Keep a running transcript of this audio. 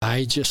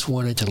I just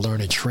wanted to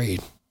learn a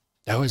trade.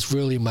 That was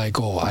really my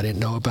goal. I didn't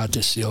know about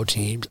the SEAL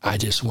teams. I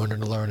just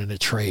wanted to learn a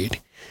trade,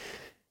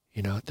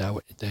 and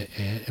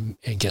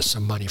get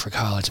some money for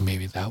college.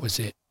 Maybe that was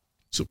it.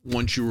 So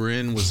once you were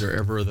in, was there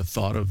ever the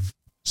thought of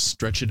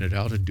stretching it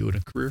out and doing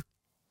a career?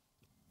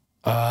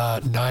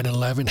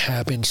 9/11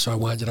 happened, so I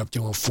wound up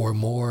doing 4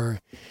 more.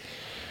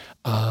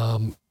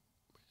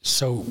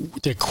 So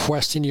the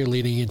question you're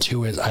leading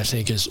into is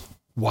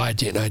why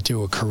didn't I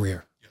do a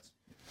career? Yes.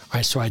 All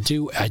right, so I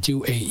do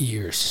 8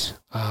 years.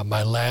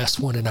 My last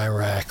one in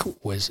Iraq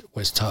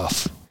was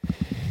tough.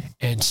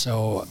 And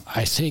so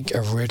I think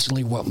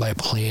originally what my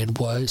plan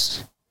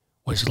was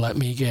let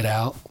me get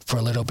out for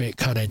a little bit,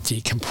 kind of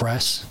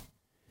decompress.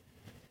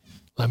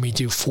 Let me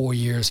do 4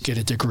 years, get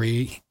a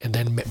degree, and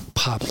then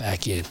pop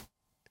back in.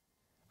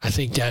 I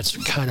think that's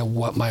kind of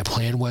what my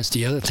plan was.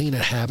 The other thing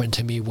that happened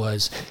to me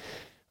was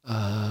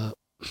I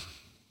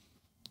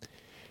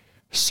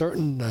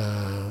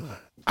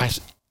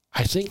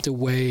think the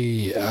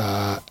way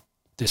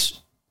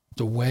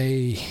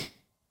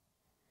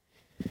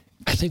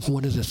I think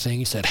one of the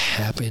things that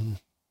happened,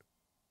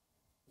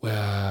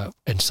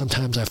 and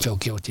sometimes I feel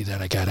guilty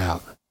that I got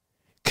out,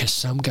 because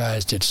some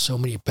guys did so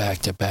many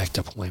back-to-back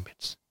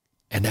deployments,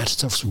 and that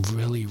stuff's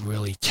really,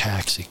 really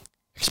taxing,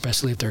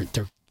 especially if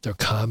they're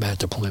combat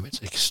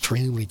deployments,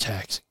 extremely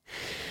taxing.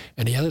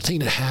 And the other thing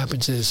that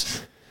happens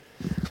is,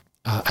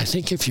 I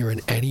think if you're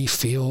in any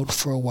field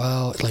for a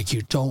while, like,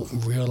 you don't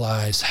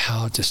realize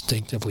how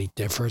distinctively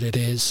different it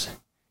is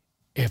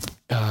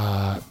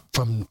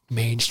from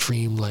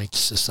mainstream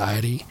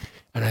society.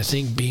 And I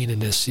think being in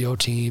the SEAL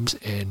teams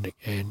and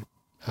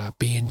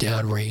being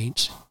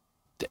downrange,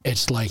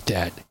 it's like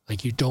that.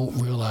 Like, you don't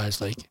realize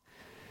the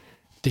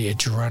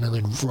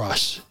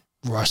adrenaline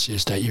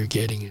rushes that you're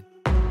getting in.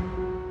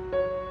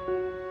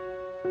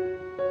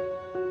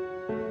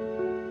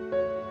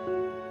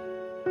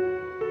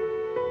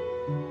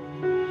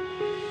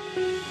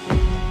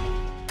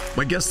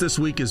 My guest this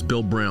week is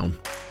Bill Brown.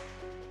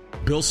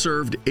 Bill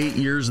served 8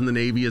 years in the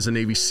Navy as a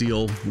Navy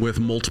SEAL with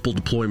multiple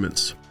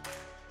deployments.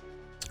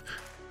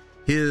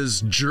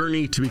 His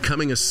journey to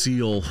becoming a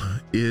SEAL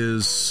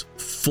is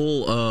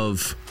full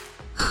of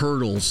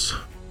hurdles,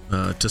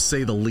 to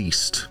say the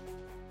least.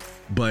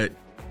 But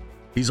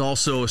he's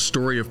also a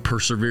story of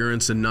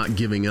perseverance and not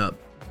giving up.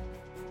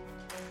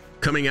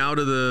 Coming out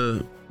of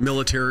the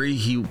military,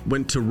 he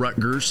went to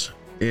Rutgers,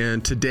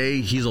 and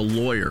today he's a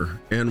lawyer.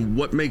 And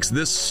what makes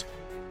this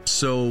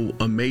so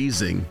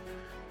amazing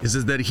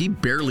is that he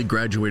barely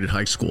graduated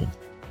high school.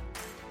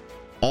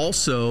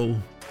 Also,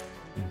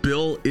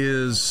 Bill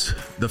is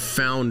the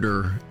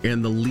founder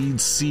and the lead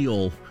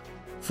SEAL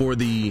for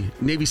the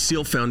Navy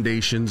SEAL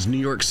Foundation's New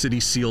York City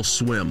SEAL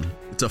Swim.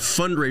 It's a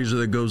fundraiser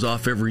that goes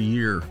off every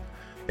year.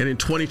 And in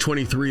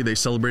 2023, they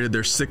celebrated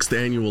their 6th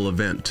annual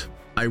event.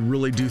 I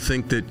really do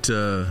think that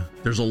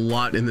there's a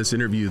lot in this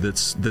interview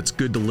that's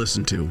good to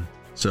listen to.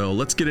 So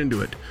let's get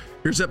into it.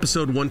 Here's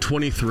episode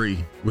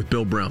 123 with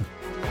Bill Brown.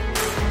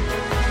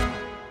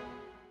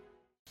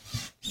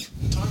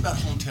 Talk about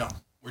hometown.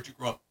 Where'd you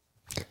grow up?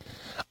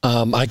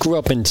 I grew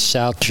up in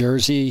South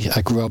Jersey.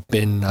 I grew up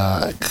in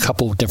a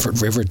couple of different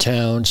river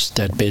towns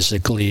that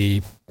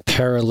basically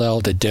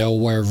parallel the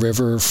Delaware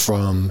River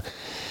from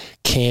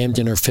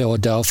Camden or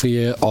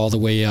Philadelphia all the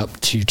way up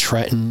to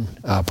Trenton,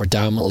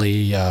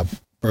 predominantly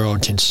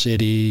Burlington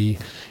City,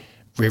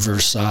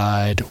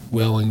 Riverside,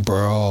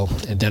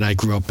 Willingboro, and then I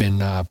grew up in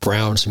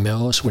Browns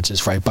Mills, which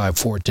is right by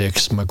Fort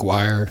Dix,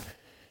 McGuire,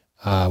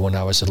 when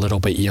I was a little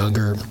bit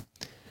younger.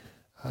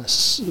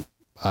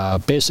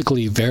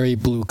 Basically very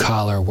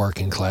blue-collar,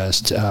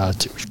 working-class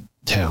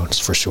towns,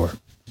 for sure.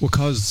 What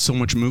caused so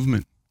much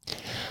movement?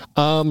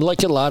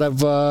 Like a lot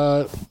of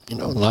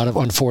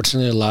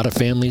unfortunately, a lot of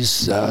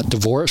families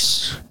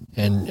divorce,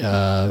 and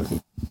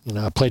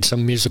I played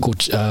some musical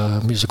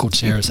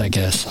chairs, I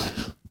guess.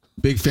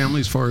 Big family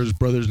as far as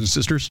brothers and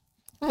sisters?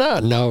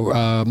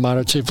 No,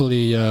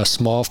 moderately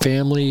small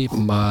family.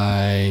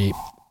 My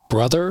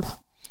brother,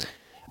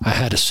 I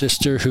had a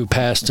sister who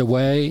passed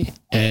away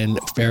and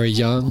very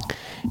young,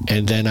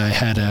 and then I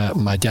had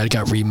my dad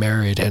got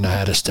remarried, and I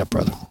had a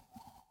stepbrother.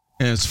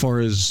 As far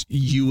as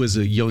you as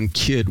a young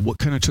kid, what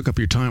kind of took up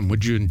your time? What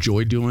did you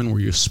enjoy doing? Were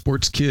you a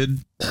sports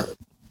kid?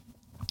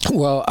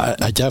 Well, I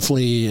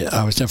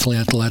was definitely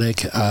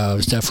athletic. I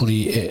was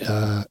definitely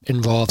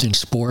involved in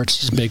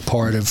sports. It's a big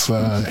part of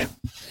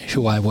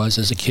who I was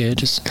as a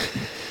kid.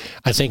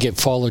 I think it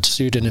followed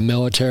suit in the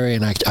military,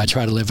 and I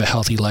try to live a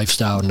healthy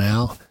lifestyle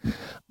now.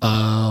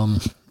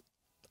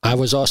 I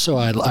was also,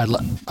 I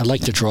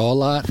like to draw a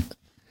lot.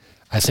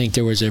 I think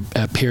there was a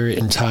period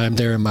in time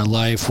there in my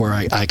life where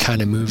I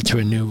kind of moved to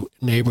a new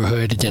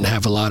neighborhood and didn't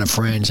have a lot of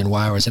friends. And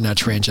while I was in that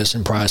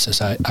transition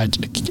process, I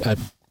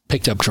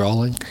picked up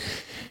drawing.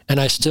 And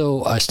I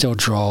still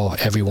draw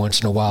every once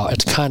in a while.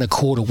 It's kind of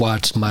cool to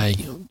watch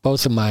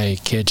both of my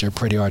kids are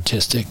pretty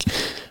artistic,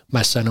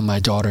 my son and my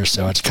daughter,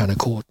 so it's kind of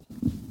cool.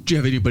 Do you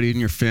have anybody in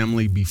your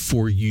family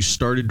before you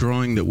started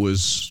drawing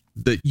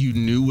that you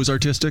knew was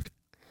artistic?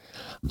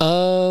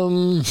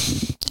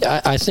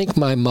 I think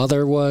my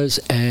mother was,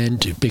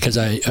 and because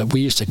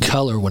we used to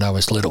color when I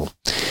was little,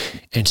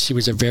 and she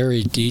was a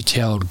very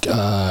detailed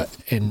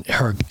in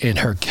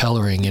her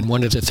coloring. And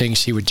one of the things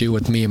she would do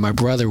with me and my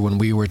brother when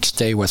we would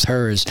stay with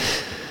her is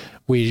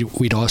we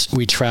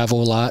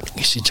travel a lot.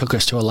 She took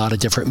us to a lot of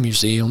different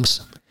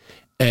museums,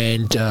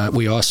 and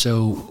we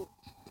also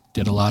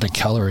did a lot of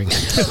coloring.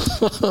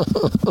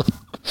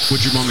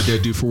 What'd your mom and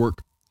dad do for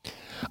work?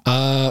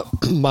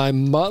 My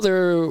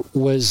mother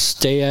was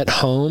stay at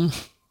home,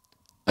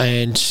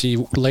 and she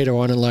later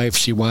on in life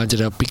she wound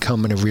up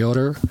becoming a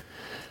realtor.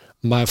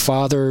 My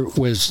father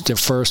was the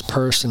first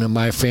person in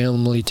my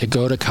family to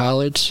go to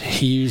college.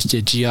 He used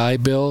a GI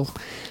Bill,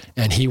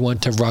 and he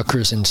went to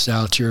Rutgers in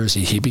South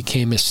Jersey. He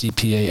became a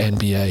CPA,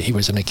 MBA. He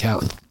was an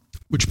accountant.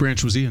 Which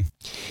branch was he in?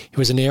 He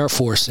was in the Air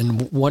Force,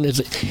 and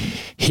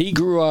he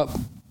grew up.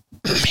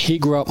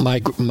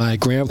 My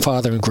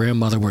grandfather and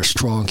grandmother were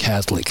strong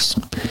Catholics.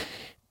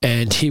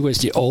 And he was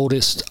the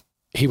oldest.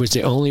 He was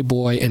the only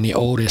boy and the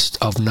oldest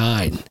of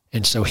 9.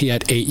 And so he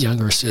had 8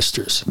 younger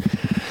sisters.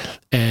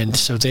 And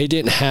so they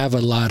didn't have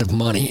a lot of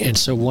money. And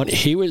so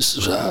he's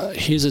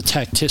a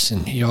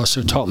tactician. He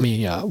also taught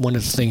me one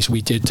of the things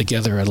we did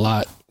together a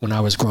lot when I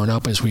was growing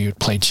up is we would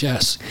play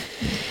chess.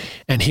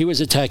 And he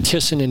was a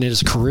tactician in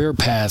his career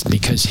path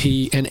because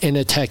in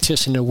a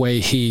tactician, a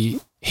way he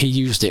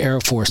used the Air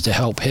Force to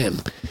help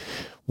him.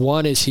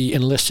 One is he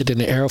enlisted in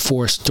the Air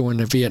Force during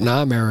the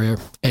Vietnam era,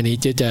 and he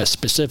did that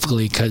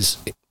specifically because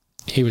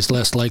he was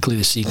less likely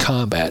to see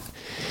combat.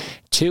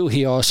 2,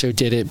 he also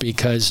did it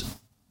because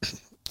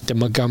the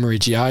Montgomery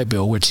GI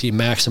Bill, which he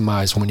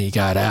maximized when he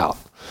got out.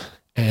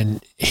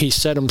 And he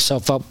set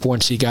himself up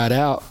once he got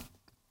out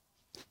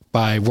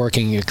by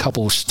working a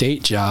couple of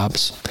state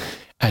jobs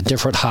at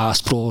different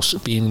hospitals,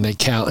 being an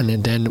accountant,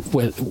 and then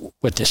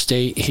with the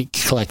state, he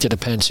collected a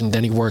pension.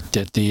 Then he worked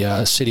at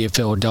the city of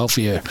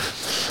Philadelphia,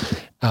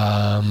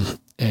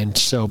 and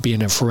so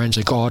being a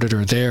forensic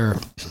auditor there.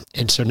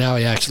 And so now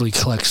he actually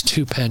collects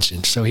 2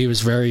 pensions. So he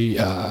was very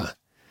well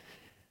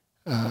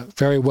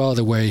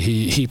the way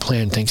he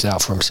planned things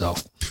out for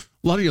himself.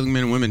 A lot of young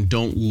men and women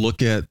don't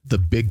look at the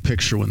big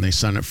picture when they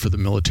sign up for the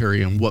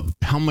military and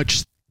how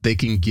much they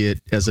can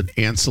get as an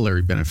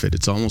ancillary benefit.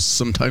 It's almost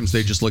sometimes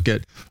they just look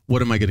at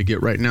what am I going to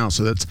get right now.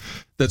 So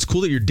that's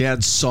cool that your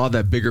dad saw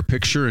that bigger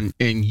picture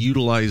and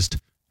utilized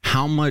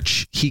how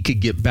much he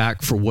could get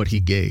back for what he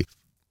gave.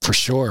 For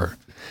sure.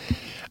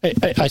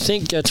 I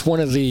think that's one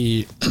of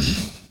the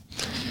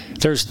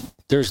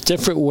there's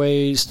different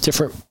ways,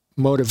 different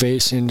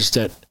motivations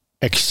that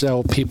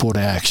excel people to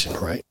action,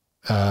 right?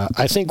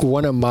 I think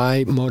one of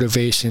my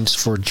motivations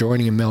for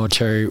joining the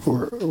military,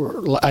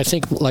 I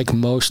think like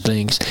most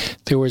things,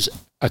 there was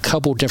a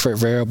couple different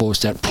variables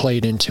that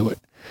played into it.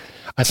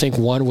 I think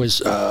one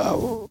was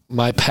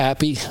my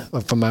pappy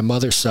from my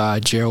mother's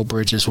side, Gerald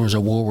Bridges, was a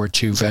World War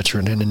II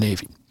veteran in the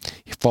Navy.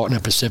 He fought in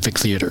the Pacific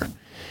Theater.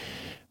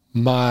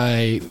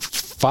 My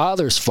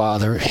father's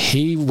father,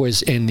 he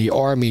was in the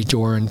Army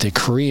during the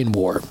Korean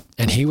War,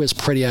 and he was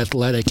pretty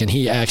athletic, and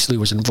he actually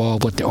was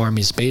involved with the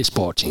Army's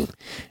baseball team,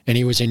 and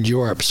he was in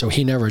Europe, so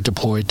he never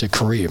deployed to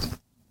Korea.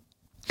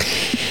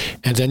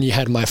 And then you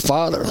had my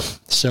father.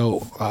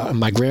 So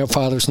my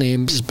grandfather's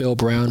name is Bill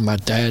Brown, my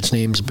dad's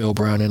name is Bill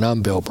Brown, and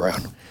I'm Bill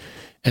Brown.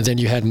 And then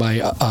you had my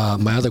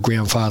other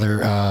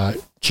grandfather,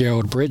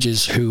 Gerald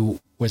Bridges, who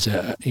was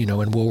in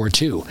World War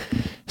II.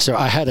 So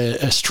I had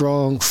a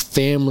strong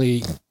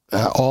family.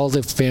 All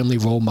the family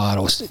role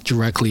models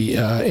directly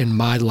in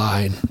my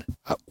line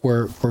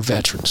were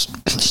veterans.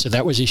 So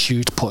that was a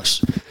huge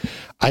push.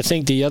 I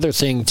think the other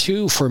thing,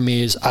 too, for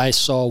me is I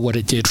saw what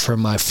it did for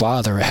my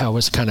father, how it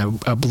was kind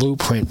of a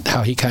blueprint,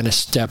 how he kind of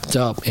stepped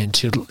up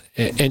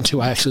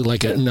into actually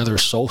like another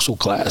social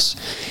class.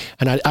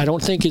 And I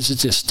don't think it's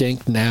as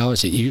distinct now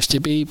as it used to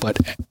be, but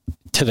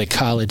to the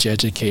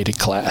college-educated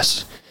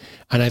class.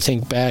 And I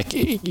think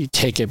you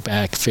take it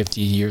back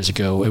 50 years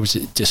ago, it was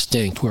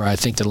distinct, where I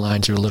think the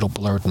lines are a little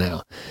blurred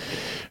now.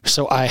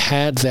 So I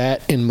had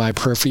that in my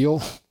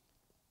peripheral,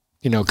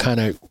 kind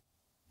of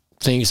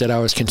things that I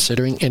was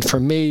considering. And for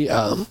me,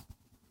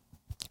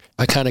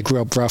 I kind of grew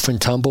up rough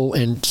and tumble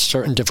in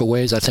certain different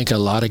ways. I think a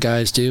lot of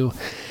guys do.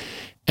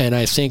 And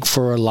I think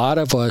for a lot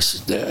of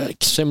us,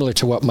 similar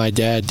to what my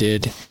dad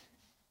did,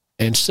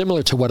 and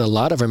similar to what a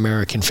lot of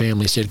American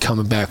families did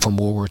coming back from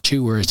World War II,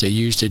 whereas they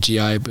used the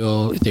GI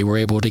Bill, they were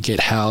able to get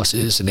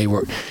houses, and they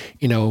were,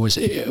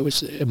 it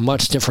was a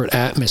much different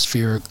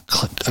atmosphere,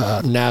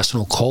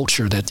 national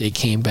culture that they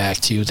came back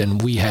to than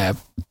we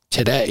have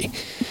today.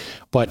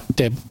 But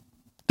a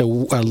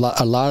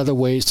lot of the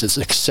ways, the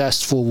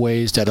successful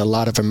ways that a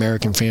lot of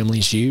American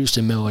families used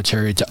the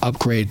military to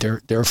upgrade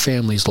their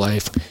family's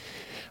life,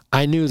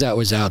 I knew that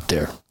was out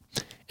there.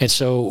 And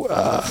so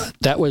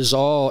that was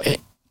all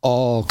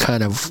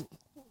kind of,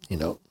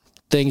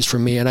 things for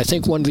me. And I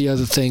think one of the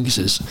other things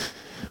is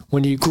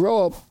when you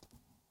grow up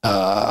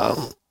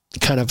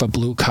kind of a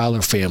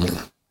blue-collar family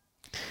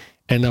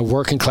in a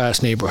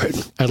working-class neighborhood,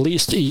 at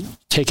least you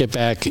take it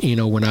back,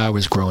 when I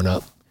was growing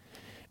up,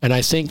 And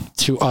I think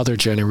to other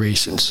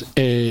generations,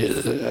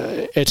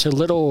 it's a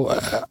little,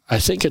 I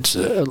think it's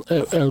a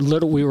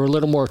little, we were a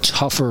little more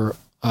tougher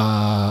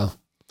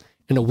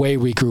in the way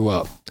we grew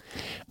up.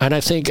 And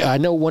I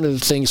know one of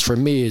the things for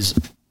me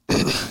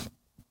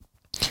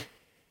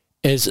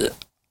is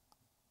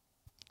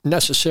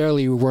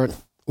necessarily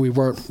we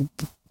weren't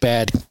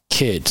bad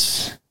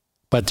kids,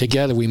 but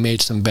together we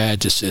made some bad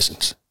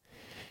decisions.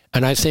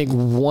 And I think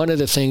one of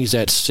the things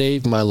that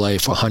saved my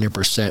life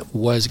 100%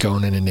 was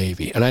going in the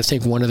Navy. And I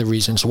think one of the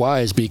reasons why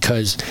is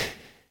because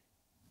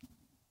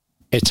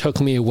it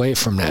took me away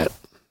from that.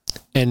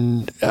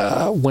 And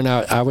when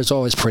I was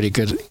always pretty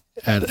good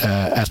at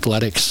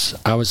athletics,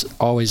 I was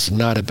always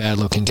not a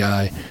bad-looking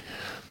guy.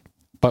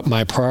 But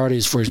my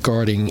priorities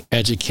regarding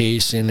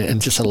education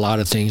and just a lot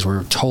of things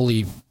were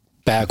totally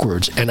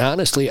backwards. And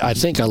honestly, I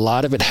think a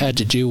lot of it had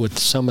to do with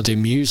some of the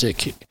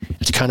music.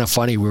 It's kind of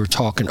funny. We were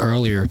talking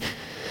earlier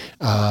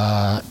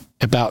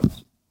about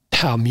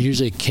how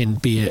music can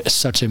be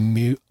such a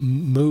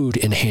mood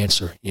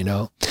enhancer, you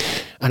know?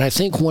 And I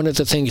think one of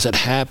the things that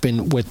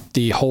happened with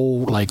the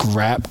whole like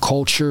rap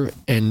culture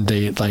and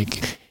the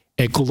like,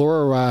 it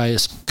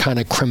glorifies kind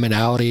of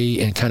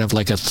criminality and kind of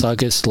like a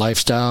thuggish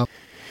lifestyle,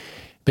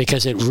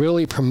 because it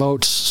really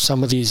promotes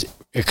some of these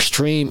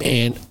extreme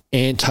and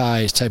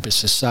anti type of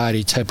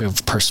society type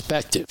of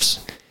perspectives.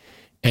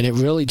 And it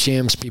really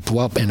jams people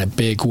up in a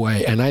big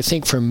way. And I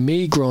think for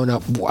me growing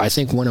up, I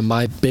think one of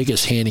my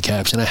biggest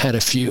handicaps, and I had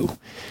a few,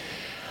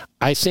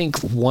 I think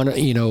for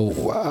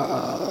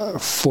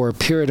a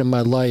period of my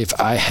life,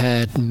 I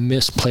had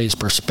misplaced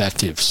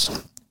perspectives.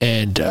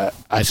 And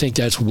I think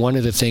that's one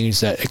of the things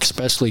that,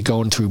 especially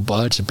going through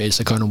BUDS, the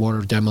Basic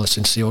Underwater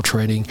Demolition SEAL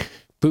Training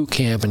Boot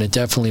Camp, and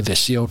definitely the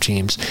SEAL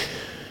teams,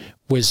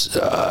 was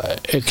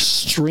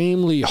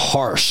extremely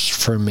harsh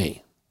for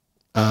me.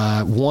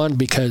 One,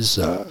 because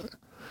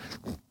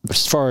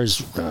as far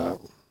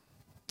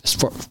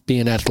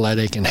being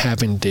athletic and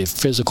having the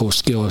physical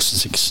skills to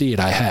succeed,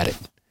 I had it.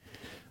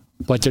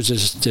 But there's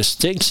this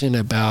distinction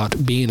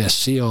about being a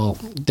SEAL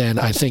that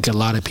I think a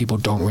lot of people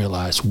don't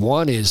realize.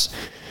 One is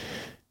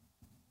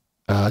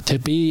to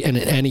be in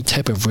any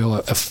type of real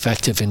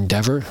effective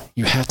endeavor,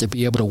 you have to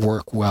be able to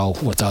work well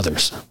with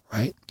others,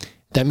 right?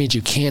 That means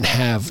you can't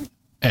have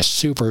a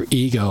super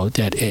ego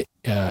that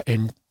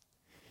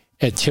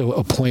to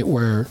a point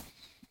where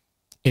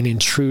it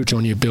intrudes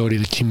on the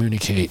ability to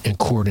communicate and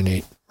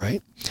coordinate,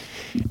 right?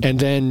 And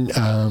then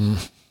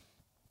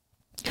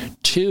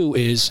two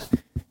is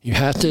you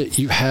have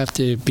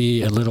to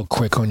be a little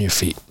quick on your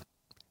feet.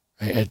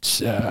 Right?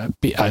 It's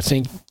I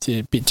think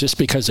just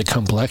because the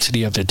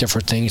complexity of the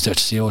different things that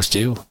SEALs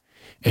do,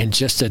 and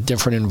just the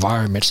different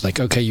environments, like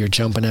okay, you're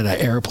jumping in an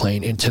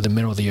airplane into the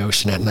middle of the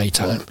ocean at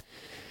nighttime.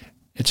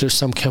 It's just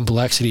some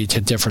complexity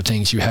to different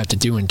things you have to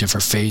do in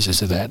different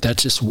phases of that.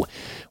 That's just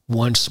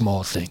one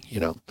small thing,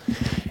 you know.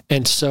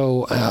 And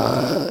so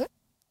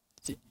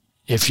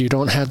if you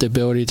don't have the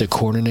ability to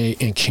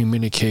coordinate and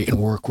communicate and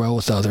work well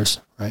with others,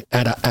 right,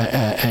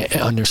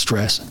 under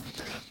stress,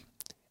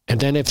 and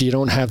then if you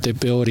don't have the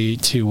ability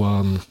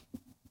to,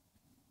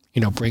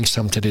 bring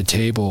something to the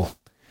table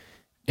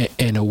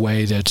in a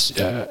way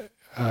that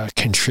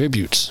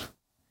contributes,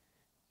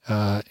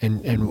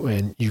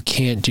 and you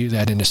can't do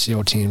that in the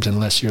SEAL teams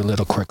unless you're a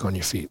little quick on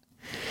your feet.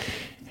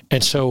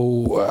 And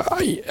so,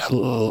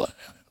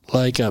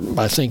 I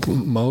think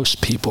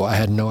most people, I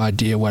had no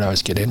idea what I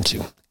was getting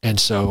into. And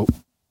so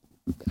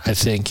I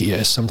think,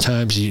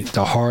 sometimes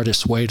the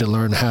hardest way to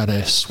learn how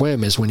to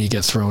swim is when you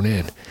get thrown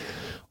in.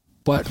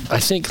 But I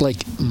think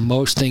like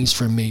most things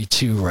for me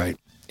too, right,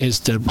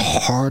 is the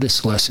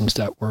hardest lessons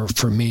that were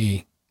for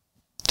me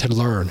to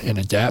learn and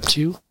adapt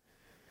to,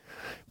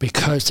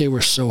 because they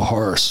were so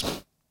harsh.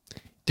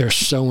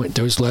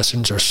 Those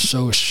lessons are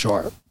so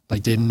sharp,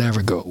 like they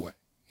never go away,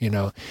 you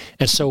know?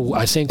 And so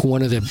I think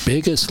one of the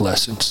biggest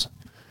lessons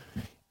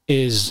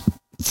is,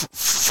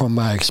 from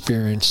my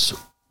experience,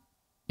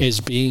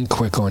 is being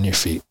quick on your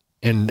feet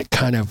and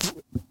kind of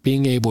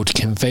being able to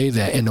convey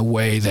that in a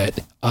way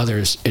that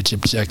others, it's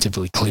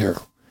objectively clear.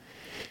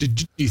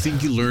 Do you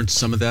think you learned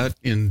some of that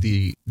in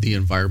the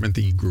environment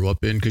that you grew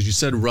up in? Because you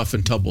said rough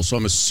and tumble. So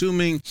I'm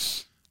assuming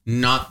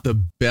not the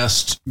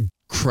best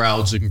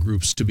crowds and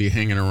groups to be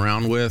hanging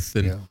around with.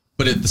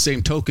 But at the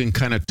same token,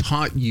 kind of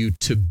taught you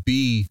to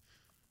be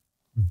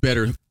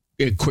better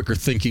and quicker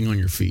thinking on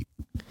your feet.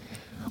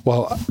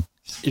 Well,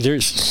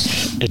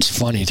 it's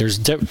funny.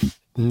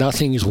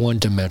 Nothing is one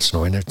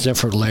dimensional, and there's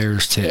different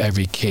layers to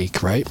every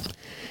cake, right?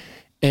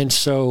 And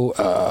so,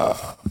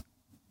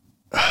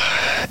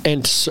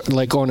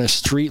 like on a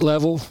street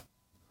level,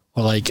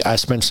 or like I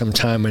spent some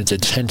time at the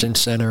detention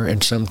center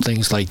and some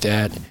things like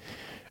that.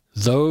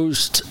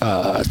 Those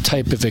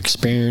type of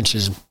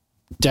experiences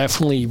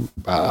definitely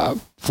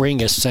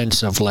bring a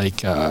sense of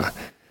like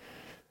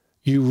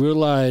you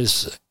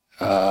realize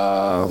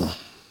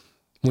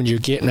when you're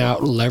getting out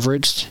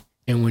leveraged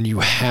and when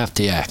you have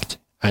to act.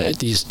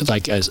 These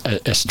like as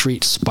a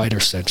street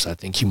spider sense, I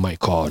think you might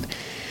call it.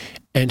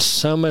 And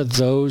some of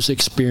those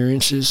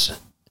experiences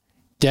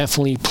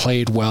definitely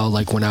played well,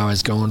 like when I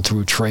was going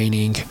through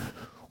training,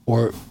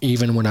 or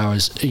even when I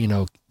was,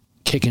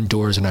 kicking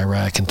doors in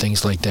Iraq and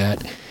things like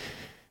that,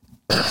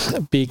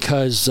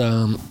 because,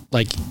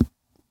 like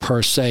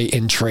per se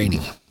in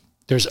training,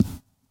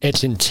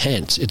 it's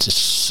intense. It's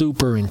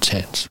super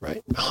intense,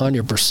 right?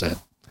 100%.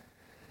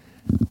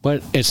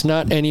 But it's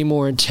not any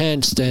more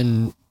intense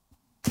than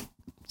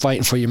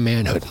fighting for your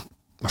manhood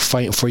or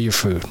fighting for your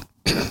food.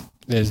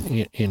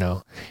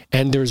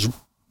 And there's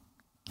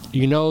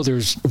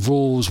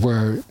rules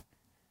where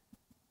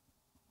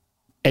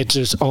it's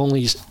just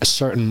only a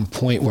certain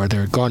point where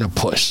they're going to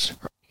push,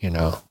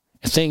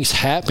 Things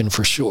happen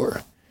for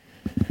sure.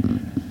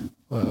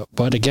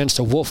 But against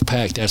a wolf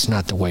pack, that's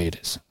not the way it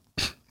is.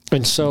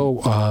 And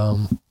so,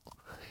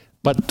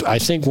 but I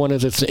think one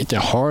of the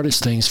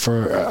hardest things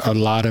for a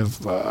lot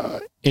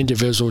of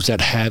individuals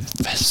that have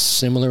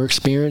similar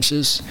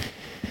experiences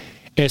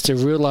is to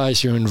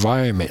realize your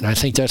environment. And I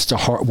think that's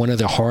one of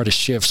the hardest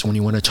shifts when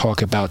you want to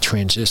talk about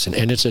transition.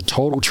 And it's a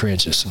total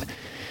transition.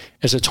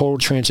 It's a total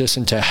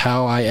transition to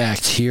how I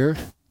act here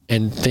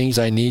and things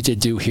I need to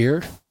do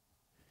here,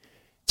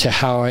 to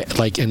how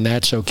and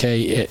that's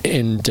okay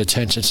in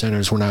detention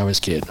centers when I was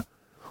a kid,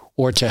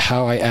 or to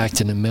how I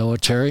act in the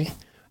military,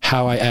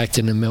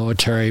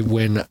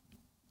 when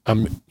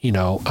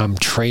I'm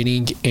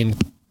training in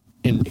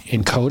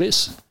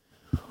CODIS,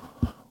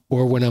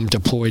 or when I'm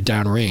deployed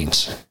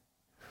downrange,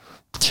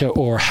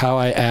 or how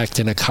I act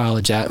in a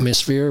college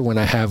atmosphere when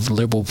I have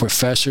liberal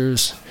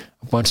professors,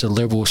 a bunch of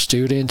liberal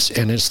students,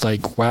 and it's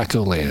like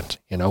wacko land,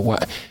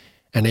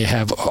 and they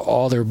have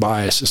all their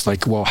biases.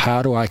 Like, well,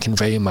 how do I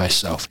convey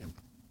myself?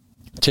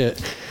 To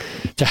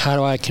how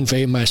do I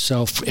convey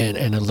myself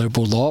in a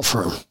liberal law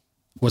firm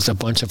with a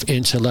bunch of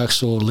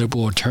intellectual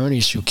liberal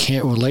attorneys who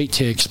can't relate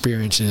to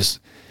experiences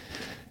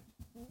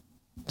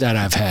that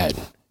I've had?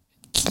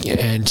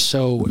 And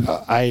so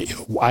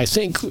I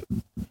think,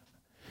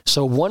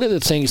 so one of the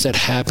things that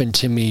happened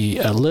to me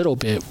a little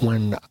bit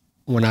when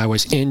I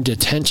was in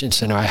detention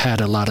center, I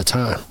had a lot of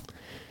time.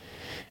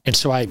 And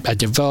so I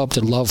developed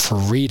a love for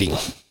reading.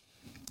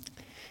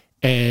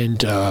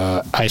 And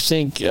I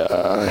think...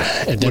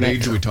 what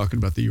age are we talking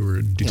about that you were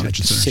in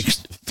detention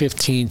centers?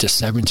 15 to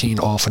 17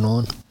 off and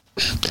on.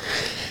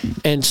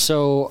 And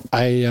so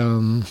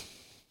that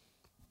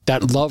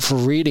love for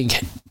reading,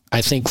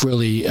 I think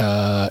really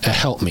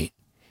helped me.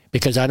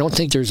 Because I don't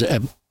think there's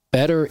a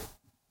better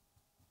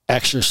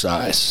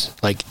exercise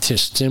like to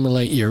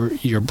stimulate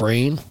your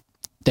brain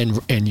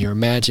and your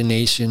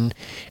imagination.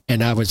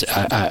 And I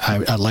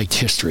liked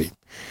history.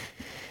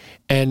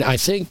 And I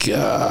think,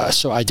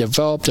 so I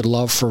developed a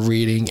love for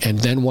reading. And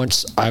then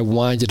once I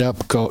winded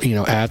up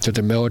after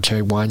the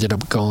military, winded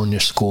up going to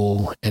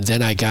school. And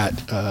then I got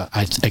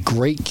a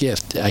great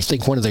gift. I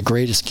think one of the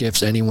greatest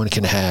gifts anyone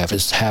can have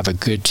is to have a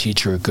good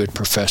teacher, a good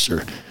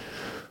professor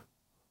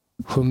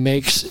who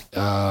makes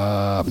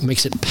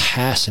it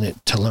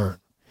passionate to learn.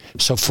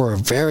 So for a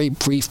very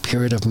brief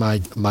period of my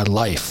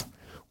life,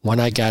 when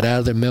I got out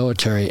of the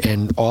military,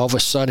 and all of a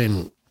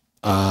sudden,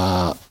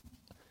 I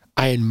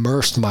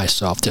immersed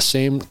myself the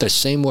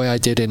same way I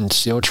did in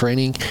SEAL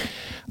training.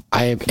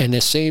 And the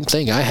same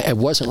thing. It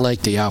wasn't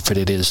like the outfit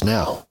it is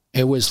now.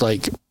 It was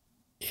like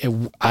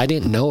I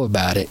didn't know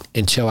about it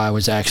until I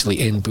was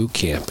actually in boot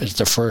camp. It's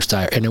the first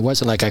time, and it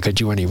wasn't like I could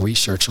do any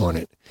research on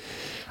it.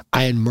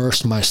 I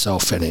immersed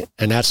myself in it,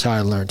 and that's how I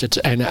learned it.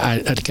 And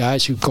the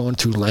guys who've gone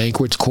through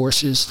language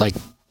courses, like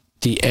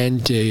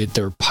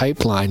their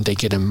pipeline, they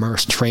get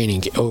immersed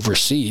training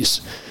overseas,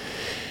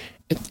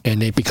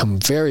 and they become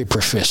very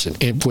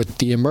proficient with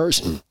the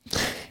immersion.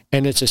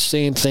 And it's the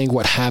same thing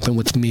what happened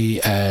with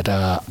me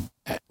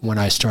when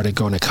I started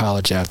going to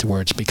college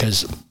afterwards,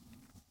 because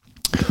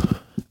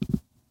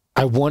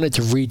I wanted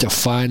to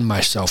redefine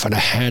myself, and I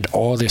had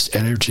all this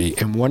energy.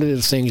 And one of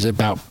the things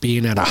about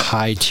being at a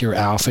high-tier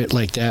outfit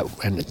like that,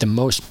 and the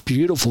most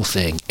beautiful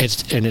thing,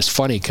 it's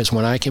funny, because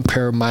when I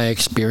compare my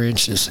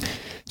experiences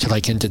to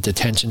like in the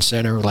detention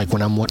center, like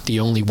when I'm the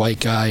only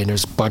white guy and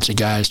there's a bunch of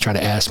guys trying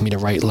to ask me to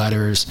write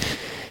letters,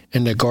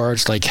 and the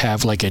guards like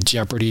have like a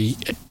Jeopardy,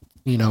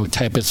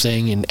 type of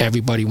thing, and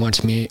everybody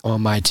wants me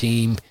on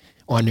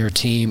their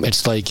team.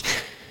 It's like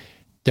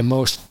the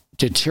most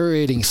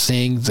deteriorating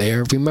thing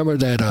there. Remember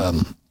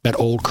that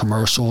old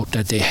commercial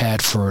that they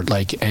had for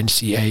like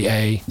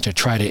NCAA to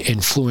try to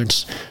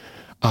influence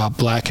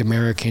Black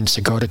Americans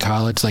to go to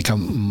college? Like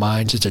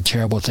minds is a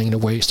terrible thing to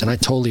waste, and I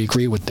totally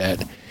agree with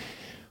that.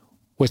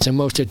 What's the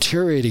most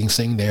deteriorating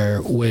thing there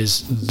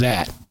was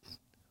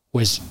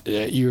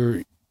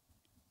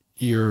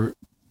your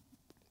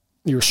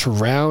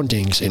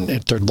surroundings and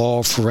the law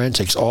of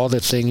forensics, all the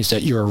things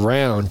that you're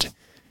around,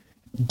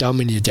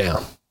 dumbing you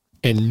down.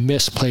 And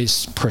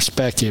misplaced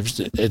perspectives,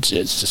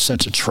 it's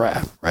such a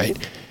trap, right?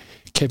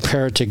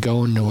 Compared to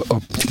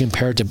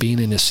being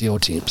in the SEAL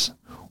teams,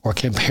 or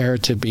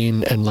compared to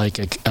being in like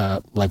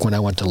when I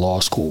went to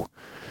law school,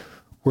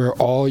 where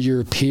all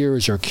your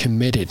peers are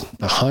committed,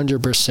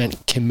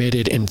 100%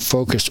 committed and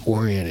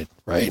focus-oriented,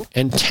 right?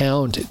 And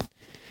talented.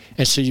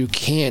 And so you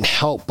can't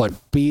help but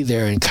be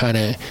there and kind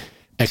of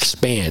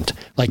expand.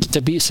 Like,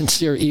 to be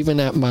sincere, even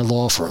at my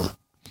law firm,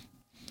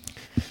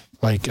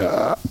 like,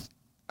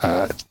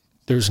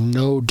 there's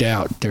no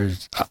doubt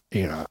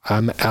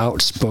I'm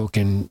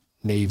outspoken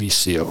Navy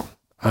SEAL.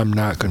 I'm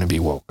not going to be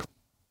woke.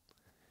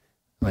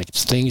 Like,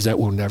 it's things that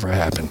will never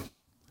happen.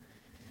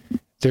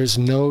 There's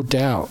no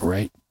doubt,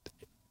 right?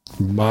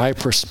 My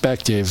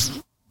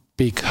perspective,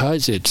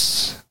 because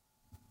it's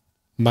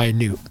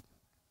minute,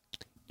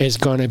 is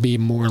going to be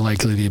more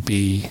likely to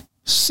be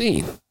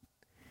seen.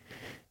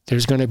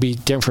 There's going to be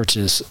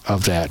differences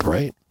of that,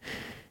 right?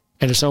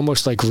 And it's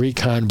almost like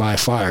recon by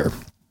fire.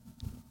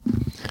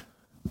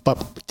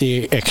 But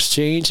the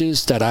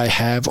exchanges that I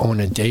have on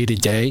a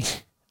day-to-day,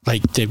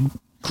 like, the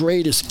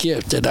greatest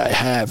gift that I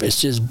have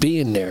is just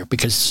being there,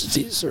 because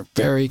these are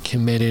very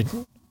committed,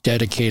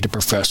 dedicated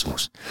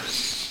professionals.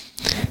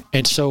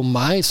 And so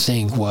my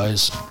thing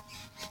was,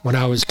 when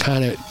I was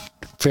kind of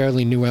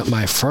fairly new at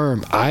my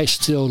firm, I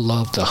still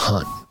love to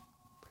hunt.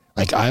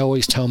 Like, I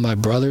always tell my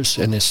brothers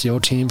in the SEAL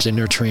teams in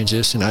their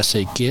transition, I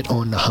say, get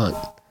on the hunt.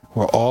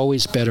 We're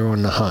always better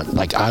on the hunt.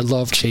 Like, I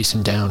love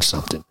chasing down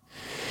something.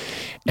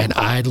 And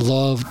I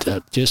love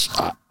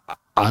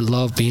I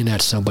love being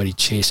at somebody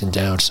chasing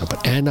down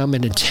somebody. And I'm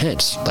an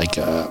intense. Like,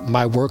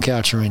 my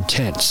workouts are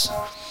intense.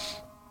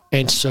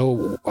 And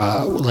so,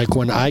 like,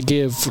 when I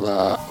give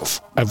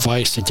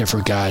advice to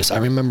different guys, I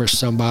remember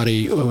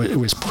somebody who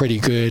was pretty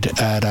good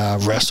at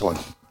wrestling.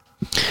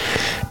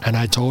 And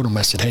I told him,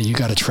 I said, hey, you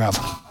got to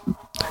travel.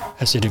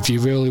 I said, if you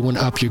really want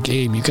to up your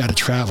game, you got to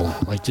travel.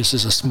 Like, this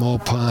is a small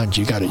pond.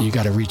 You got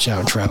to reach out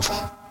and travel.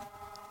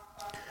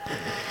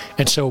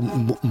 And so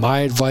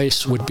my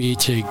advice would be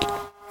to,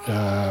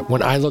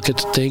 when I look at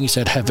the things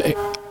that have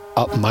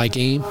upped my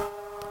game,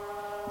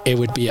 it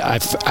would be I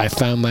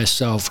found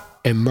myself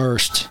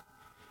immersed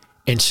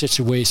in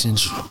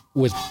situations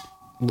with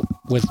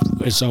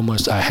it's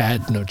almost I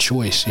had no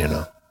choice, you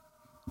know.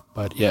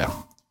 But yeah.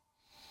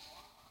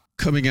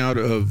 Coming out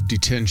of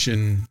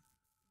detention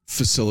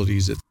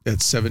facilities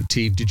at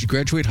 17, did you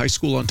graduate high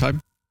school on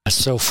time? That's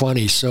so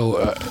funny.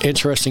 So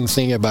interesting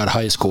thing about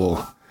high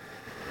school.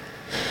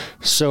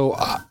 So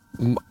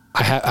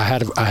I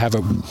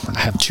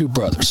have two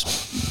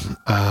brothers.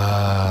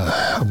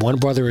 One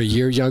brother a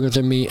year younger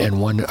than me,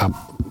 and one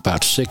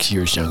about 6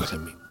 years younger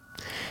than me.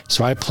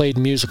 So I played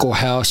musical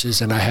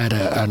houses, and I had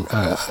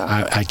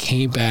I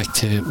came back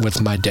with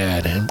my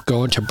dad and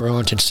going to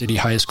Burlington City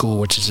High School,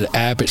 which is an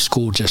Abbott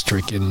school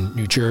district in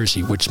New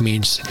Jersey, which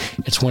means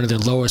it's one of the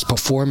lowest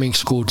performing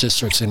school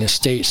districts in the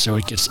state, so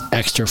it gets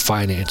extra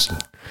financing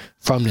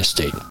from the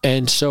state.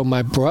 And so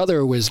my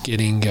brother was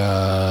getting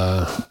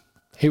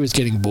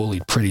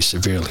bullied pretty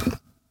severely.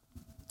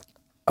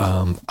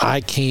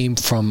 I came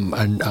from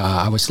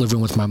I was living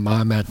with my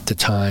mom at the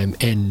time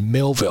in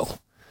Millville.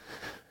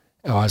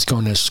 I was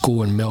going to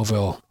school in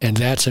Millville, and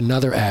that's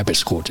another Abbott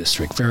school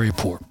district, very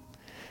poor.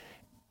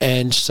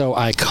 And so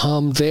I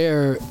come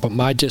there, but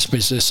my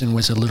disposition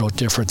was a little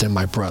different than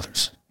my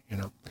brother's, you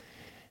know.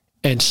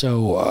 And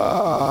so...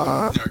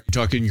 Are you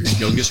talking your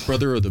youngest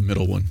brother or the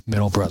middle one?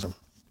 Middle brother,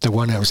 the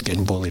one that was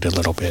getting bullied a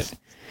little bit.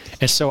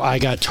 And so I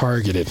got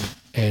targeted,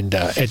 and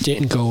it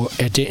didn't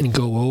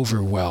go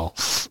over well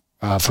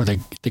for the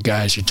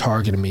guys who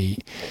targeted me.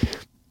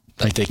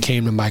 Like, they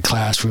came to my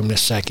classroom the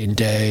second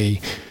day,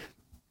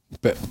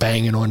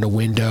 banging on the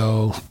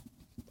window.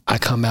 I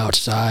come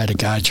outside, a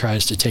guy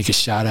tries to take a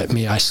shot at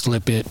me, I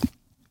slip it.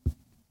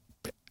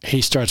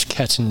 He starts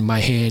catching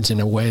my hands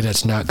in a way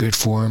that's not good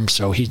for him,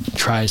 so he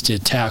tries to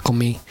tackle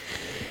me,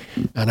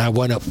 and I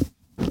went up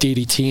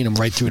DDTing him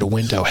right through the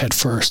window head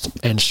first,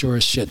 and sure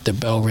as shit, the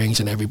bell rings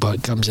and everybody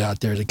comes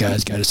out there. The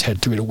guy's got his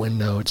head through the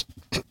window. It's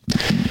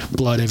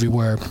blood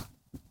everywhere.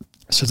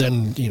 So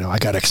then, you know, I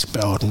got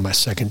expelled in my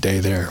second day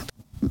there.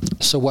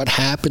 So what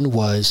happened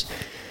was,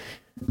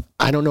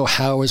 I don't know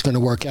how it was going to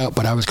work out,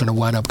 but I was going to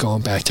wind up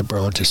going back to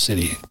Burlington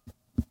City.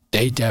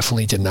 They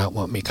definitely did not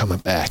want me coming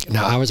back.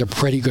 Now, I was a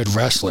pretty good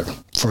wrestler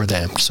for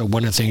them. So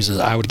one of the things is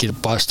I would get a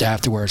bust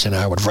afterwards and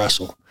I would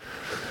wrestle.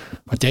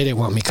 But they didn't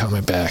want me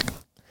coming back.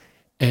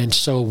 And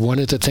so one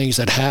of the things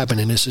that happened,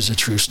 and this is a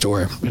true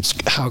story, it's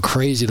how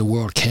crazy the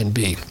world can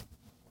be.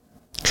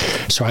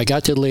 So I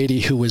got the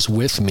lady who was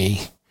with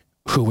me,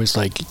 who was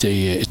like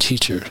the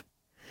teacher.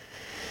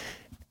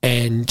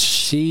 And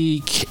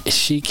she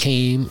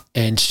came,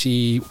 and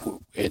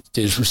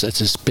it was at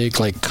this big,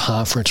 like,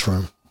 conference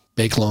room,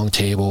 big long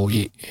table.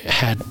 You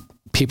had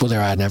people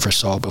there I never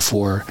saw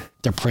before,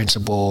 the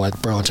principal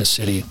at Burlington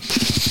City.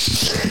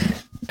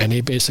 And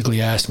they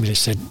basically asked me, they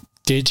said,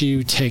 did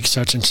you take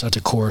such and such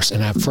a course?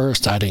 And at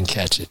first I didn't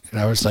catch it. And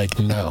I was like,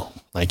 no,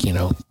 like, you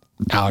know,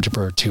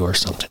 Algebra 2 or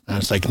something. I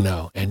was like,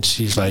 no. And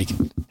she's like,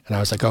 and I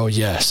was like, oh,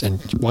 yes.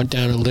 And went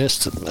down a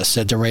list, I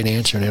said the right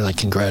answer, and they're like,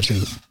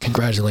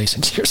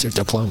 congratulations, here's your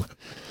diploma.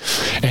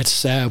 It's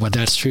sad, but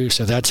that's true.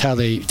 So that's how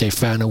they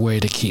found a way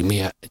to keep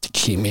me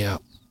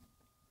out.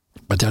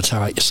 But that's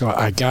how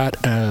I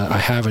got, I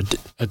have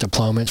a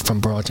diploma from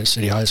Burlington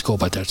City High School,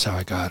 but that's how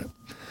I got it.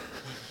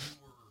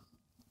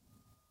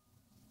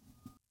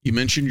 You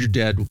mentioned your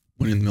dad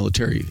went in the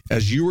military.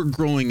 As you were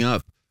growing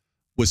up,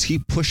 Was he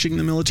pushing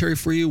the military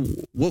for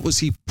you? What was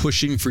he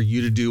pushing for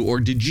you to do? Or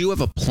did you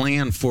have a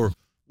plan for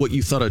what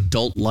you thought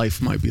adult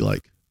life might be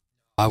like?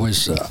 I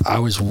was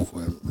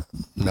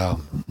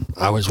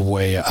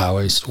way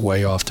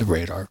off the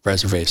radar.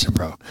 Reservation,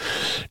 bro.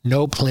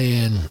 No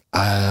plan.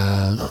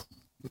 I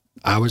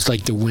was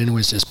like, the wind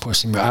was just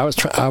pushing me. I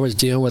was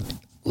dealing with,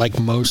 like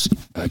most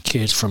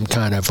kids from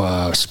kind of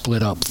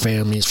split up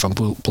families, from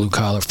blue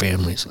collar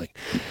families. Like,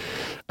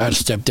 I had a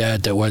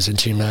stepdad that wasn't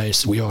too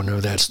nice. We all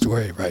know that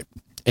story, right?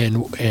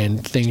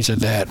 And things of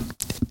that.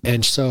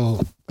 And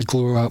so I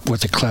grew up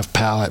with a cleft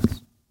palate,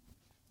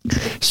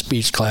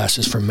 speech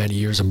classes for many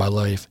years of my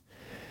life.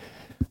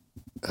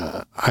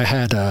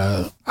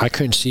 I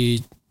couldn't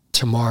see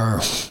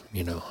tomorrow,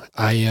 you know.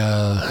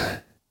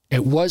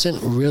 It wasn't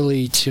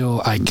really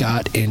till I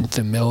got in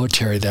the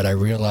military that I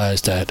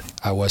realized that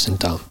I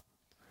wasn't dumb.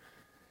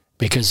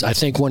 Because I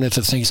think one of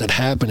the things that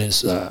happened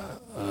is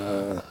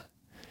my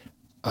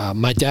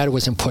dad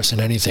wasn't pushing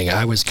anything.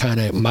 I was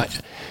kind of,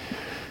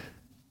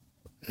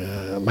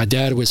 my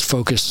dad was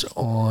focused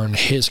on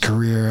his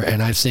career,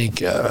 and I think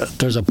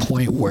there's a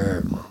point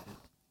where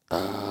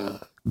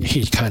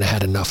he kind of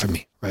had enough of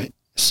me, right?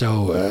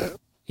 So,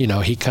 you know,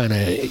 he kind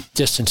of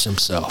distanced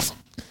himself.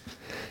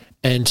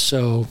 And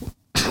so,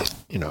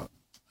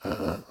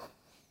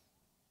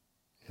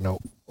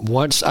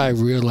 once I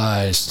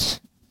realized,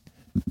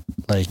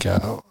 like,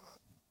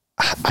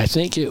 I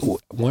think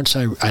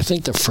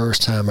the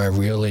first time I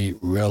really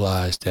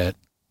realized that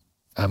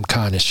I'm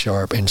kind of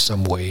sharp in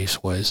some ways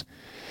it was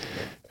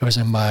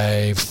in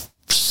my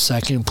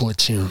second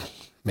platoon,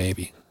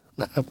 maybe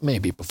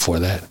before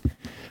that.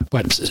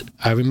 But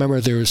I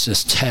remember there was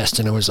this test,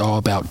 and it was all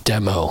about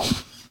demo,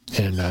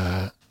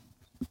 and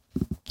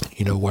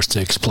what's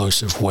the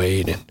explosive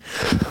weight, and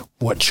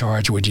what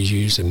charge would you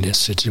use in this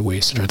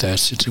situation or that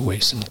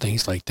situation,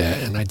 things like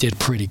that. And I did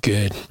pretty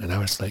good, and I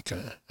was like,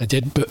 I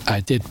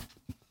did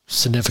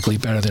significantly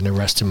better than the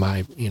rest of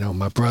my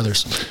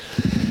brothers.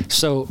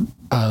 So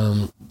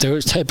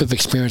those type of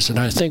experience, and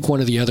I think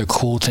one of the other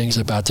cool things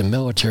about the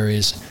military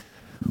is,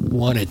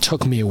 one, it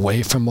took me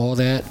away from all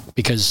that,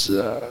 because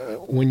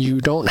when you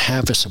don't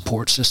have a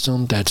support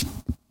system that's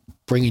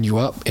bringing you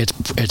up,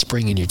 it's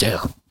bringing you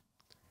down,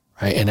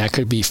 right? And that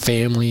could be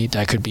family,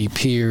 that could be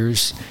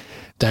peers,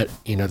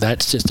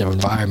 that's just the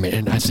environment.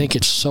 And I think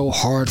it's so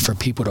hard for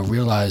people to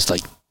realize,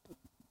 like,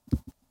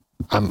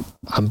 I'm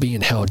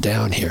being held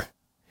down here.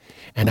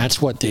 And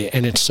that's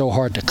and it's so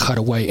hard to cut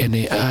away. In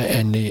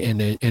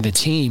the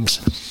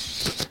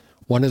teams,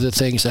 one of the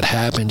things that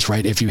happens,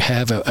 right, if you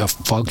have a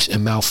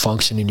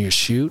malfunction in your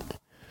chute,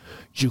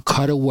 you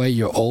cut away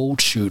your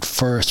old chute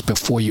first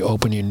before you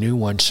open your new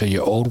one, so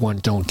your old one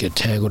don't get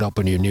tangled up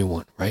in your new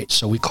one, right?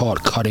 So we call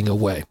it cutting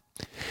away.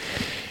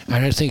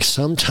 And I think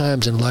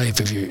sometimes in life,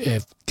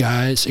 if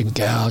guys and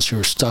gals who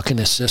are stuck in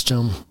a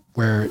system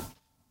where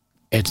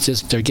it's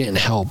just they're getting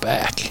held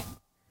back,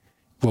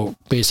 well,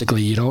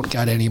 basically, you don't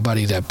got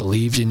anybody that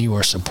believes in you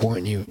or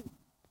supporting you.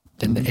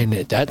 And in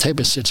that type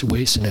of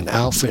situation, an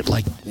outfit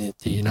like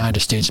the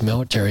United States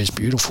military is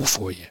beautiful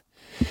for you,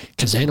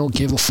 because they don't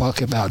give a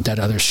fuck about that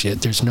other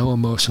shit. There's no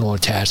emotional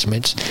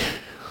attachments.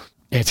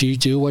 If you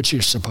do what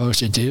you're supposed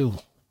to do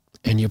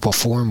and you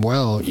perform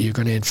well, you're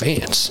going to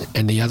advance.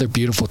 And the other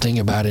beautiful thing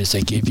about it is they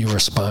give you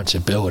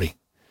responsibility,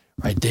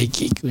 right?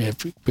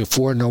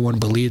 Before, no one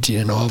believed you,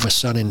 and all of a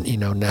sudden,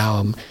 now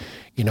I'm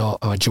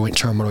a joint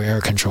terminal air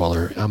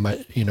controller. I'm a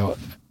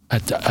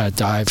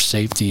dive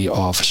safety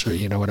officer.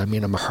 You know what I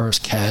mean? I'm a hearse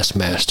cast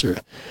master.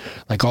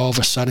 Like, all of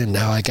a sudden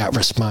now I got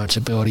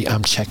responsibility.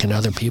 I'm checking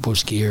other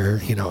people's gear.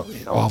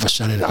 All of a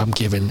sudden I'm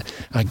giving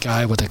a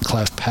guy with a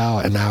cleft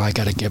palate, and now I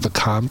got to give a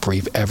comm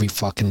brief every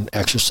fucking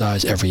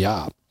exercise, every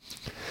op.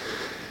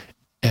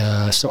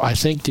 So I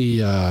think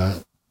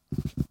the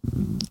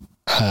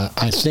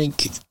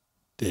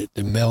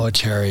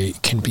military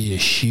can be a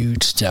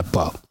huge step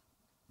up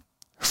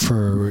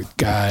for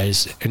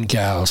guys and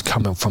gals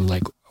coming from,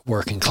 like,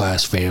 working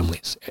class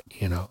families,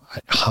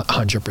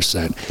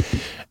 100%.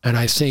 And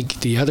I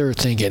think the other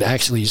thing, it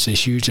actually is a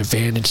huge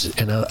advantage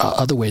in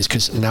other ways,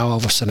 because now all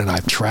of a sudden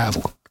I've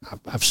traveled.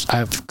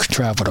 I've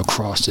traveled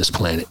across this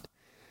planet.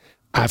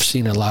 I've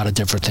seen a lot of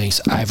different things.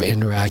 I've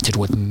interacted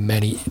with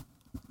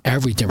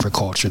every different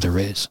culture there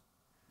is.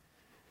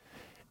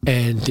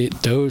 And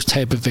those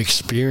type of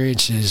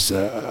experiences,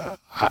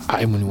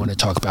 when you want to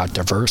talk about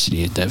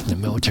diversity, the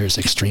military is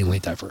extremely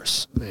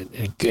diverse.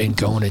 And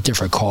going to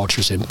different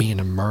cultures and being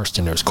immersed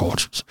in those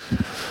cultures.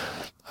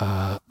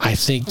 I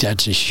think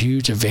that's a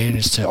huge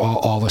advantage to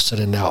all of a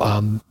sudden now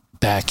I'm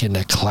back in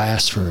the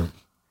classroom,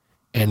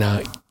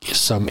 and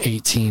some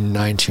 18,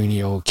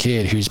 19-year-old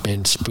kid who's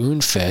been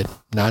spoon-fed,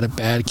 not a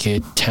bad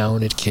kid,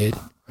 talented kid,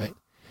 right?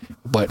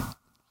 But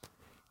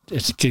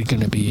it's going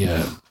to be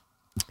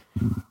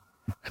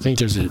I think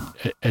there's a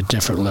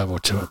different level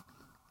to it.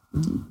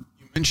 You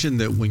mentioned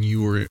that when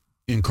you were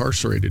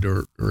incarcerated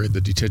or at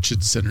the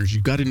detention centers,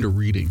 you got into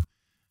reading,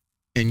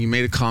 and you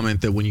made a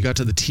comment that when you got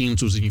to the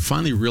teams was when you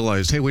finally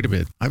realized, hey, wait a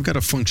minute, I've got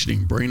a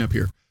functioning brain up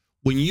here.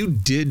 When you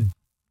did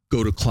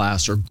go to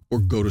class or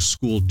go to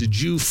school. Did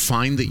you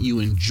find that you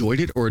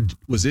enjoyed it, or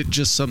was it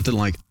just something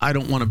like, I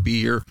don't want to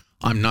be here,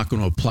 I'm not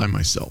going to apply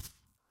myself?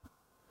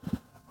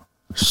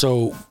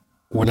 So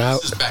when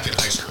This is back in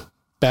high school.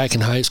 back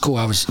in high school,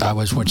 I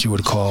was what you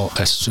would call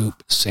a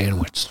soup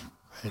sandwich.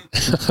 Right?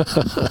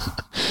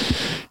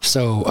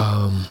 So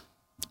I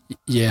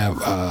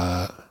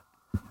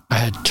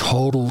had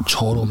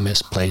total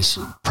misplaced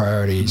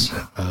priorities.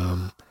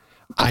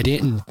 I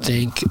didn't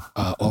think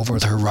over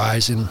the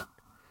horizon.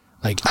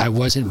 Like, I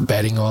wasn't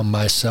betting on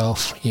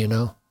myself, you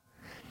know.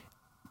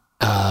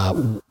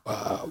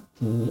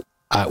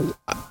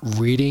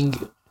 Reading,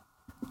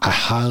 I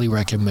highly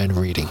recommend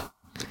reading.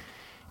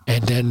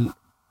 And then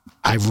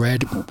I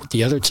read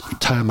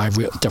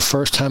the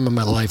first time in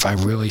my life I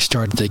really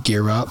started to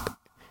gear up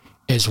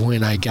is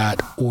when I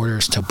got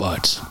orders to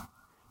buds.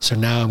 So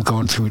now I'm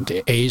going through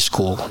the A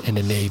school in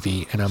the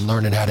Navy, and I'm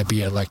learning how to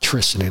be an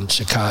electrician in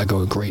Chicago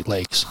and Great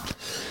Lakes.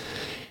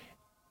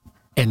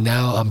 And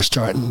now I'm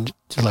starting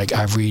to, like,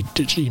 I read,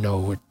 you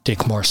know, Dick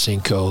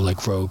Marcinko,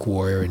 like Rogue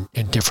Warrior,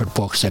 and different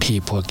books that he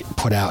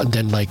put out. And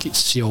then, like,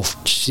 SEAL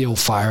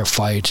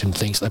firefights and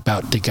things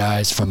about the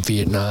guys from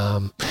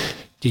Vietnam,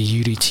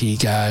 the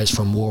UDT guys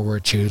from World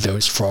War II,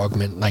 those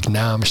frogmen. Like,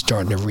 now I'm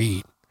starting to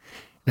read.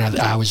 Now,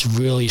 I was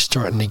really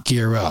starting to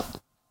gear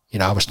up. You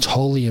know, I was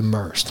totally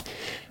immersed.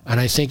 And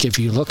I think if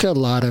you look at a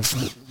lot of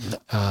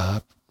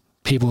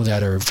people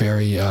that are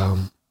very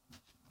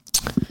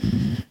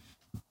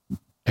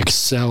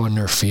excel in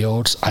their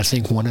fields, I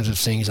think one of the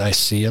things I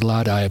see a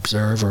lot, I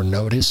observe or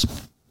notice,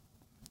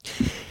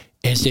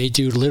 is they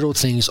do little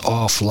things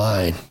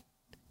offline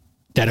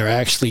that are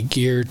actually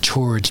geared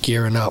towards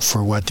gearing up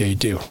for what they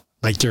do.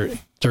 Like, they're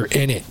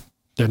in it.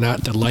 They're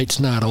not, the light's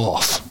not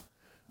off.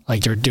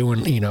 Like, they're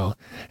doing, you know,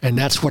 and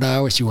that's what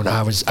I was doing.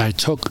 I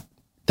took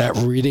that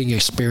reading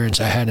experience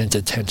I had in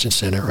detention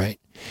center, right?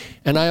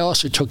 And I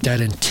also took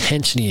that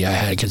intensity I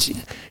had, because, you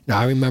know,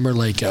 I remember,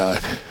 like,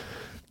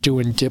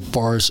 doing dip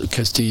bars,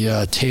 because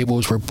the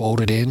tables were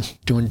bolted in,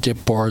 doing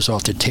dip bars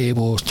off the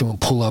tables, doing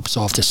pull-ups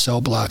off the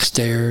cell block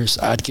stairs.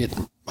 I'd get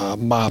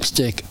mop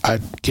stick.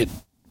 I'd get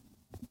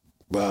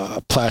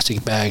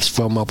plastic bags,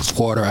 fill them up with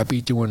water. I'd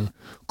be doing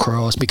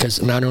curls,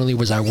 because not only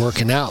was I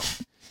working out,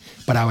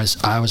 but I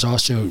was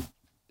also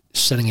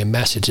sending a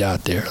message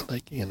out there,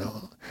 like, you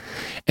know.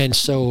 And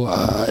so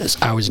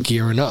I was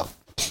gearing up.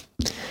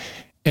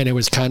 And it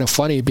was kind of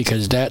funny,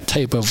 because that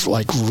type of,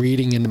 like,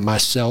 reading in my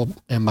cell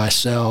and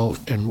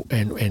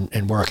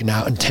working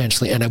out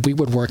intensely. And we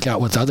would work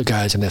out with other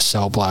guys in the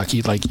cell block.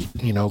 You'd, like,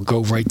 you know,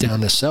 go right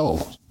down the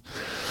cell.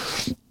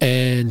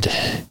 And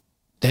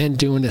then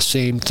doing the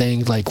same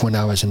thing, like, when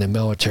I was in the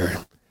military,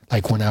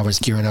 like when I was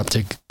gearing up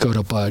to go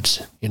to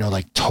buds, you know,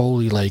 like,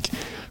 totally, like,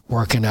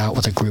 working out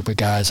with a group of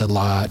guys a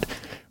lot,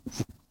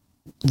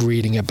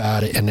 reading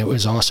about it. And it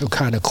was also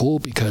kind of cool,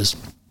 because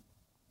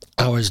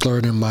I was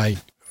learning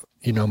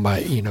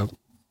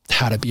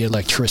how to be an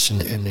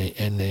electrician in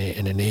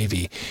the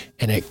Navy,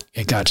 and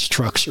it got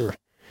structure,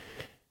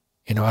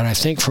 you know. And I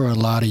think for a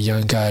lot of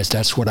young guys,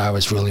 that's what I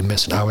was really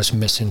missing. I was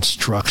missing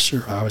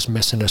structure. I was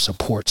missing a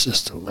support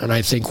system. And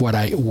I think what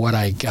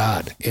I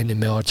got in the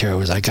military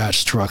was I got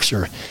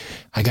structure.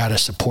 I got a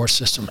support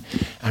system.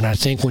 And I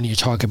think when you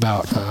talk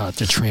about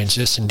the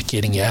transition to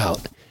getting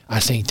out, I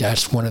think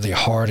that's one of the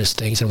hardest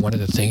things, and one of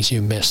the things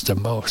you miss the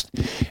most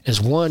is,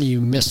 one, you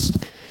miss,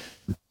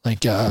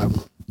 like,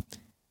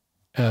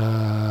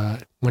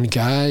 when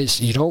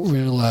guys, you don't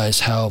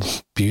realize how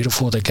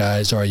beautiful the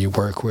guys are you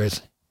work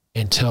with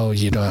until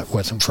you're not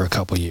with them for a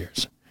couple of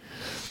years.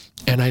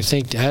 And I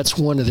think that's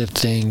one of the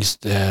things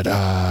that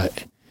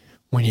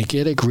when you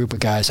get a group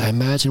of guys, I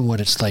imagine what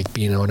it's like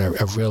being on a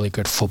really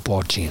good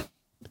football team.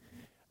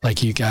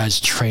 Like, you guys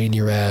train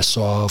your ass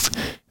off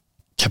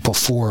to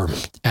perform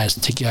as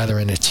together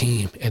in a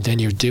team, and then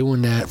you're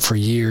doing that for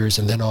years,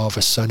 and then all of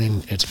a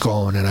sudden it's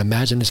gone. And I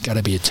imagine it's got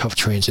to be a tough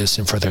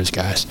transition for those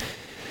guys.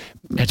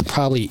 It's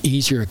probably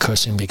easier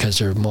cussing because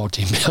they're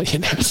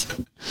multi-millionaires.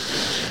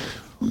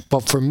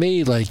 But for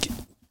me, like,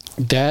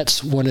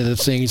 that's one of the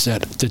things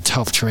that the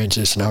tough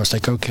transition. I was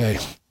like, okay.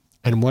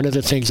 And one of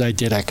the things I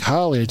did at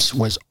college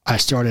was I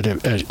started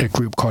a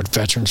group called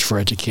Veterans for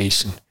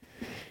Education.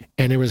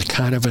 And it was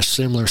kind of a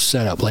similar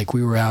setup. Like,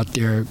 we were out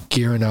there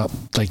gearing up,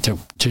 like,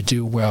 to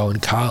do well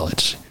in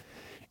college,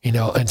 you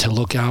know, and to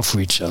look out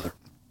for each other.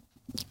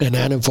 And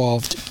that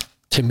involved,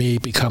 to me,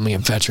 becoming a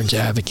veterans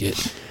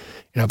advocate,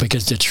 you know,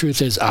 because the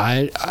truth is,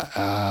 I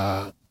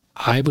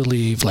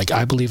believe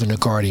in the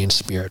guardian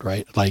spirit,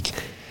 right? Like,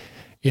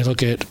 you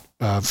look at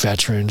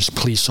veterans,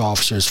 police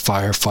officers,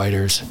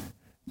 firefighters,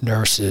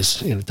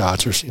 nurses, you know,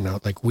 doctors, you know,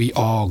 like, we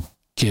all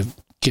give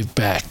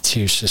back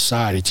to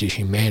society, to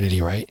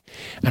humanity, right?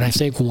 And I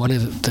think one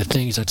of the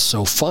things that's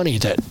so funny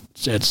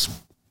that's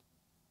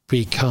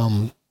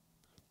become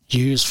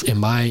used in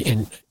my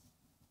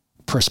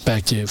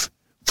perspective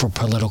for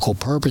political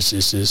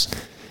purposes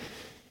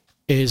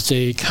is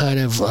they kind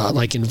of,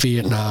 like in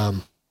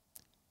Vietnam,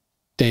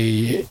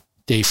 they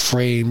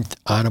framed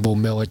honorable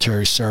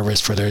military service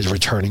for those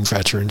returning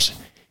veterans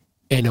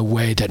in a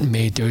way that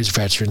made those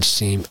veterans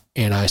seem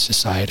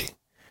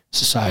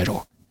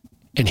societal.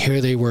 And here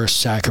they were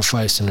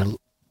sacrificing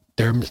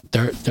their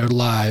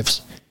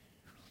lives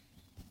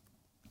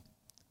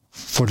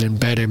for the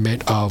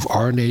betterment of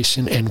our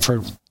nation and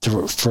for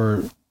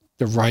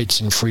the rights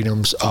and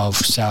freedoms of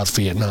South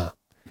Vietnam.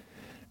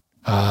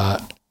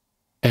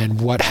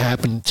 And what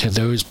happened to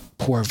those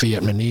poor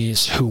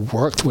Vietnamese who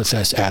worked with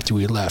us after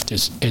we left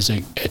is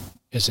a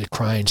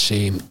crying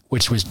shame,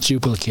 which was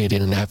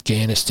duplicated in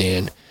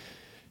Afghanistan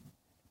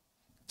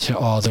to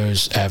all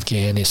those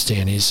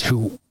Afghanistanis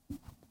who,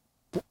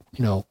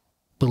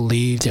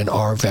 believed in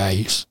our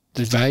values,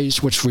 the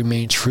values which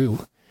remain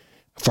true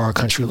for our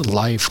country: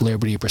 life,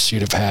 liberty,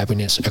 pursuit of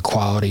happiness,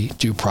 equality,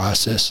 due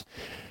process.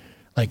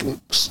 Like,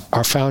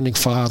 our founding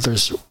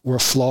fathers were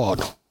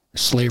flawed,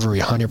 slavery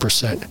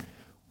 100%,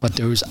 but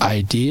those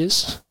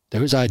ideals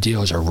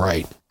are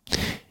right.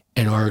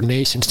 And our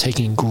nation's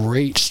taking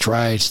great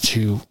strides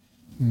to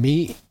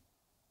meet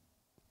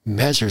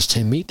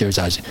those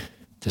ideas.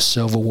 The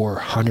Civil War,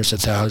 hundreds of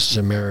thousands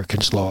of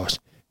Americans lost.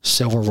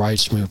 Civil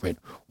rights movement,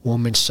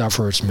 women's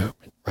suffrage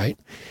movement, right?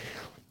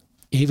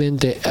 Even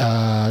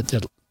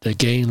the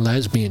gay and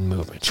lesbian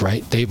movements,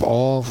 right? They've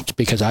all,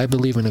 because I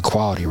believe in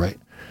equality, right?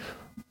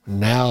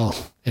 Now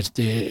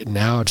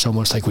it's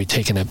almost like we've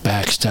taken a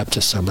back step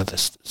to some of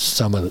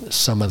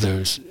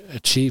those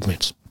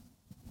achievements.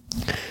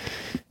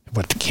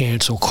 But the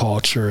cancel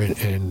culture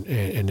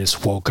and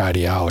this woke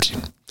ideology.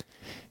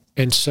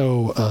 And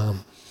so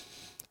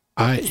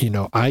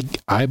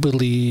I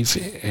believe,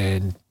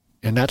 and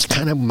that's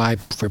kind of my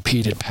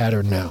repeated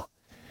pattern now.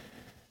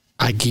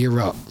 I gear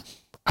up.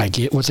 I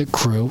get with a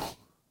crew,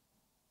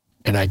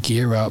 and I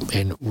gear up,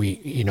 and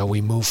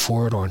we move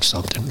forward on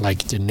something.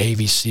 Like the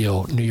Navy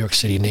SEAL, New York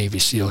City Navy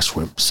SEAL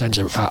swim.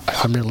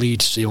 I'm the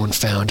lead SEAL and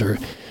founder.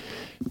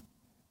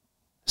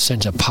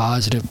 Sends a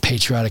positive,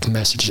 patriotic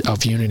message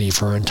of unity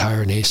for our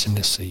entire nation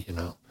to see,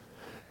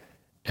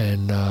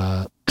 And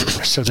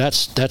so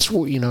that's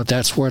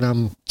what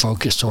I'm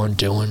focused on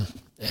doing.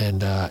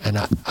 And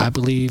I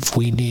believe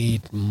we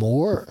need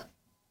more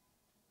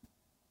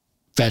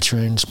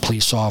veterans,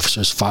 police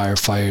officers,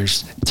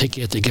 firefighters to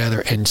get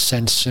together and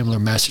send similar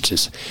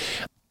messages.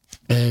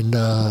 And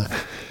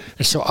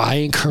so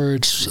I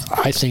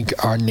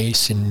think our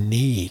nation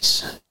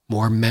needs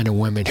more men and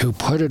women who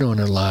put it on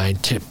the line,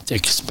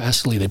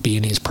 especially to be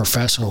in these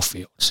professional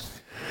fields.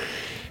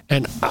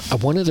 And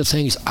one of the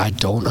things I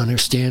don't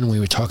understand when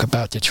we talk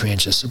about the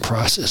transition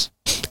process,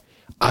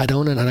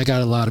 and I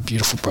got a lot of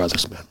beautiful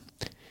brothers, man.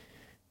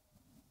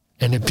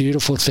 And the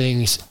beautiful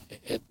things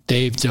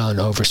they've done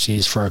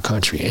overseas for our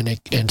country.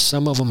 And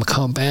some of them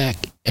come back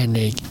and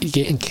they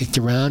getting kicked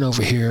around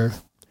over here.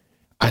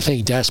 I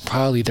think that's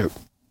probably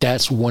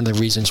that's one of the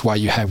reasons why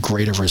you have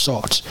greater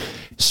results.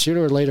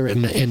 Sooner or later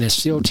in the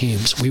SEAL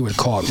teams, we would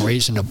call it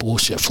raising the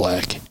bullshit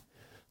flag.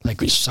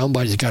 Like,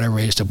 somebody's got to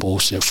raise the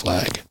bullshit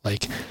flag.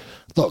 Like,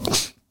 look,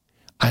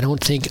 I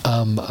don't think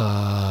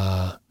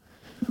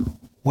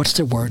what's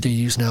the word they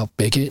use now?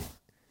 Bigot?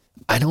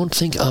 I don't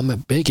think I'm a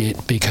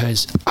bigot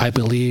because I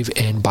believe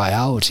in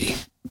biology.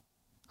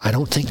 I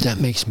don't think that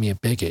makes me a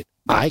bigot.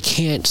 I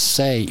can't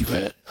say,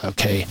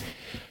 okay,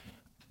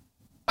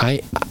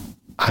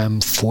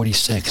 I'm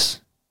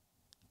 46.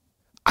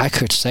 I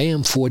could say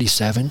I'm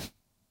 47,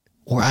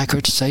 or I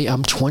could say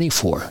I'm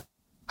 24.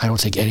 I don't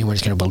think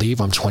anyone's going to believe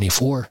I'm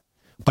 24,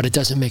 but it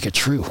doesn't make it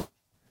true,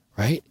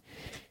 right?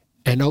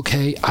 And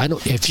okay,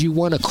 if you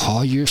want to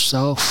call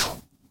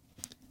yourself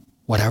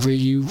whatever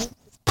you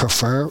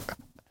prefer,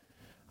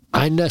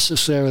 I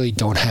necessarily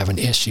don't have an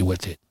issue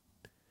with it,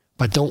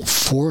 but don't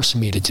force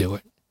me to do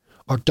it,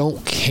 or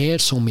don't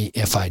cancel me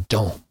if I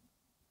don't,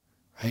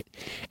 right?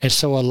 And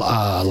so,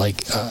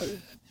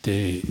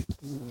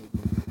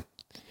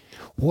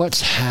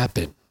 what's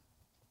happened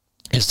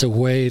is the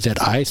way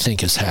that I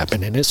think has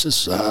happened, and this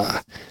is,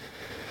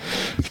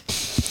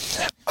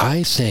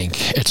 I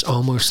think it's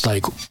almost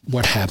like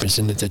what happens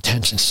in the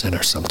detention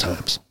center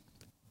sometimes.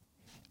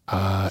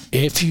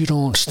 If you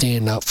don't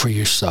stand up for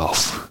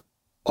yourself,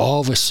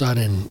 all of a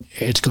sudden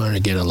it's going to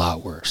get a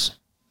lot worse,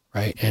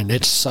 right? And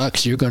it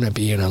sucks. You're going to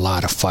be in a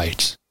lot of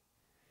fights,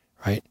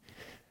 right?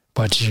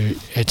 But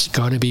it's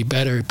going to be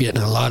better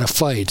getting a lot of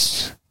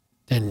fights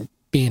than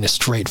being a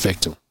straight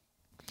victim.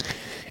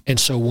 And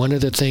so one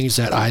of the things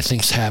that I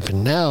think's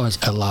happened now is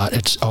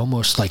it's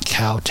almost like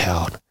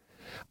kowtowed.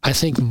 I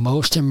think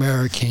most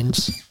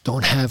Americans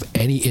don't have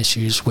any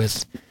issues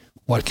with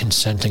what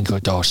consenting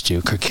adults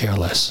do, could care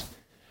less.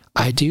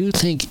 I do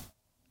think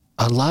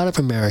a lot of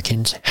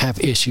Americans have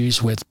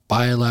issues with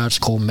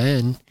biological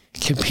men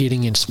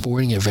competing in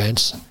sporting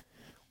events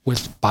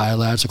with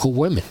biological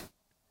women.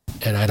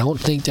 And I don't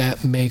think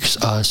that makes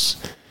us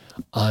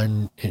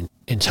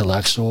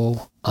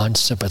intellectual,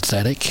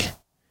 unsympathetic,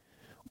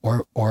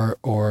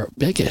 or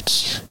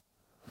bigots.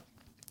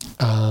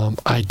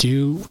 I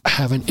do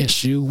have an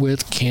issue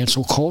with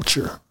cancel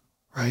culture,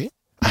 right?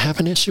 I have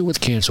an issue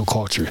with cancel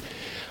culture.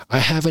 I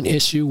have an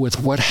issue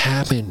with what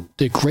happened,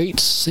 the great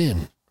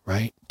sin,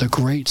 right? The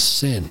great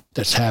sin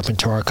that's happened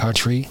to our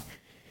country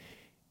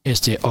is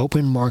the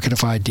open market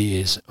of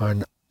ideas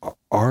on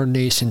our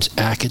nation's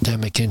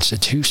academic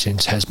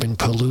institutions has been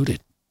polluted.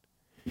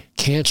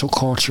 Cancel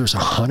culture is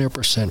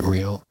 100%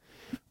 real.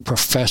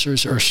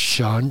 Professors are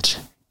shunned.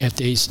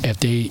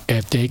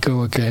 If they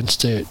go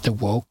against the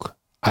woke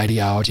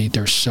ideology,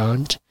 they're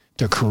shunned.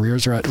 Their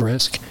careers are at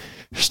risk.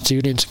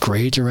 Students'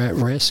 grades are at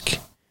risk.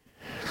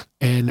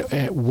 And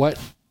what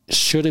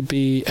should it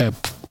be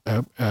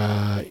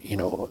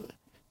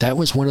that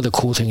was one of the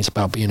cool things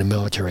about being in the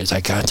military is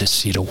I got to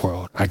see the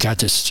world. I got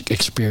to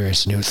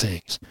experience new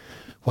things.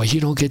 Well,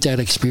 you don't get that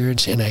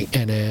experience in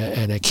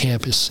a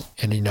campus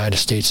in the United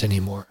States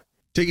anymore.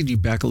 Taking you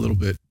back a little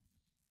bit,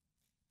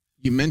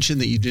 you mentioned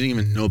that you didn't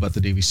even know about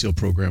the Navy SEAL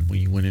program when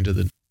you went into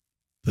the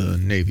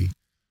Navy.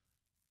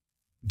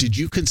 Did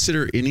you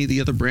consider any of the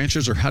other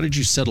branches, or how did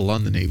you settle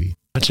on the Navy?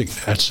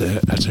 That's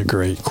a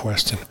great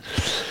question.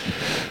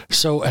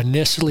 So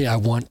initially, I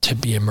want to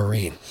be a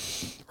Marine,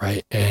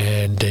 right?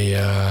 And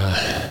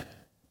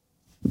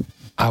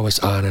I was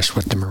honest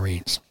with the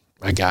Marines.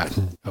 I got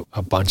in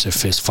a bunch of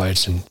fist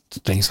fights and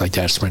things like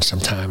that. Spent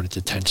some time at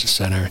the detention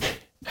center,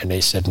 and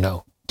they said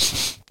no.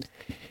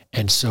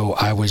 And so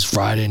I was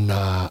riding,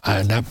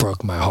 and that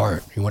broke my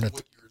heart. You want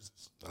to?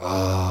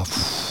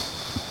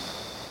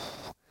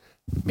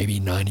 Maybe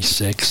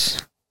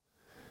 96.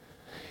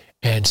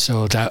 And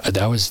so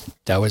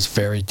that was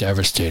very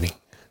devastating.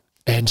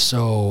 And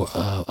so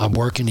I'm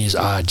working these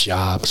odd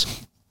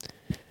jobs.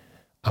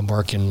 I'm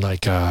working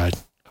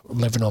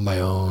living on my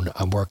own.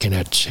 I'm working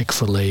at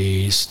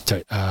Chick-fil-A's.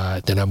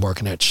 Then I'm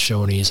working at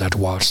Shoney's. I'd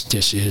wash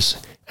dishes.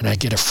 And I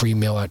get a free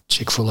meal at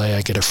Chick-fil-A.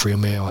 I get a free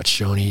meal at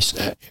Shoney's.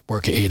 I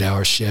work an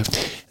 8-hour shift.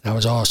 And I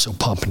was also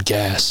pumping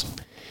gas.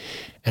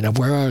 And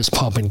where I was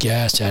pumping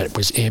gas at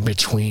was in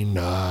between,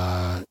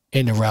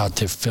 in the route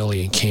to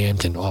Philly and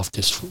Camden off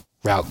this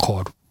route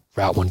called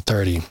Route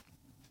 130.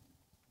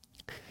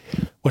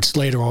 Which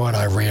later on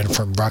I ran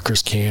from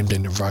Rutgers,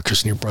 Camden to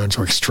Rutgers, New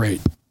Brunswick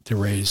straight to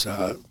raise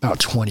about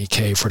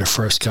 $20K for the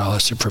first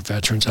scholarship for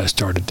veterans. I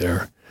started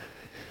there.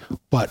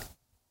 But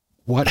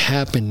what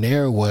happened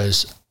there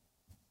was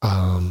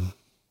I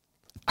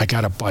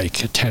got a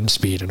bike, a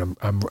 10-speed, and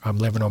I'm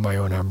living on my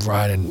own. I'm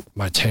riding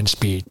my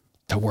 10-speed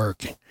to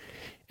work.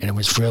 And it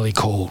was really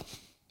cold,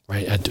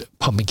 right? I had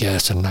pumping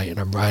gas at night, and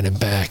I'm riding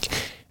back,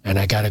 and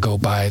I got to go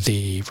by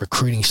the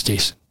recruiting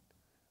station,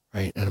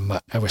 right? And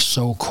I was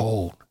so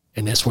cold,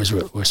 and this was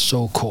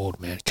so cold,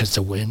 man, because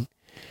the wind.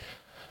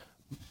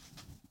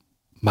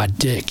 My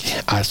dick,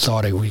 I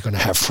thought we were going to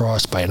have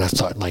frostbite, and I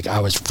thought, I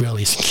was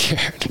really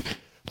scared,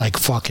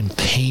 fucking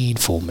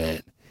painful,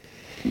 man.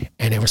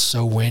 And it was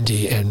so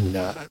windy, and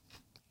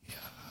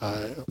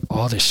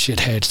all the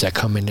shitheads that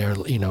come in there,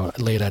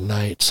 late at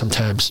night,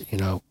 sometimes,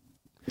 And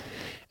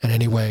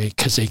anyway,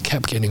 because they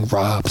kept getting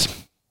robbed.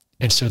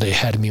 And so they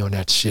had me on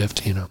that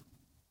shift, And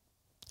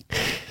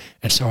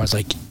so I was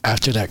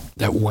after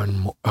that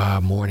one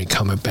morning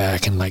coming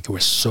back, and it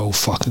was so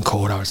fucking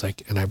cold, I was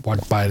and I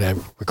went by that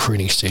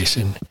recruiting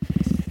station.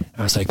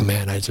 I was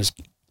man,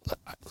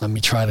 let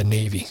me try the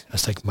Navy. I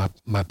was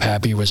my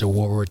pappy was a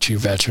World War II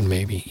veteran,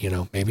 maybe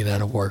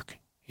that'll work.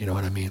 You know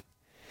what I mean?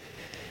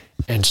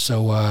 And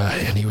so,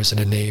 and he was in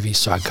the Navy,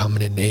 so I come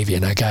in the Navy,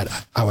 and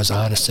I was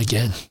honest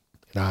again.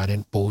 I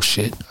didn't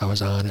bullshit. I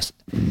was honest.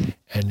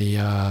 And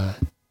the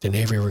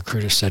Navy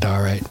recruiter said,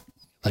 all right.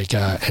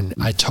 And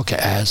I took an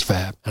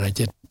ASVAB, and I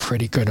did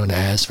pretty good on the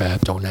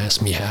ASVAB. Don't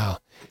ask me how.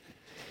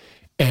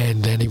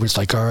 And then he was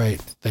all right,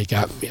 they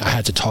got me. I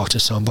had to talk to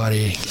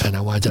somebody, and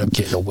I ended up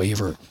getting a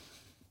waiver.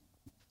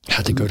 I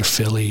had to go to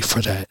Philly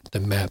for the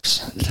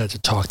MEPS. I had to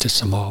talk to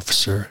some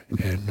officer,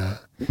 and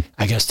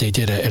I guess they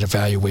did an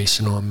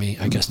evaluation on me.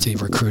 I guess the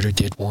recruiter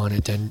did one,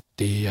 and then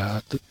the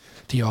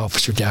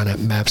officer down at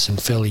MEPS in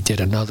Philly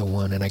did another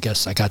one, and I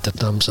guess I got the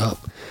thumbs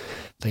up.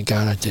 Thank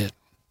God I did.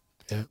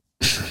 Yeah.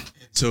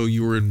 So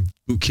you were in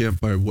boot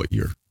camp by what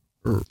year?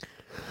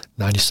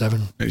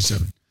 97.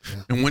 97. Yeah.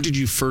 And when did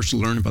you first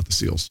learn about the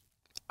SEALs?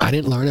 I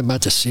didn't learn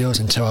about the SEALs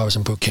until I was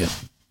in boot camp.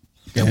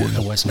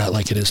 It was not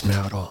like it is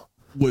now at all.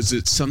 Was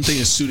it something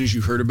as soon as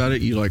you heard about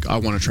it, you I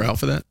want to try out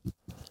for that?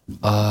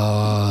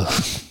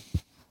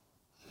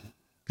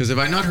 Because have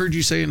I not heard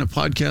you say in a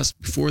podcast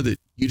before that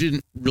you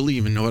didn't really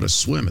even know how to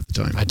swim at the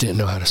time? I didn't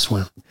know how to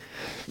swim.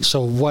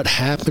 So what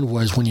happened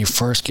was when you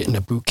first get into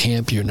boot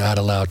camp, you're not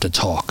allowed to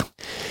talk.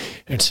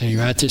 And so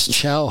you're at this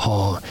chow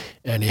hall,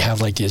 and you have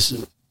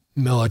this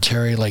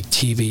military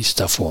TV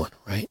stuff on,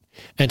 right?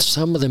 And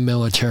some of the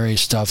military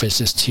stuff is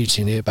just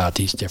teaching you about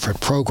these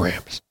different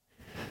programs.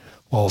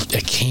 Well,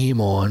 it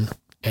came on,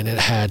 and it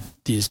had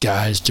these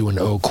guys doing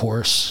the O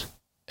course,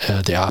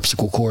 the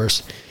obstacle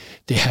course.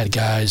 They had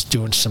guys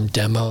doing some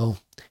demo.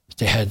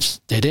 They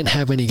didn't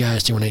have any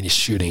guys doing any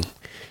shooting.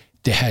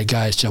 They had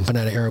guys jumping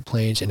out of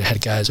airplanes, and they had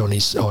guys on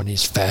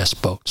these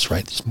fast boats,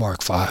 right? These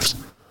Mark Vs.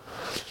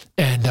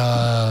 And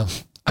I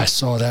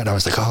saw that, and I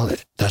was oh,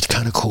 that's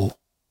kind of cool.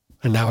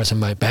 And that was in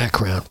my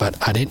background, but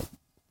I didn't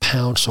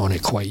pounce on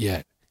it quite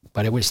yet.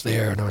 But it was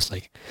there, and I was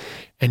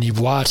and you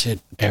watch it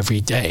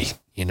every day,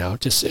 and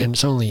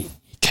it's only, you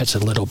catch a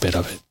little bit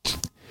of it.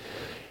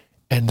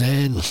 And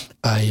then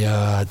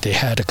they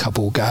had a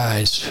couple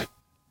guys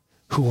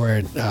who were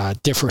in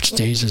different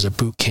stages of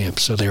boot camp,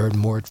 so they were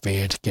more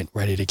advanced, getting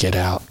ready to get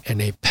out, and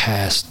they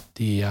passed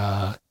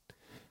the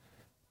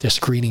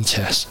screening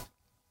test.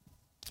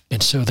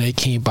 And so they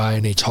came by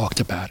and they talked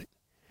about it.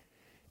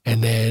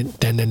 And then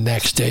the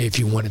next day, if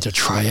you wanted to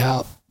try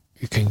out,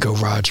 you can go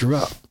Roger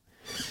up.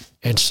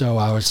 And so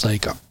I was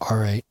like, all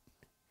right.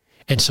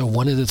 And so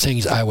one of the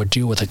things I would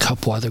do with a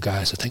couple other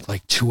guys, I think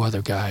like 2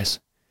 other guys,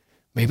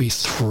 maybe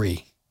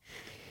 3,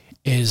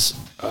 is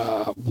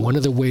one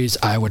of the ways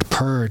I would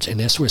purge, and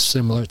this was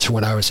similar to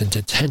when I was in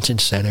detention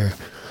center,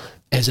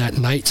 is at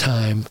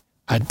nighttime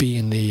I'd be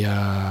in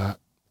the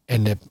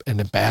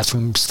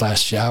bathrooms /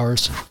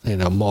 showers,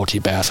 multi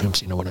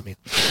bathrooms, you know what I mean,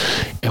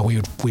 and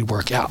we'd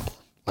work out,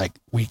 like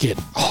we get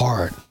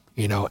hard,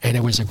 and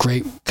it was a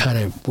great kind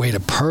of way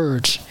to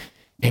purge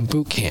in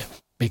boot camp.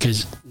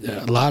 Because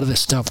a lot of the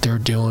stuff they're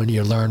doing,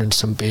 you're learning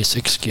some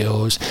basic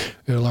skills.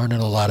 You're learning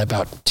a lot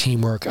about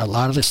teamwork. A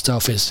lot of the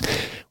stuff is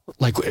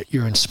like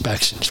your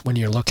inspections. When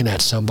you're looking at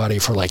somebody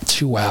for like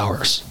 2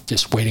 hours,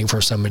 just waiting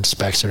for some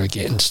inspection or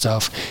getting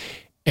stuff,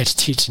 it's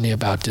teaching you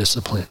about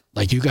discipline.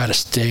 Like you got to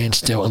stand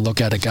still and look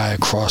at a guy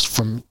across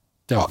from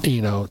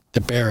the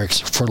barracks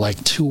for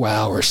like 2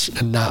 hours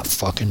and not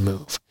fucking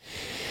move.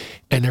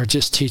 And they're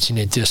just teaching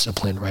you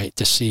discipline, right,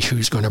 to see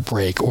who's going to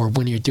break. Or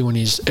when you're doing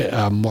these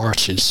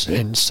marches,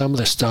 and some of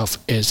the stuff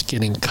is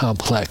getting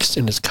complex,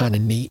 and it's kind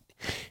of neat,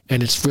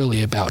 and it's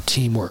really about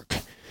teamwork.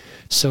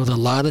 So a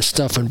lot of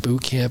stuff in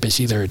boot camp is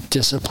either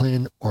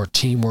discipline or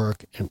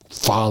teamwork and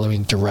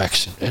following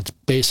direction. It's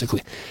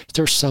basically,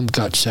 there's some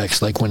gut checks,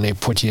 like when they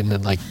put you in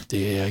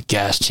the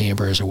gas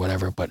chambers or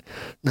whatever, but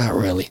not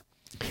really.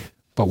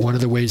 But one of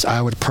the ways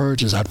I would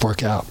purge is I'd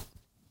work out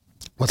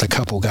with a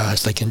couple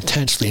guys, like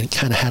intensely, and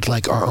kind of had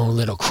like our own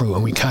little crew,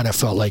 and we kind of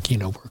felt like,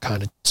 we're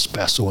kind of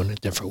special in a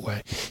different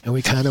way, and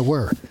we kind of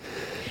were,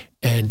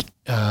 and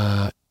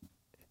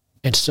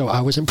so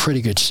I was in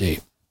pretty good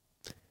shape,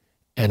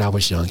 and I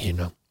was young,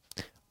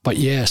 but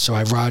yeah, so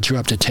I Roger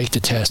up to take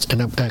the test,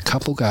 and a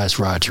couple guys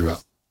Roger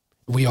up.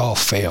 We all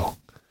fail.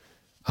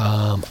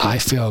 I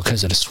failed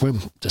because of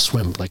the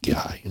swim, like,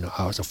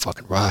 I was a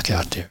fucking rock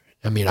out there.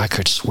 I mean, I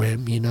could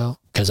swim,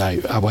 because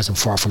I wasn't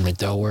far from the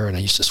Delaware, and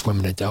I used to swim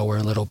in the Delaware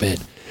a little bit.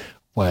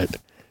 But,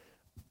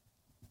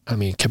 I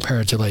mean,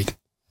 compared to, like,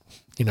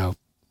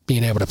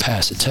 being able to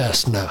pass a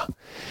test, no.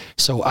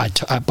 So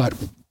but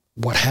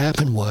what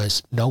happened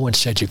was no one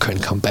said you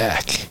couldn't come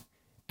back.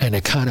 And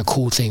the kind of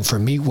cool thing for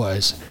me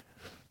was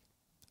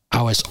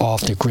I was off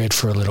the grid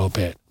for a little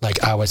bit.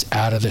 Like, I was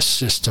out of the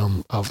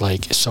system of,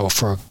 like, so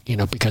for,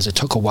 because it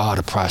took a while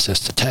to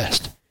process the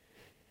test.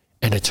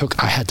 And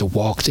I had to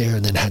walk there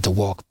and then had to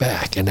walk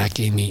back. And that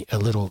gave me a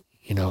little,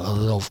 in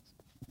an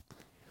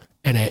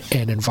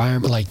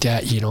environment like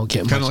that, you don't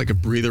get kind of like a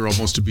breather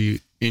almost to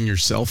be in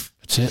yourself.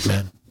 That's it,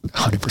 man.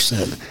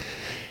 100%.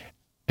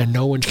 And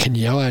no one can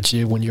yell at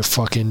you when you're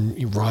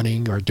fucking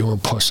running or doing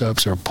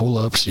push-ups or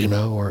pull-ups,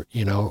 or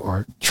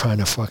trying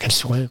to fucking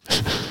swim.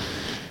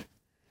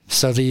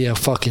 So the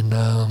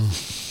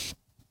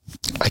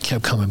I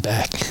kept coming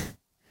back.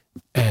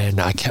 And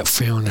I kept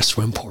failing the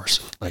swim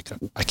portion. Like,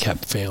 I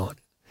kept failing.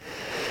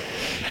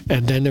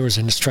 And then there was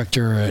an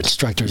instructor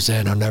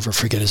Zen, I'll never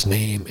forget his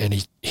name,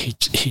 and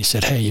he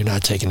said, "Hey, you're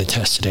not taking the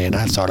test today." And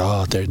I thought,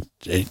 oh, they're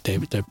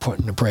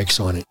putting the brakes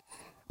on it.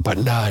 But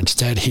no,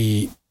 instead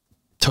he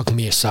took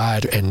me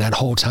aside, and that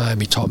whole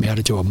time he taught me how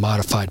to do a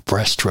modified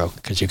breaststroke,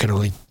 because you can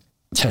only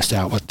test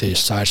out with the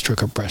side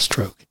stroke or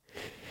breaststroke.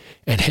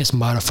 And his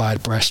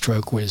modified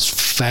breaststroke was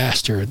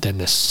faster than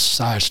the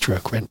side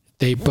stroke. And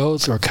they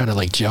both are kind of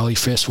like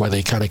jellyfish, where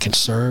they kind of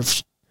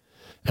conserve.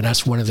 And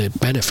that's one of the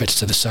benefits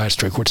to the side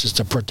stroke, which is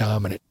the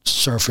predominant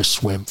surface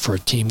swim for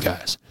team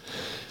guys.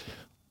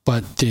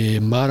 But the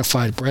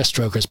modified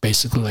breaststroke is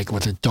basically like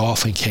with a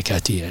dolphin kick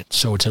at the end.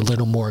 So it's a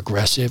little more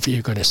aggressive.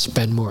 You're going to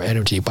spend more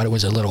energy, but it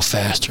was a little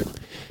faster.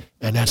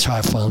 And that's how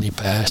I finally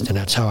passed. And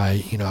that's how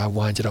I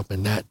winded up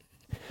in that.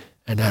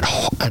 And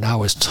I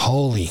was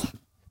totally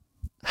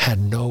had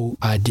no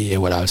idea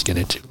what I was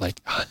going to do.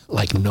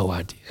 Like no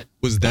idea.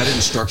 Was that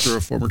instructor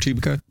a former team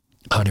guy?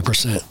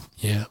 100%.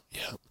 Yeah.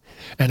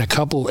 And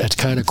it's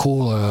kind of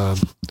cool.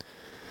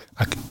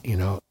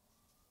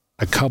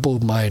 A couple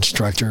of my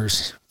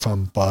instructors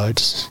from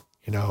Buds,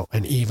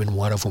 and even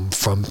one of them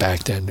from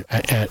back then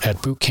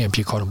at boot camp,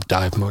 you called them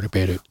dive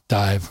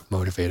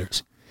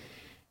motivators.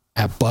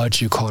 At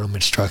Buds, you called them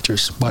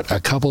instructors. But a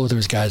couple of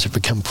those guys have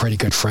become pretty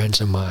good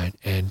friends of mine,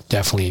 and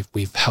definitely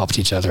we've helped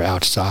each other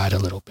outside a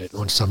little bit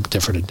on some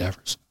different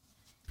endeavors.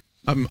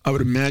 I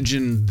would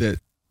imagine that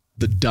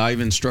the dive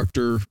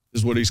instructor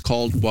is what he's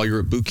called while you're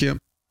at boot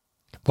camp.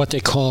 What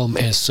they call them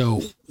is,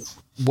 so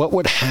what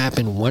would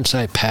happen once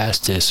I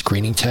passed this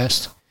screening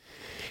test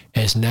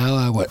is now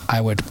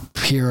I would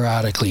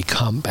periodically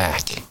come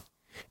back.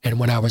 And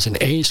when I was in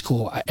A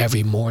school,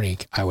 every morning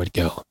I would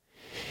go.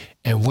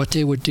 And what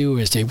they would do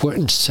is they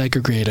wouldn't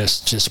segregate us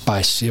just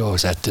by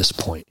SEALs at this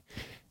point.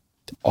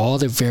 all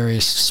the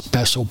various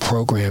special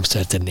programs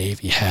that the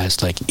Navy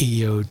has, like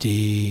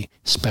EOD,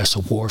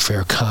 Special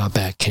Warfare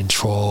Combat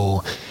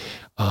Control.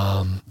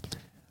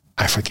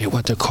 I forget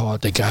what they're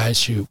called. The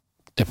guys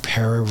the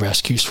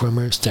para-rescue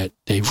swimmers that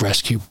they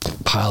rescue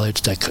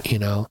pilots that,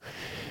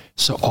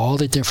 So all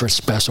the different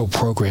special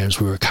programs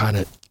we were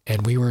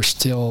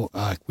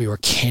we were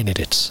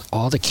candidates.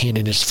 All the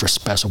candidates for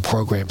special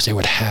programs, they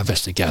would have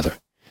us together.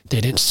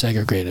 They didn't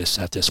segregate us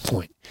at this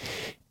point.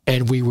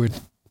 And we would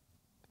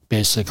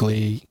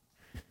basically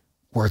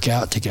work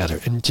out together.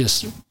 And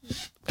just,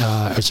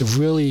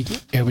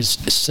 it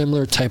was a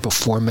similar type of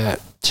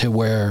format to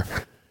where,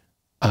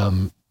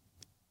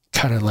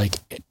 kind of like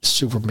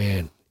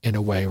Superman in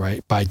a way,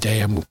 right? By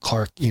day, I'm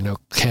Clark,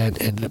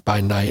 Kent, and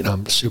by night,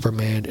 I'm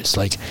Superman. It's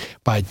like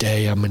by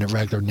day, I'm in a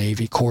regular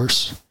Navy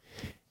course.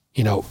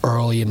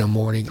 Early in the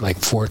morning, like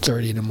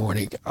 4:30 in the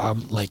morning,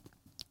 I'm like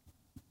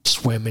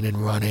swimming and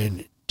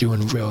running,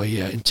 doing really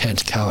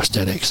intense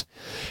calisthenics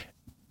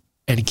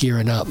and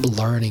gearing up,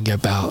 learning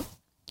about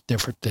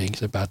different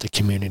things about the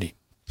community.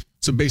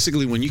 So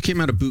basically, when you came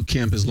out of boot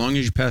camp, as long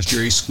as you passed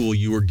your A school,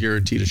 you were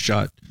guaranteed a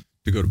shot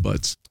to go to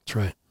Buds. That's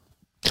right.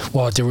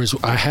 Well,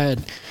 I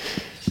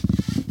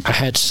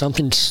had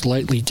something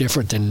slightly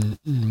different than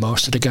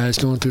most of the guys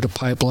going through the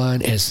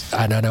pipeline, and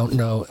I don't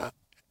know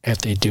if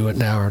they do it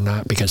now or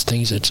not, because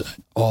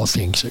all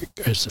things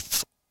is a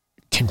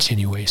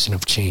continuation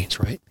of change,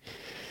 right?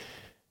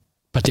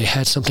 But they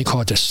had something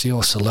called the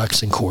SEAL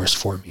Selection Course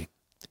for me.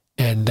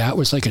 And that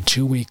was like a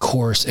 2-week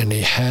course, and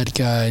they had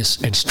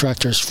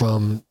instructors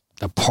from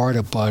the part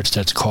of Buds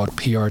that's called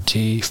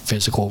PRT,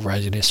 Physical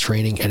Readiness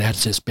Training, and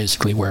that's just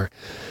basically where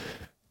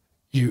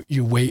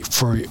you wait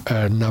for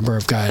a number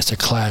of guys to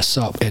class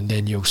up, and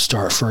then you'll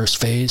start first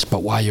phase.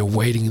 But while you're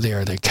waiting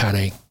there,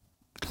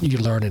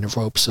 you're learning the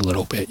ropes a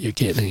little bit. You're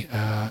getting,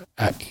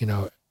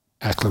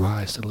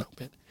 acclimatized a little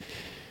bit.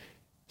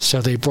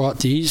 So they brought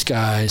these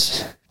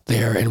guys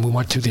there, and we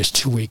went through this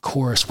 2-week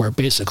course where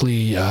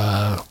basically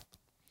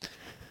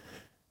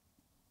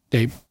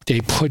they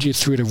put you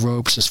through the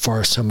ropes as far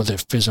as some of the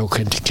physical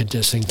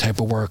conditioning type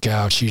of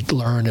workouts. You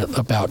learn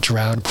about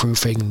drown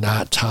proofing,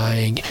 knot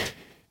tying.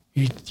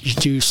 You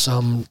do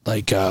some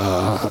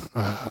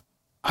I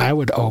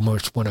would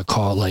almost want to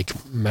call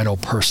mental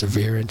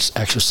perseverance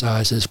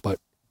exercises, but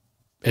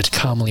it's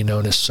commonly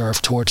known as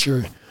surf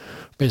torture,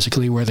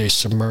 basically where they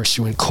submerge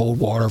you in cold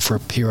water for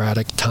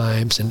periodic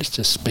times, and it's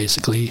just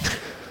basically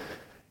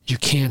you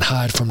can't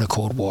hide from the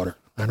cold water.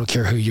 I don't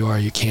care who you are,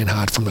 you can't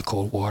hide from the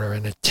cold water,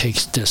 and it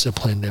takes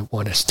discipline to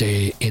want to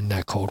stay in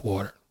that cold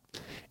water.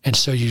 And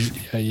so you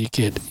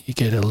get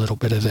a little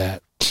bit of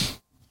that.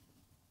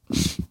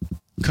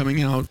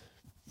 Coming out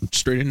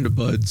straight into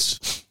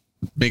Buds,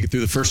 make it through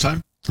the first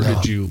time? Or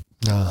did you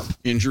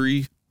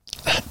injury?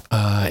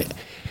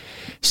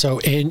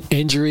 So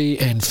injury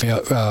and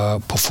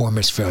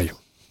performance failure.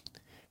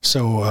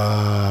 So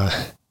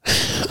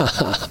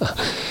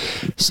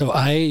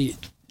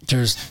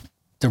there's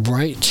the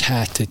right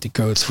tactic to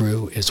go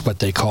through is what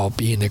they call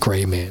being the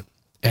gray man,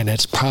 and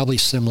it's probably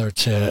similar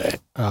to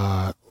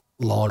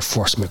law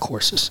enforcement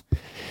courses.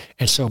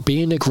 And so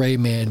being the gray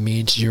man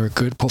means you're a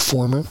good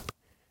performer,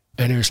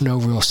 and there's no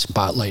real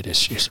spotlight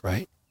issues,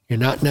 right? You're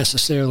not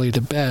necessarily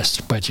the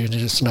best, but you're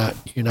not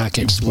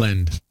getting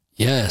blend.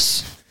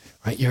 Yes,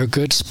 right. You're a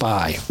good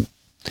spy,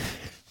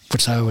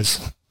 which I was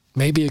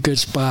maybe a good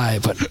spy,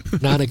 but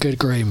not a good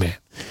gray man.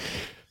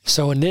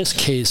 So in this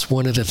case,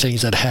 one of the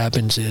things that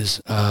happens is,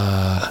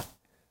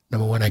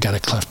 number one, I got a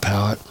cleft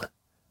palate.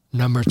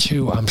 Number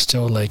two, I'm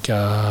still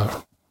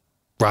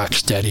rock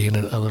steady in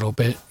a little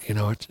bit.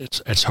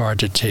 It's hard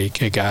to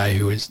take a guy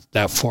who is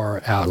that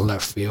far out in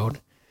left field.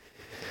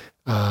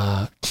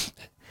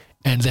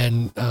 And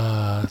then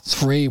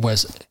 3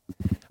 was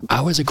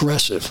I was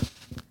aggressive,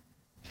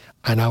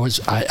 and I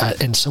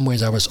in some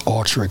ways I was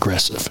ultra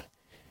aggressive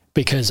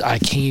because I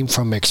came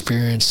from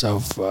experience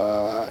of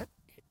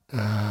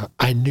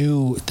I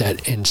knew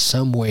that in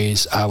some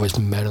ways I was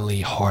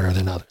mentally harder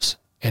than others,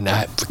 and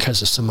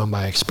because of some of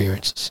my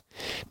experiences.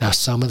 Now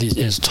some of these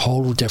is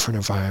total different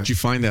environments. Did you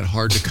find that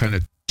hard to kind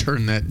of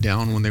turn that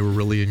down when they were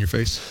really in your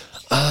face?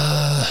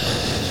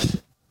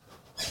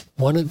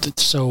 One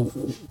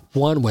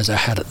was I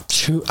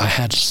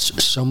had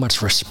so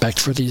much respect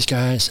for these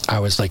guys. I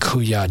was like,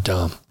 "Hoo-yah,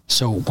 dumb."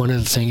 So one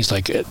of the things,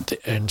 the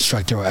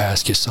instructor will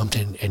ask you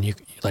something, and you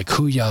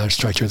 "Hoo-yah,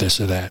 instructor,"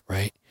 this or that,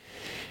 right?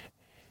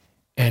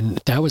 And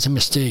that was a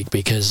mistake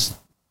because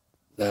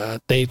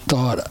they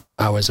thought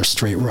I was a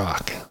straight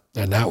rock,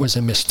 and that was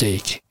a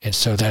mistake. And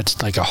so that's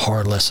a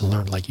hard lesson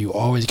learned. You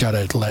always got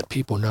to let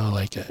people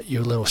know,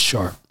 you're a little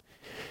sharp.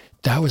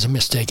 That was a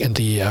mistake. And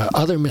the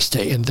other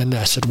mistake, and then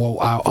I said, well,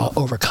 I'll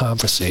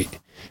overcompensate,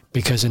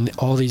 because in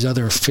all these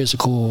other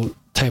physical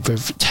type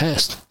of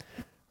tests,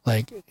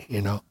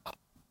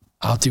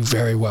 I'll do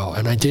very well.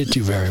 And I did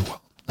do very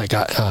well.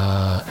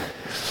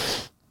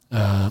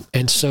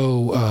 And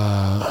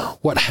so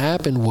what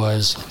happened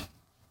was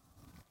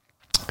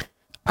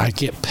I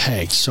get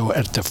pegged. So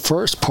at the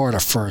first part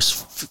of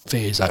first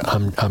phase,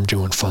 I'm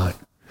doing fine.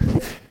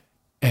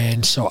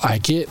 And so I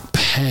get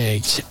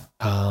pegged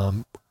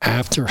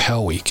after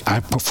Hell Week. I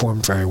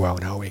performed very well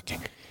in Hell Week.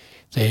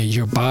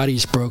 Your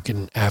body's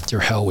broken after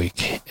Hell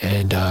Week.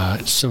 And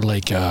so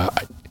like,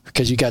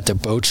 because you got the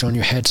boats on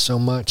your head so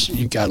much,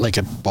 you got like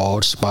a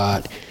bald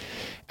spot.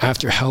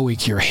 After Hell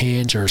Week, your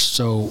hands are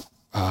so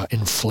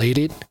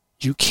inflated,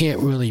 you can't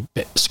really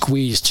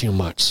squeeze too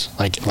much,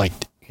 like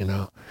you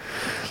know.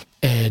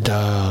 And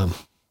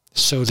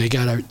so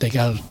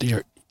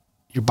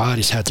your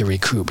bodies have to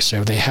recoup.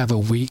 So they have a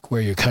week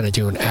where you're kind of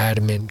doing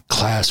admin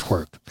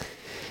classwork.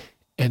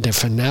 And the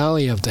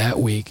finale of that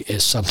week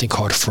is something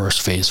called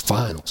first phase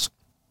finals.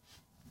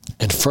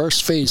 And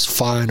first phase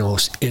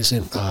finals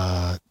isn't,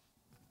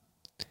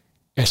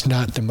 it's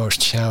not the most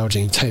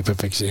challenging type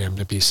of exam,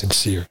 to be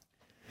sincere.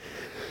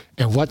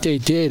 And what they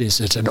did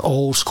is it's an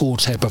old school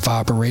type of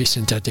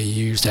operation that they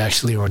used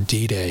actually on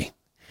D-Day.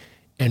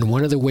 And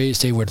one of the ways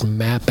they would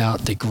map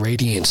out the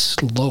gradient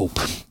slope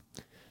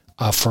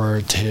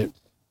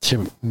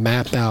to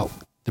map out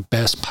the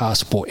best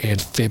possible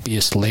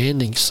amphibious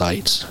landing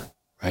sites,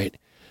 right,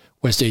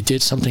 was they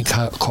did something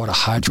called a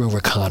hydro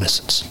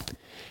reconnaissance.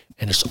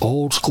 And it's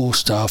old school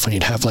stuff, and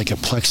you'd have like a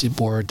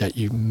plexi-board that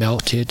you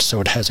melted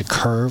so it has a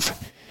curve,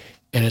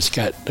 and it's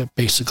got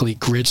basically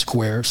grid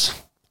squares,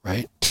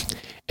 right?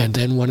 And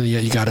then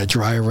you got a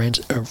dry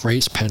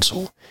erase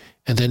pencil,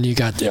 and then you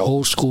got the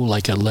old school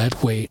like a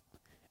lead weight,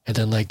 and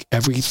then like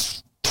every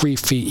 3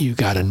 feet you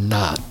got a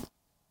knot.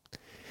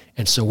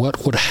 And so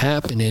what would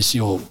happen is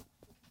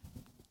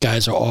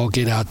guys will all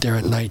get out there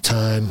at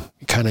nighttime,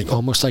 kind of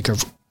almost like a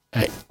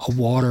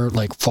water,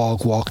 like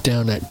fog walk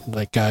down that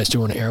like guys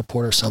do in an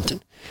airport or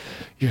something.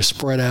 You're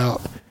spread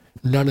out.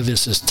 None of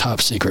this is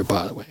top secret,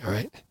 by the way, all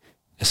right?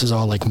 This is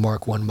all like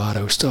Mark I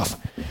motto stuff.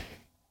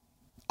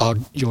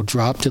 You'll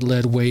drop the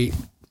lead weight.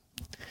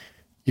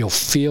 You'll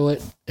feel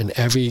it, and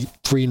every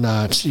 3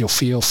 knots, you'll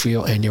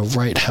feel, and you'll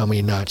write how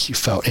many knots you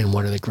felt in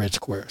one of the grid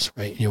squares,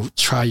 right? You'll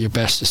try your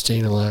best to stay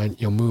in the line.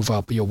 You'll move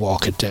up, you'll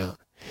walk it down.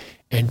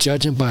 And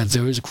judging by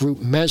those group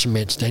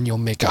measurements, then you'll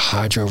make a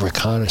hydro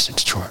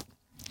reconnaissance chart.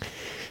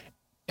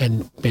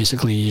 And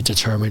basically you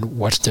determine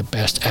what's the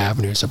best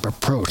avenues of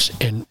approach.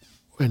 And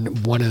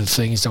one of the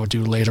things they'll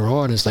do later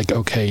on is like,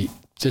 okay,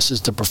 this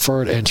is the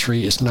preferred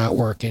entry. It's not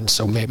working,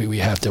 so maybe we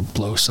have to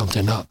blow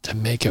something up to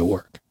make it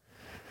work.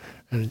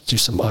 And do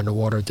some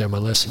underwater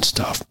demolition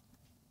stuff.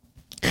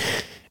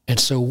 And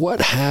so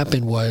what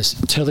happened was,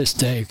 till this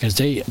day, because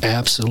they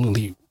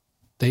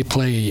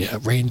play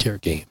reindeer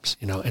games,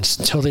 you know, and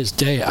till this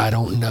day, I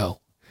don't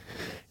know,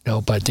 you know,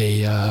 but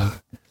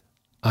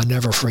I'll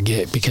never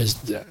forget,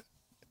 because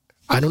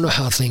I don't know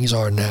how things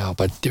are now,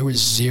 but there was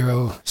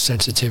zero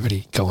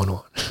sensitivity going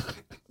on.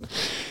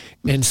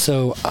 And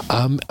so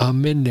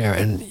I'm in there,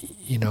 and,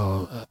 you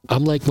know,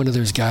 I'm like one of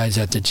those guys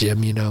at the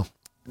gym, you know,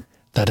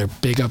 that are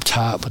big up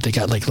top, but they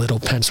got like little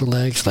pencil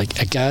legs.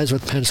 Like guys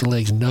with pencil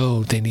legs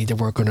know they need to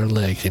work on their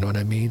legs. You know what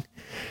I mean?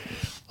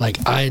 Like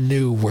I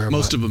knew where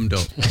most of them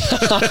don't.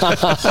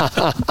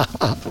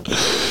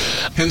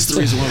 Hence the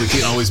reason why we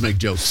can't always make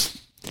jokes.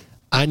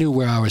 I knew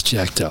where I was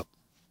jacked up.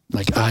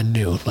 Like I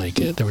knew, like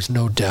there was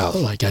no doubt.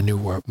 Like I knew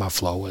where my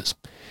flow was.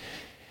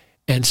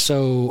 And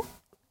so,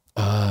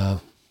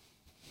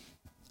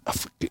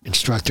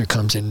 instructor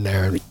comes in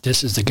there.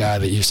 This is the guy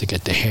that used to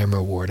get the Hammer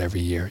Award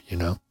every year, you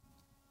know.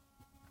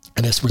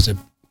 And this was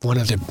one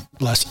of the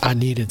I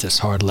needed this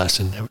hard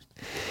lesson.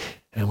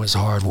 It was a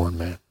hard one,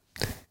 man.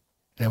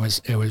 It was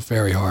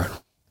very hard,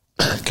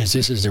 because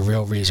this is the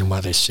real reason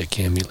why they sick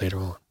canned me later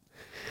on.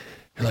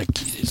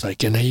 It's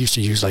like, and they used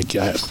to use like,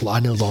 I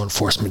know law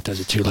enforcement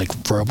does it too, like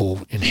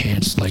verbal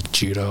enhanced, like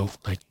judo,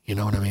 like, you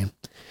know what I mean?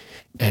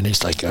 And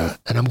it's like, and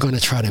I'm going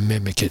to try to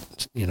mimic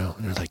it, you know,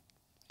 and like,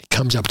 it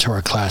comes up to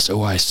our class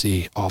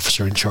OIC,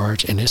 officer in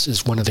charge, and this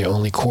is one of the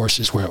only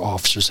courses where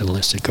officers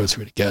enlisted go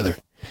through together.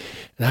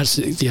 And that's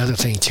the other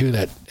thing too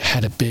that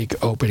had a big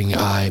opening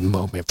eye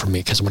moment for me,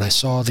 because when I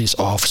saw these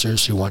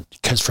officers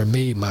because for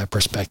me, my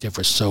perspective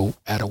was so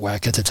out of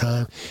whack at the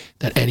time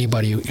that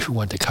anybody who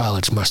went to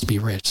college must be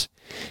rich.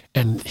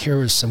 And here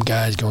was some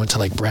guys going to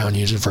like Brown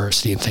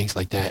University and things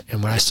like that.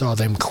 And when I saw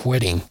them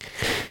quitting,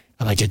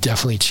 like it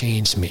definitely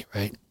changed me,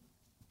 right?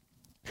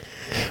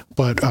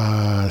 But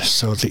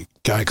so the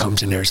guy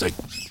comes in there, he's like,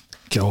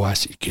 "Yo, I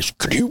see,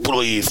 can you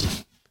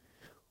believe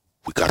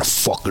we got a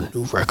fucking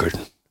new record?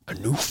 A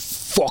new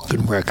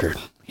fucking record."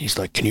 He's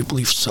like, "Can you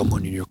believe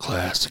someone in your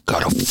class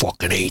got a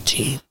fucking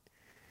 18?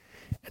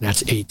 And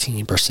that's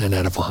 18%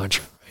 out of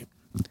 100, right?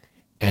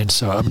 And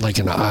so I'm like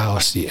in the aisle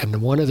seat. And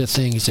one of the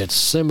things that's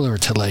similar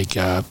to like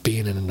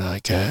being in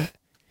like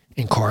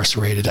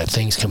incarcerated, that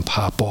things can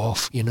pop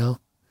off, you know,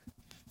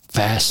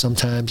 fast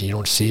sometimes. You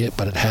don't see it,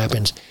 but it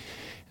happens.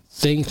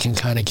 Things can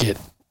kind of get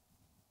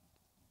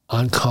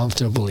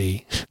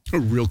uncomfortably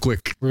real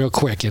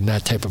quick in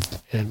that type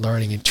of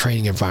learning and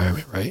training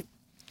environment, right?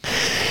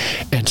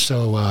 And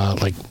so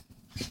like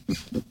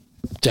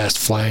death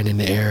flying in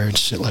the air and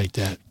shit like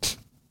that.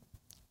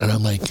 And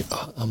I'm like,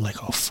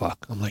 oh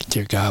fuck. I'm like,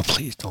 dear God,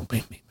 please don't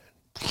beat me, man.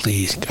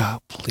 Please,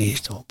 God,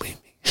 please don't beat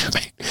me.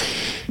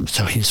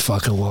 So he's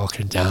fucking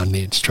walking down,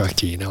 the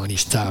instructor, you know, and he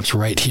stops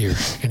right here,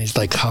 and he's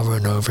like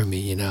hovering over me,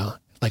 you know,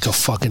 like a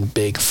fucking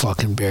big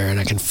fucking bear, and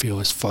I can feel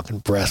his fucking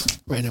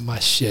breath right in my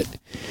shit.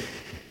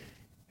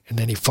 And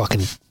then he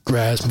fucking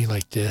grabs me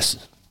like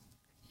this,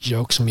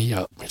 jokes me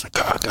up. He's like,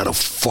 oh, I got a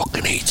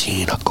fucking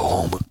 18. I'll go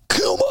home and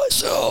kill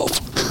myself.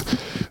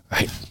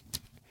 Right?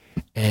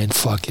 And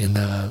fucking,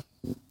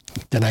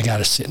 then I got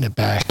to sit in the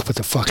back with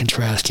the fucking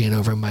trash can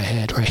over my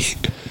head, right?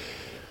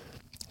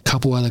 A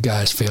couple other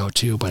guys failed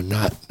too, but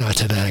not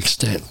to that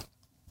extent.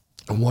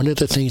 And one of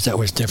the things that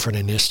was different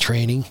in this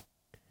training,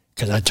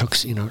 because I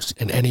took, you know,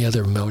 in any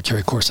other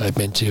military course I've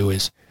been to,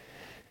 is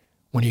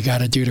when you got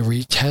to do the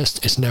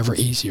retest, it's never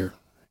easier,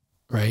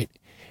 right?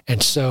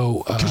 And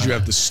so because you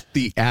have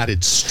the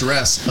added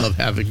stress of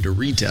having to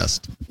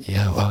retest.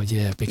 Yeah, well,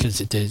 yeah, because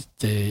the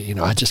you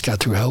know, I just got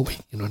through Hell Week,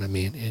 you know what I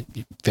mean?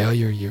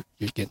 Failure, you're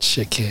getting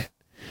shit canned.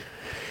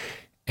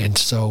 And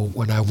so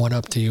when I went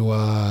up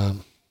to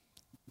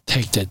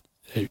take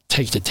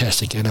the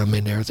test again, I'm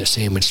in there with the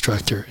same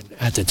instructor. And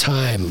at the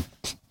time,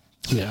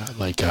 yeah,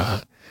 like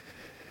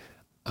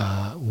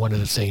one of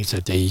the things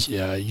that they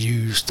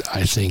used,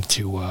 I think,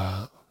 to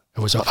I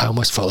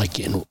almost felt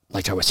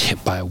like I was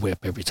hit by a whip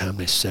every time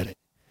they said it.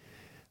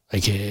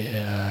 Like,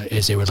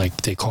 as they were like,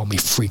 they called me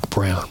Freak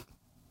Brown.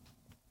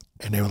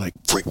 And they were like,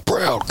 Freak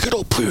Brown, get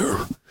up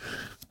here.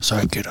 So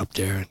I get up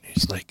there, and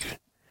he's like,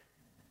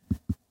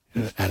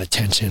 at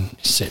attention,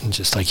 sitting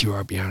just like you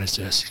are behind his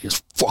desk. He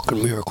goes,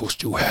 fucking miracles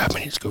do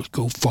happen. He goes,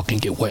 go fucking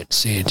get wet and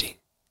sandy.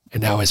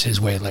 And that was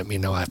his way of letting me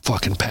know I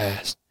fucking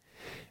passed.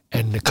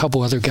 And a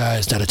couple other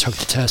guys that I took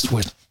the test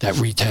with, that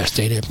retest,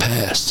 they didn't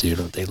pass. You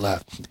know, they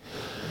left.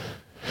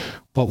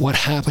 But what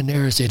happened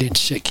there is they didn't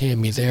shit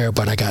can me there,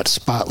 but I got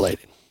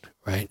spotlighted,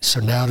 right? So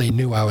now they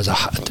knew I was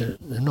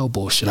no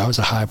bullshit, I was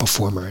a high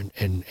performer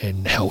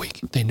in Hell Week.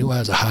 They knew I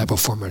was a high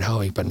performer in Hell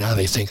Week, but now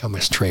they think I'm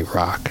a straight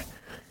rock.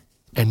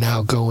 And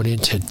now going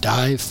into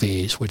dive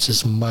phase, which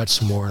is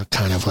much more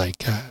kind of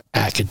like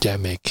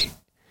academic.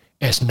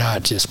 It's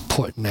not just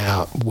putting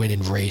out,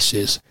 winning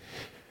races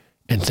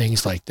and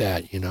things like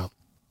that, you know.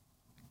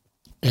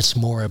 It's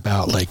more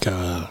about like,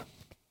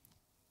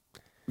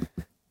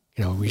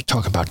 you know, we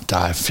talk about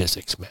dive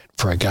physics, man.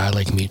 For a guy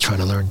like me trying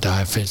to learn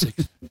dive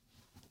physics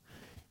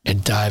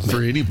and dive...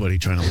 For anybody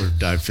trying to learn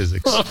dive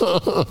physics.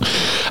 I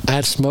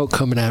had smoke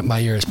coming out my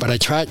ears, but I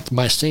tried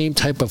my same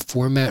type of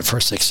format for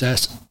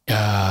success.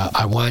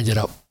 I winded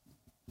up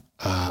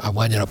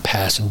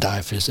passing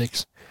dive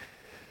physics,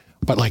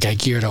 but like I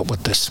geared up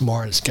with the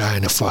smartest guy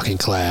in the fucking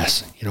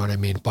class. You know what I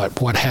mean? But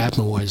what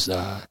happened was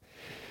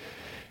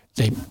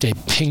they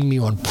pinged me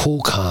on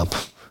pool comp,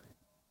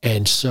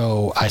 and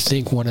so I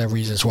think one of the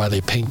reasons why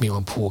they pinged me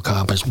on pool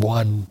comp is,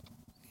 one,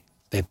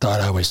 they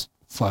thought I was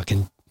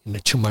fucking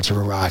too much of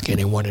a rock, and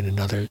they wanted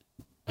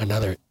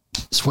another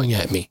swing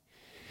at me.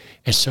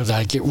 And so that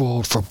I get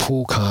rolled for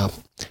pool comp.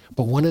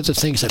 But one of the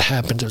things that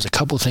happened, there's a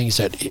couple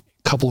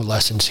of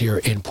lessons here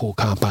in pool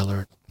comp I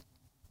learned.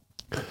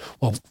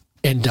 Well,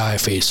 in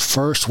dive phase,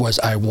 first was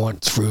I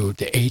went through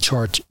the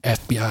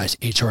FBI's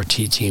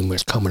HRT team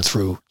was coming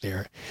through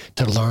there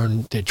to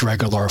learn the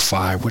Dregelar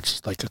 5, which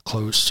is like a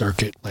closed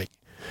circuit, like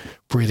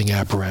breathing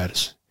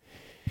apparatus.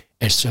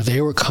 And so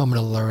they were coming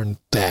to learn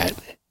that.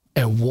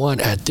 And one,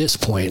 at this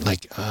point,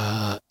 like,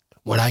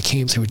 when I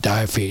came through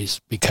dive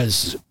phase,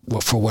 because, well,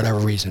 for whatever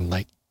reason,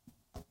 like,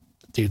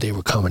 dude, they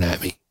were coming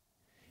at me.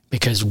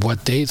 Because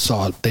what they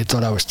thought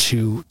I was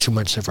too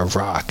much of a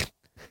rock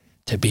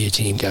to be a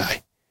team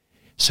guy.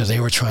 So they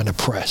were trying to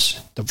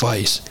press the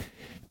vice.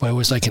 But it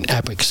was like an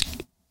epic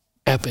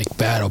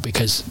battle,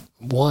 because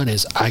one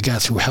is I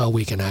got through Hell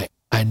Week, and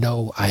I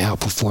know I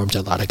outperformed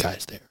a lot of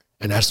guys there.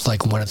 And that's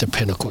like one of the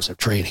pinnacles of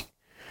training.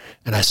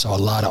 And I saw a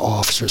lot of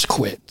officers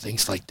quit,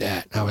 things like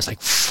that. And I was like,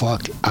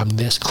 fuck, I'm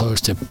this close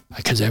to,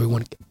 because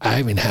I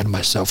even had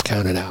myself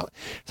counted out.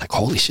 It's like,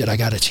 holy shit, I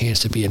got a chance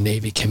to be a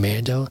Navy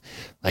commando.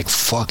 Like,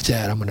 fuck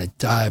that, I'm going to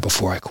die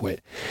before I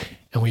quit.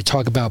 And when you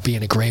talk about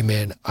being a gray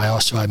man,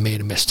 I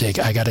made a mistake.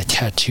 I got a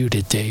tattoo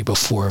the day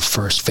before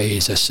first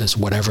phase that says,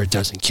 whatever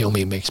doesn't kill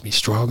me makes me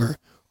stronger,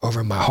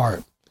 over my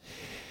heart.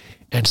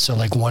 And so,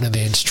 like, one of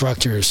the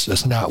instructors,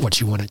 that's not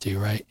what you want to do,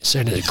 right?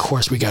 So, of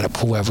course, we got to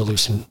pull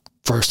evolution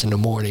first in the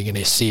morning, and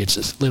they see it's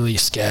just literally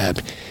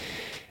scabbed.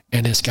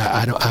 And this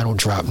guy, I don't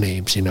drop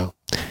names, you know.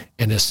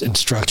 And this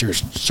instructor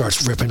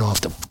starts ripping off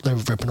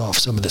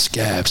some of the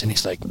scabs, and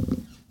he's like,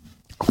 I'm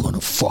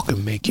gonna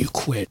fucking make you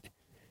quit.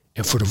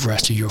 And for the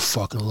rest of your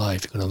fucking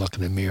life, you're gonna look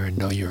in the mirror and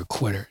know you're a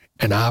quitter.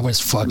 And I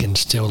was fucking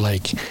still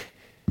like,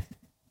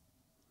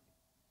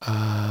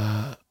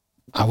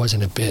 I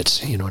wasn't a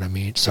bitch, you know what I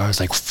mean? So I was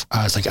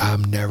like,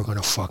 I'm never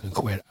gonna fucking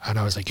quit. And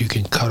I was like, you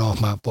can cut off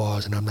my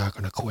balls and I'm not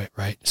gonna quit,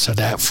 right? So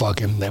that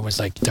was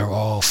like, they're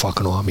all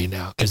fucking on me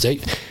now. Cause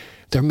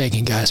they're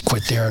making guys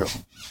quit there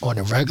on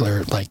a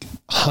regular, like,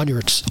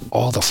 hundreds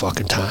all the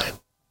fucking time.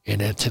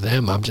 And then to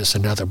them, I'm just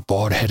another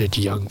bald-headed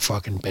young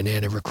fucking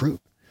banana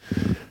recruit.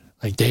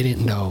 Like, they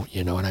didn't know,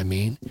 you know what I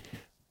mean?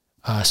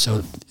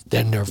 So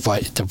then their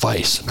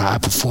vice. Now, I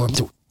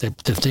performed, the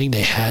thing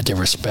they had to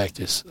respect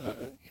is,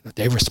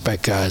 they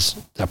respect guys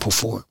that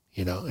perform,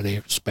 and they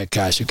respect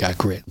guys who got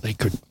grit.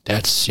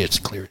 That shit's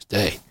clear as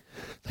day.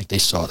 Like, they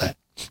saw that.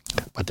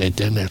 But they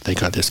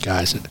got this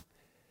guys that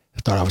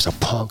thought I was a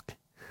punk.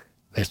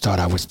 They thought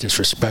I was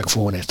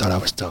disrespectful, and they thought I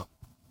was dumb.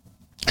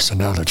 So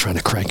now they're trying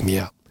to crank me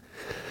out.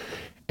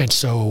 And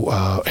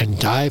so, in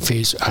dive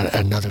phase,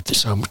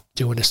 so I'm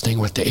doing this thing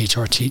with the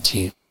HRT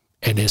team,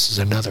 and this is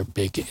another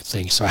big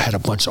thing. So I had a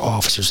bunch of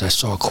officers I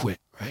saw quit,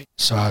 right?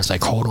 So I was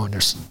like, hold on,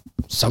 there's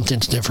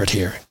something's different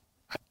here.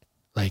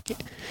 Like,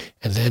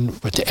 and then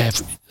with the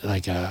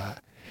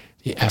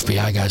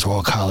FBI guys were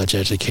all college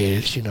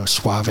educated,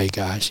 suave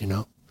guys,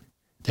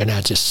 They're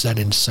not just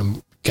sending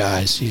some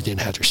guys who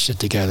didn't have their shit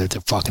together to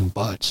fucking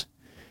buds.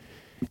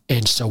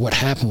 And so what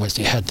happened was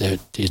they had the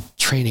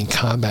training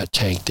combat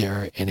tank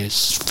there, and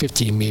it's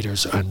 50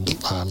 meters on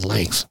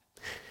length.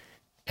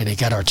 And they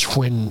got our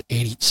twin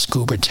 80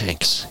 scuba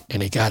tanks,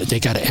 and they got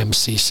an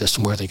MC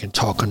system where they can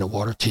talk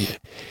underwater to you.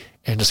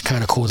 And it's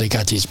kind of cool. They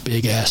got these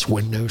big ass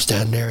windows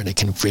down there, and they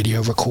can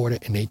video record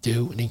it, and they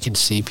do, and you can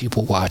see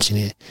people watching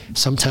it.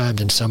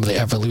 Sometimes in some of the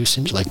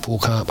evolutions, like pool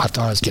comp, I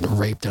thought I was getting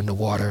raped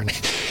underwater, and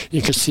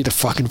you can see the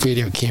fucking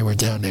video camera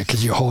down there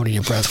because you're holding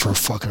your breath for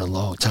a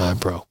long time,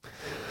 bro.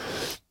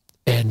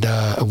 And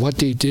what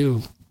they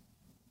do,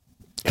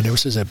 and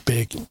this is a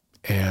big,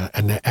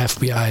 and the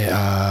FBI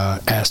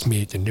asked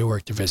me, the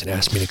Newark division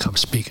asked me to come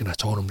speak, and I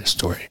told them this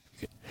story.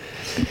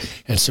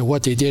 And so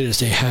what they did is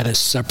they had us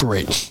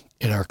separate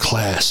in our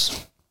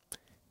class,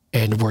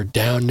 and we're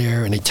down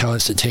there, and they tell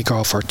us to take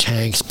off our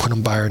tanks, put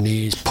them by our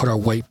knees, put our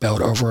weight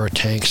belt over our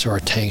tanks so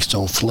our tanks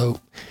don't float.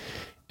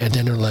 And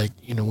then they're like,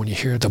 when you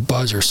hear the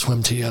buzzer,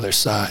 swim to the other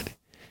side.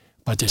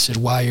 But they said,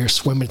 while you're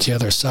swimming to the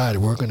other side,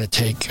 we're going to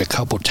take a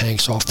couple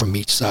tanks off from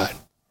each side.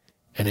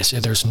 And they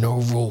said, there's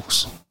no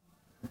rules.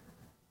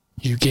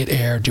 You get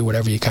air, do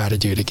whatever you got to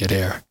do to get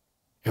air.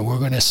 And we're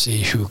going to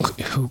see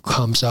who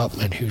comes up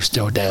and who's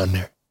still down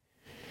there.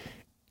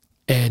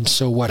 And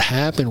so what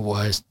happened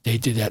was they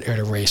did that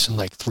iteration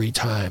like 3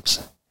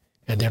 times.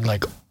 And then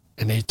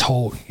and they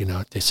told,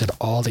 they said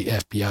all the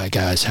FBI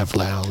guys have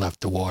now left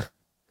the water,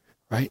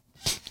 right?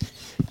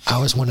 I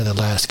was one of the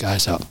last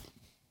guys up,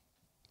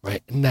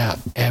 right? Now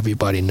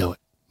everybody knew it.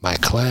 My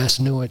class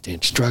knew it. The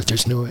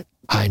instructors knew it.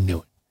 I knew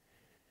it.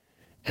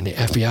 And the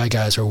FBI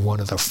guys are one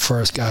of the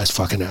first guys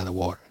fucking out of the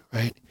water,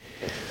 right?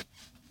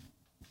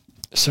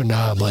 So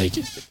now I'm like,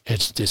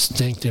 it's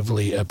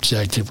distinctively,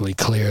 objectively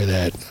clear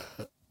that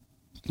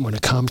when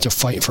it comes to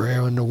fighting for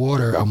air in the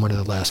water, I'm one of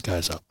the last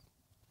guys up.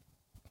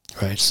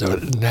 Right? So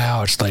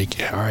now it's like,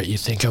 all right, you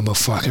think I'm a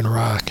fucking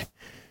rock,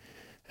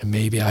 and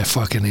maybe I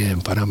fucking am,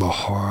 but I'm a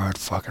hard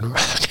fucking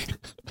rock.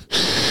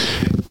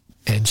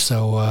 And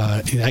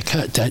so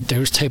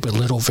those type of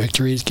little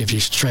victories give you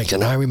strength.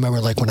 And I remember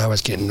when I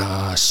was getting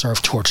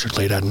surf tortured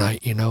late at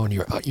night, and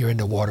you're in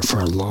the water for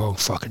a long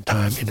fucking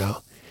time,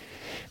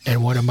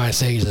 And one of my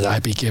things is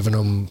I'd be giving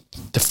them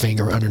the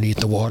finger underneath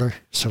the water,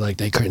 so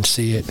they couldn't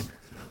see it.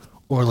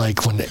 Or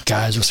when the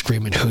guys were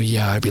screaming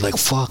 "hoo-yah," I'd be like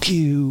 "fuck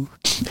you."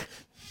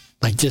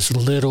 Just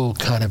little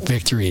kind of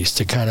victories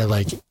to kind of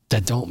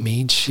that don't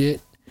mean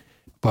shit,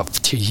 but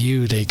to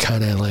you they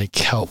kind of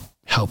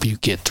help you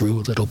get through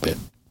a little bit.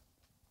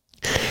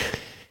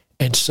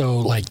 And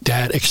so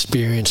that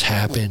experience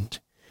happened.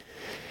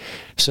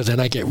 So then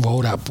I get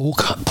rolled out pool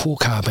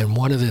comp, and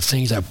one of the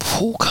things at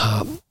pool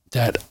comp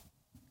that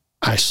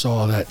I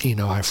saw that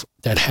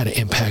that had an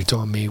impact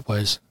on me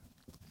was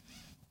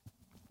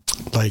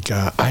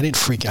I didn't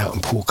freak out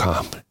in pool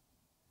comp,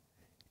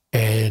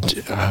 and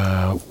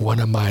one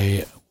of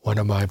my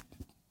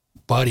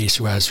buddies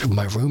who was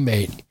my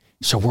roommate,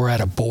 so we're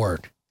at a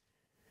board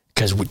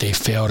because they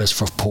failed us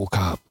for pool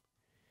comp,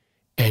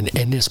 and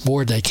in this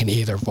board they can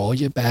either roll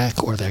you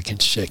back or they can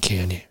shit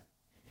can you.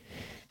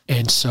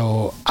 And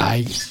so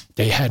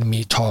they had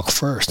me talk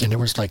first, and there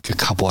was a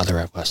couple other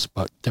of us,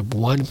 but the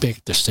one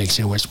big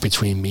distinction was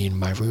between me and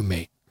my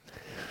roommate.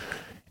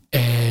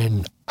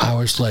 And I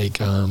was I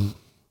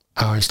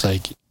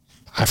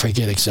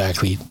forget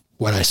exactly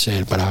what I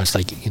said, but I was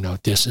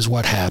this is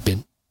what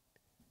happened.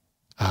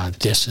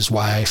 This is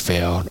why I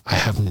failed.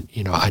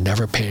 I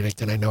never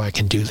panicked, and I know I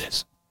can do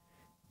this.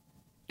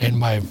 And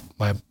my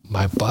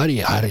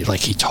buddy,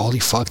 he totally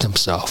fucked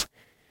himself.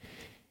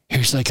 He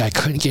was like, I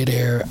couldn't get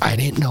air. I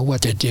didn't know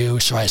what to do,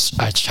 so I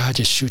tried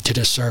to shoot to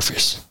the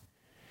surface.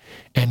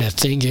 And the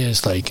thing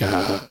is,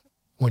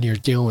 when you're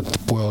dealing with the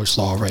Boyle's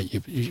Law, right?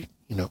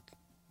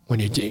 When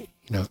you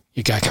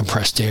got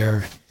compressed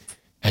air,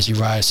 as you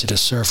rise to the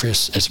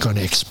surface, it's going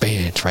to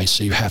expand, right?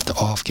 So you have to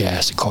off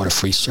gas and call the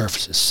free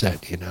surfaces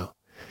set,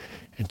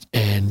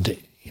 and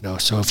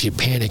so if you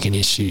panic and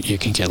you shoot, you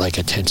can get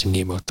a tension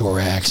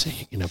pneumothorax,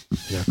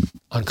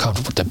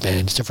 uncomfortable with the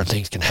bends, different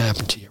things can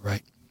happen to you,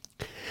 right?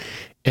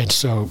 And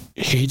so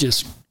he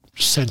just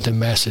sent the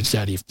message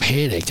that he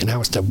panicked, and that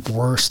was the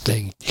worst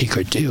thing he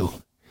could do.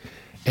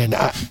 And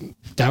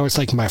that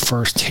was my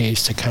first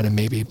taste to kind of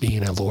maybe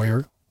being a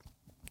lawyer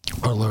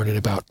or learning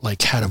about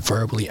how to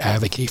verbally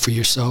advocate for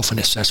yourself in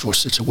a stressful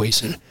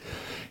situation.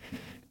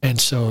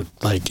 And so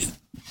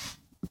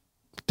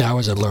that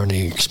was a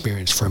learning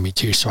experience for me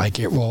too. So I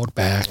get rolled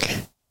back.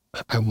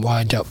 I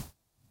wind up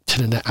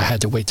I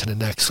had to wait to the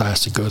next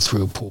class to go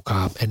through pool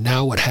comp. And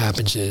now what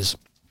happens is,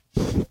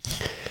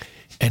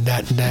 in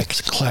that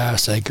next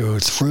class I go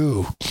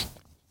through,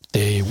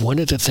 one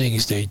of the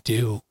things they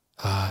do,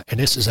 and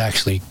this is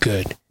actually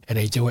good, and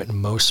they do it in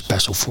most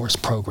special force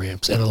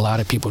programs, and a lot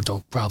of people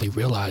don't probably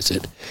realize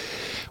it,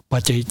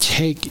 but they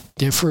take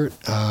different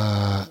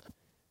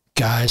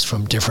guys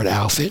from different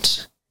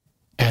outfits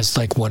as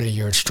like one of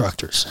your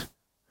instructors.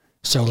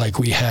 So like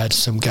we had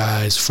some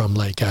guys from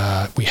like,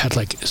 we had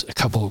like a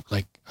couple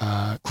like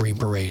Green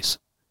Berets.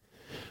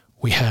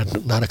 We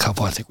had, not a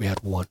couple, I think we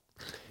had one.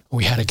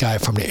 We had a guy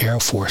from the Air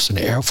Force, and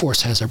the Air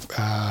Force has a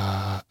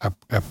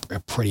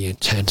pretty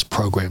intense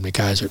program. The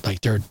guys are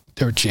like, their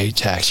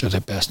JTACs are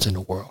the best in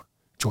the world,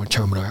 Joint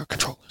Terminal Air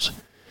Controllers,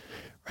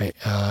 right?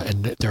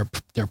 And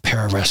their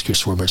pararescue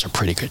swimmers are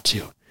pretty good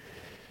too.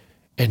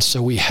 And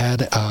so we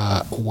had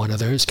one of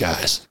those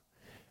guys.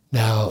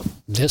 Now,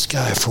 this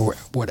guy, for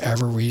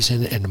whatever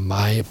reason, in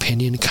my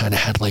opinion, kind of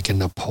had like a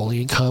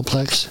Napoleon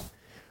complex.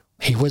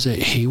 He was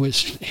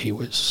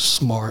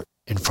smart,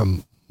 and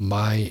from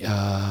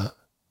my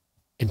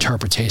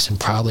interpretation,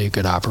 probably a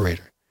good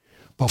operator.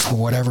 But for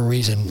whatever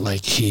reason,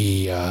 like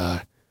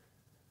I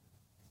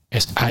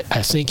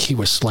think he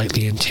was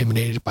slightly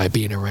intimidated by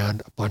being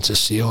around a bunch of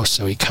SEALs,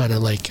 so he kind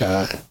of like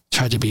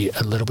tried to be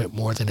a little bit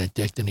more than a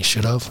dick than he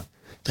should have.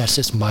 That's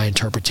just my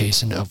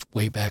interpretation of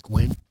way back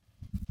when.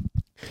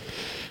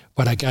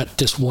 But I got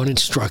this one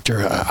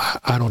instructor,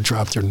 I don't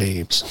drop their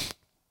names.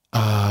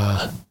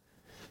 I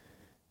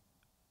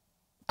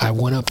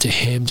went up to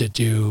him to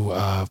do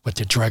with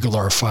the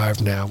Dregular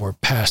 5 now. We're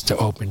past the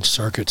open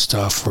circuit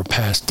stuff. We're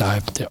past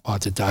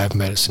the dive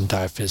medicine,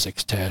 dive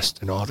physics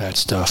test, and all that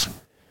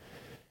stuff.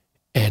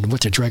 And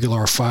with the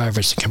Dregular 5,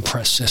 it's a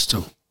compressed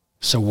system.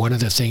 So one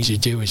of the things you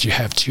do is you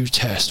have two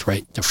tests,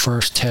 right? The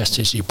first test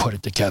is you put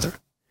it together.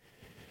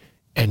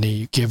 And then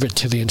you give it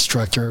to the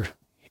instructor.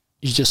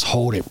 You just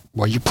hold it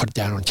while you put it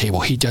down on the table.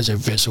 He does a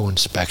visual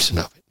inspection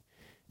of it.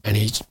 And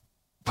he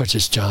puts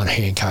his John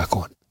Hancock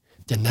on it.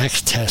 The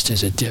next test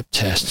is a dip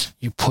test.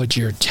 You put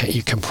you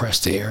compress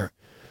the air.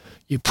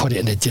 You put it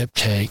in a dip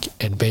tank,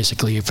 and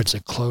basically if it's a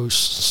closed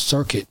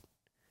circuit,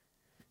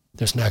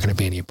 there's not going to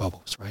be any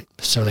bubbles, right?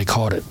 So they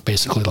called it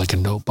basically like a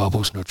no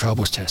bubbles, no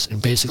troubles test.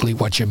 And basically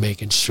what you're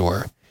making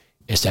sure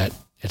is that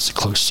it's a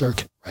closed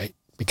circuit, right?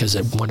 Because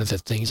one of the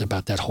things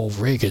about that whole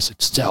rig is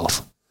it's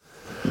stealth.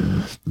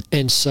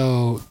 And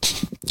so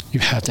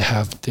you have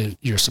to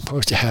you're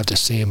supposed to have the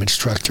same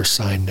instructor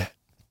sign that.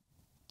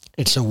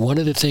 And so one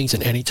of the things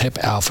in any type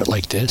of outfit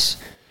like this,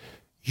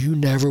 you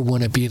never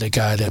want to be the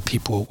guy that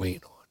people are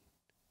waiting on.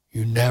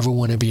 You never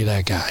want to be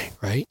that guy,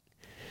 right?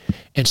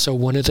 And so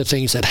one of the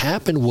things that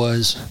happened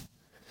was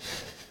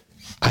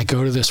I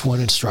go to this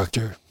one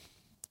instructor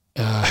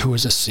who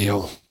was a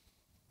SEAL,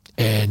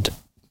 and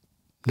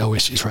no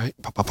issues, right?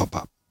 Pop, pop, pop,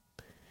 pop.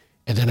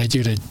 And then I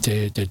do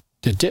the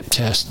dip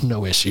test,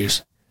 no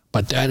issues.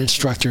 But that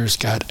instructor's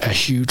got a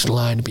huge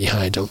line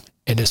behind him,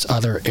 and this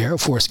other Air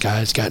Force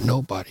guy's got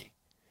nobody.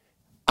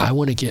 I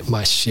want to get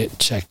my shit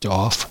checked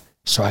off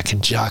so I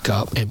can jock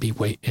up and be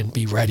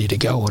ready to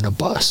go on a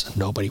bus.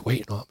 Nobody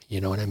waiting on me,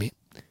 you know what I mean?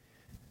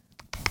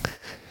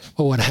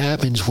 Well, what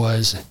happens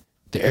was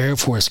the Air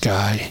Force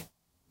guy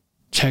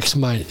checks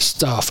my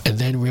stuff, and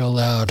then real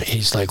loud,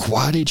 he's like,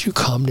 "Why did you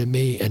come to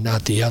me and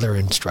not the other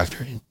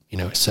instructor?" And,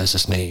 it says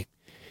his name.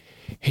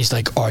 He's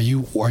like, "Are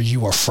you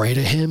afraid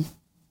of him?"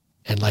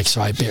 And like, so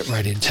I bit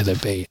right into the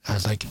bait. I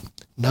was like,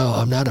 "No,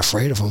 I'm not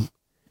afraid of him."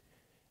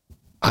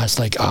 I was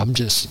like,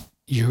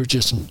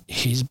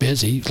 he's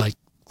busy, like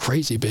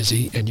crazy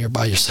busy, and you're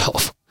by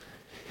yourself.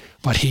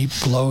 But he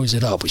blows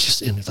it up.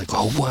 And it's like,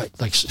 "Oh, what?"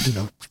 Like,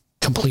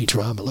 complete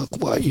drama. "Look,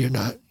 what? You're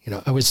not,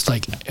 it was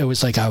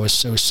like I was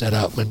so set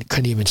up and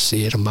couldn't even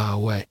see it a mile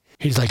away.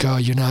 He's like, "Oh,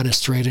 you're not a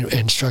straight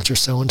instructor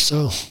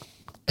so-and-so?"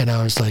 And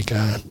I was like,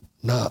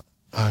 "No."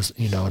 I was,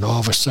 and all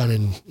of a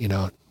sudden,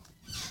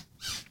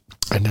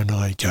 and then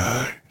like,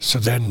 so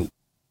then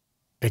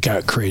it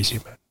got crazy,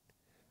 man.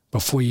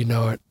 Before you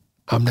know it,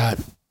 I'm not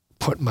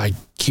putting my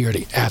gear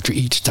after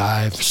each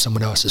dive,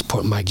 someone else is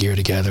putting my gear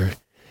together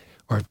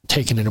or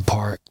taking it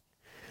apart,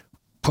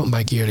 putting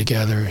my gear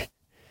together.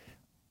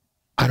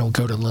 I don't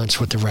go to lunch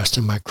with the rest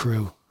of my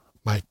crew,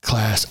 my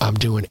class. I'm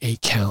doing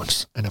 8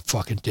 counts in a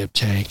fucking dip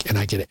tank, and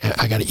I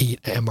got to eat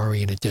an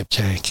MRE in a dip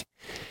tank.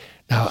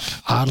 Now,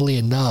 oddly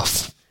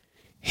enough,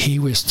 he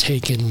was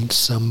taking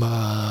some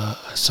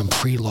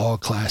pre-law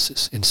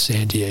classes in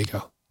San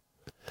Diego.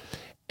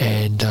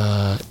 And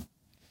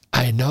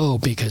I know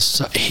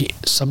because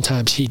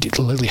sometimes he'd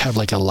literally have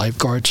like a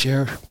lifeguard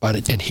chair,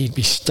 and he'd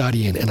be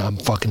studying, and I'm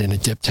fucking in a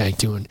dip tank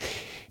doing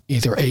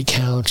either 8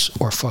 counts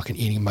or fucking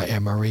eating my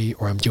MRE,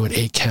 or I'm doing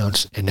 8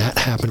 counts, and that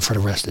happened for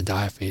the rest of the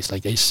dive phase.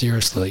 Like, they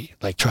seriously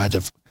tried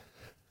to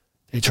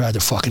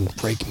fucking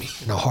break me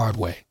in a hard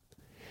way.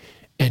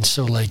 And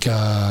so like,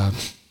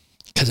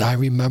 because I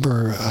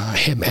remember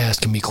him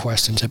asking me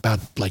questions about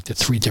like the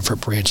 3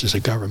 different branches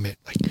of government,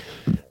 like,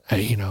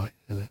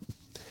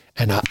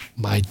 And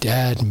my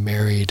dad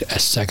married a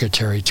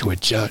secretary to a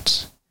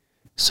judge.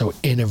 So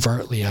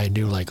inadvertently, I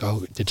knew like,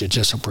 oh, the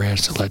judicial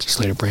branch, the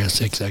legislative branch,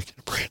 the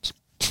executive branch.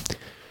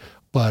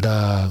 But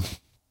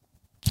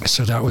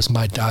so that was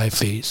my dive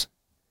phase.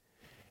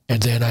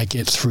 And then I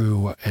get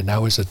through, and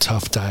that was a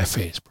tough dive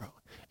phase, bro.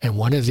 And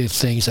one of the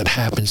things that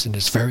happens, and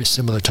it's very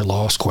similar to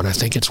law school, and I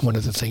think it's one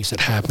of the things that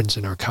happens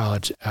in our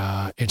college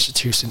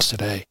institutions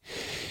today,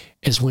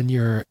 is when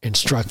your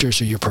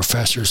instructors or your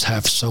professors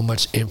have so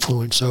much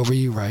influence over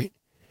you, right?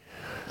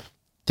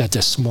 That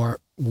the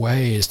smart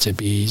way is to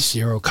be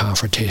zero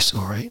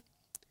confrontational, right?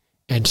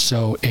 And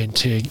so, and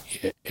to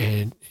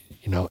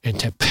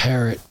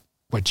parrot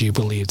what you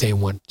believe they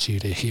want you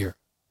to hear.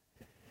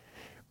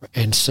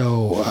 And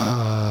so,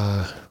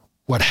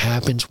 what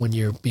happens when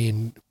you're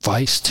being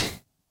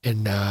viced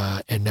in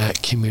that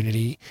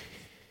community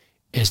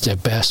is the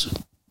best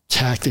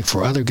tactic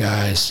for other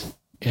guys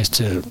is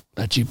to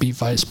let you be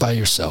viced by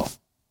yourself.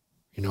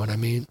 You know what I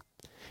mean?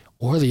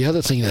 Or the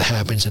other thing that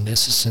happens, and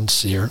this is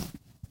sincere,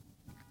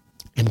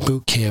 in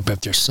boot camp,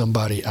 if there's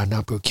somebody,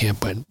 not boot camp,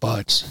 but in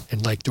butts,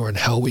 and like during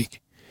Hell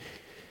Week,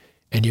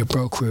 and you're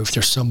broke crew, if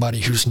there's somebody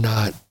who's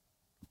not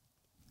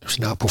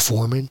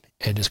performing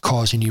and is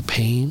causing you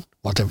pain,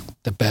 well,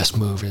 the best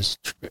move is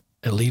to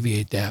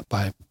alleviate that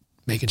by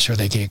making sure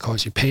they can't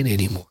cause you pain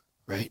anymore,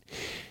 right?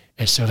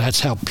 And so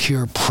that's how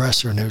peer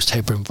pressure in those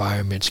type of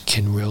environments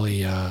can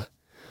really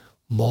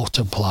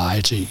multiply.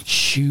 It's a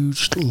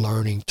huge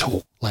learning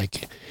tool,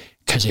 like,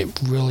 because it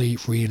really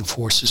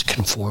reinforces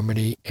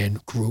conformity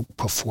and group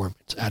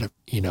performance.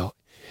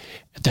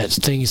 That's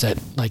things that,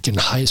 like in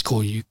high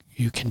school, you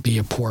can be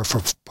a poor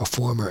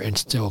performer and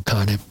still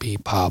kind of be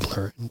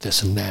popular and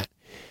this and that.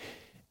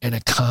 In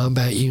a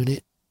combat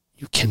unit,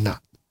 you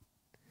cannot.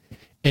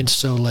 And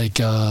so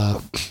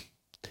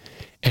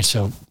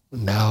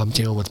now I'm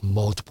dealing with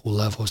multiple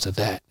levels of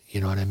that. You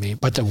know what I mean?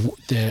 But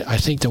I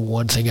think the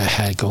one thing I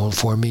had going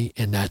for me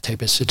in that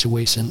type of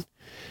situation,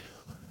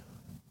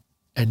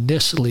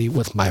 initially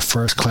with my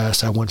first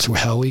class I went through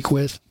Hell Week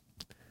with,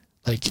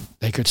 like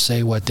they could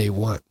say what they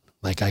want.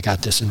 Like I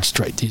got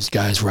these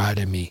guys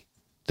riding me.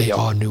 They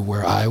all knew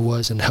where I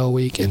was in Hell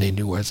Week and they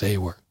knew where they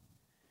were.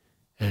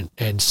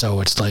 And so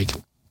it's like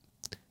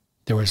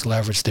there was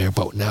leverage there.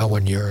 But now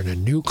when you're in a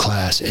new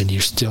class and you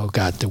still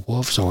got the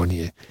wolves on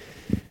you,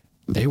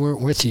 they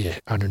weren't with you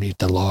underneath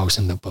the logs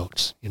and the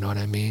boats. You know what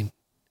I mean?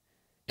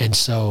 And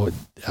so,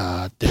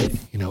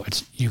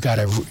 it's you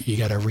gotta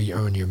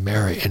re-earn your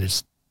merit, and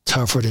it's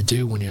tougher to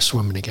do when you're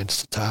swimming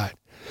against the tide.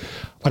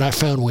 But I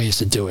found ways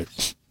to do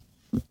it.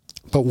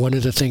 But one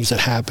of the things that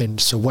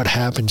happened, so what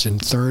happens in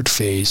third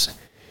phase,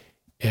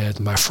 and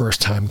my first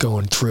time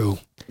going through,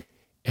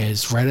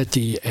 is right at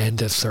the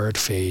end of third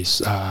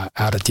phase, out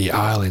at the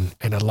island,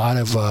 and a lot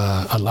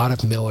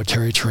of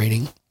military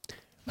training,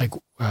 like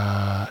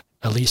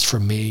at least for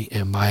me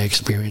and my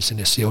experience in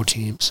the SEAL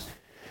teams,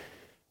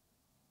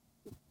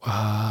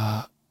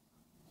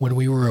 when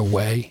we were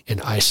away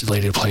in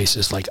isolated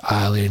places like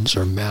islands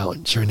or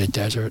mountains or in the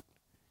desert,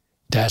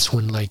 that's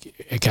when like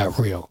it got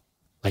real.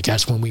 Like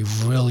that's when we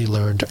really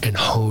learned and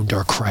honed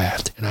our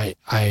craft. And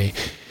I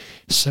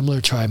similar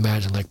to, I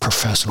imagine, like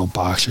professional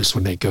boxers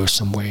when they go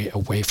some way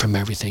away from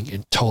everything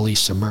and totally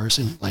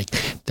submerging, like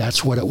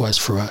that's what it was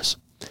for us.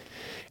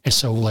 And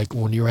so like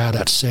when you're out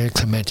at San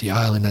Clemente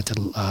Island at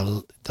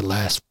the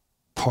last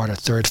part of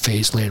third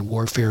phase, land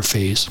warfare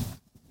phase,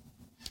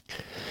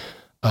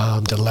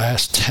 the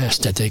last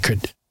test that they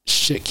could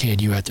shit can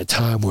you at the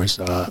time was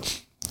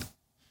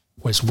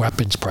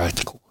weapons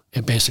practical.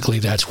 And basically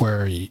that's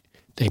where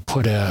they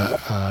put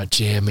a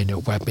jam in a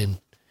weapon.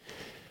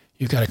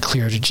 You got to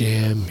clear the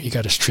jam. You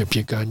got to strip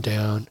your gun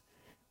down,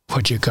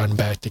 put your gun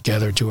back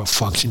together, do a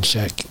function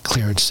check,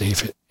 clear and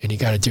safe it. And you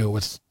got to do it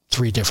with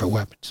 3 different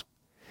weapons.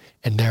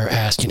 And they're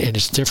asking, and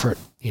it's different,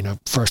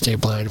 first they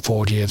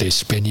blindfold you, they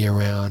spin you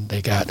around,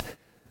 they got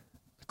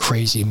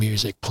crazy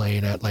music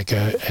playing at like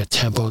a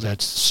tempo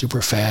that's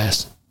super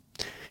fast.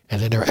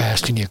 And then they're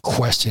asking you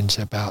questions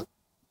about,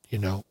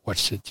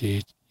 what's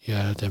the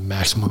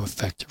maximum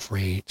effective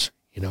range,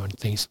 and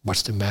things,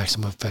 what's the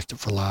maximum effective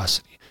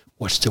velocity,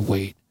 what's the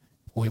weight,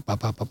 and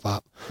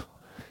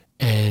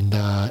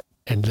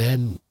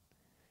then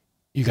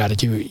you got to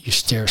do your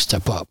stair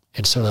step up.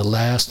 And so the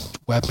last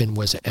weapon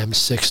was an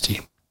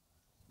M60.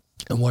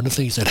 And one of the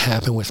things that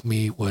happened with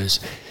me was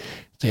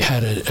they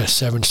had a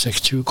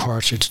 7.62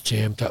 cartridge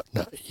jammed up.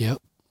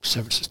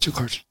 7.62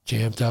 cartridge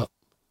jammed up.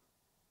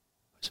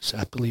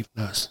 I believe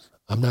not.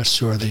 I'm not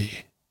sure the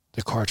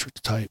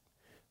cartridge type.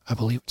 I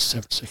believe it's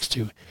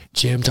 7.62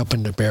 jammed up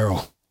in the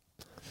barrel,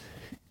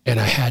 and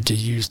I had to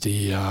use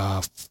the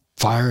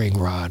firing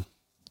rod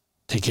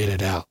to get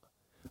it out.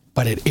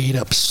 But it ate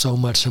up so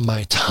much of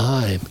my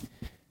time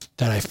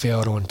that I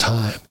failed on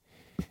time.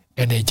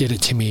 And they did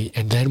it to me.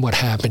 And then what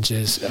happens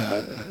is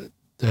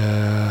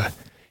the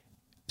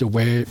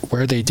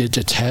where they did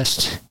the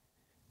test,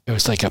 it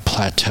was like a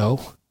plateau,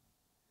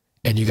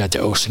 and you got the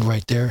ocean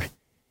right there.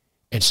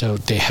 And so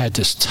they had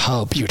this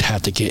tub. You'd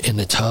have to get in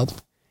the tub,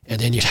 And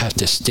then you'd have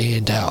to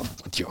stand out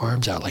with your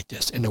arms out like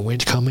this, and the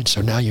wind's coming,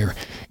 so now you're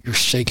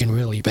shaking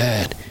really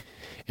bad.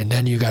 And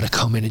then you got to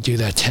come in and do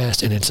that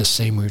test, and it's the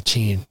same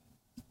routine,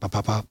 pop,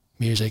 pop, pop,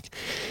 music.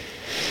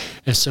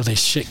 And so they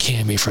shit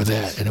canned me for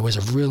that, and it was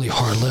a really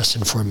hard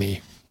lesson for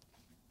me.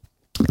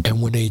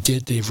 And when they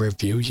did the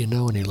review,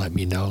 and they let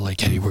me know,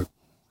 like, hey,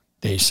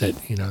 they said,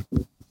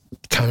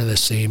 kind of the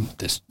same.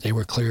 They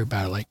were clear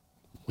about it, like,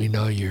 we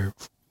know your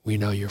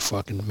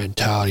fucking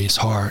mentality is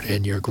hard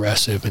and you're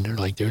aggressive, and they're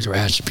like, those are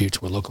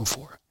attributes we're looking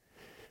for.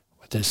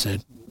 But they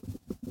said,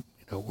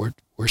 we're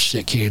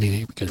shit canning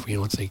you because we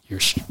don't think you're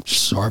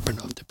sharp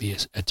enough to be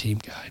a team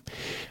guy.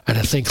 And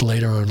I think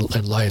later on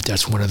in life,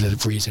 that's one of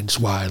the reasons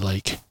why,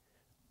 like,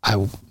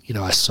 I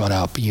sought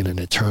out being an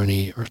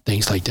attorney or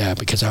things like that,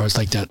 because I was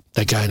like that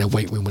guy in the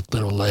weight room with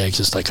little legs.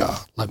 It's like,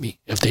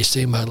 if they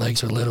say my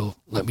legs are little,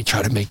 let me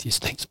try to make these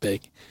things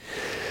big.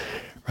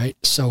 Right.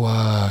 So,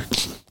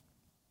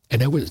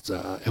 and it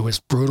was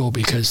brutal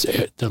because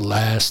it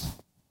was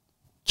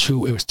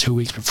 2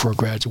 weeks before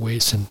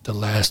graduation. The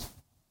last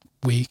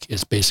week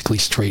is basically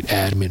straight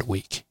admin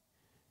week.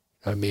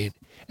 You know what I mean?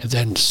 And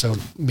then, so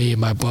me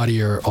and my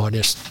buddy are on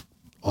this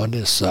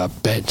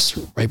bench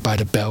right by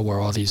the bell where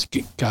all these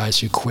guys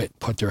who quit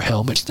put their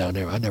helmets down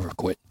there. I never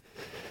quit.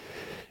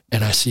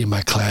 And I see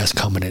my class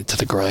coming into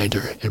the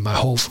grinder, and my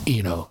whole,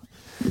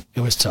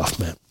 it was tough,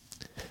 man.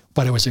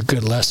 But it was a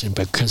good lesson,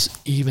 because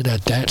even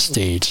at that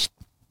stage,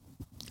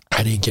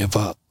 I didn't give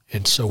up.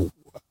 And so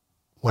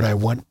when I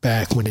went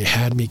back, when they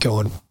had me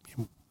going,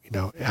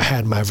 I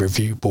had my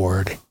review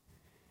board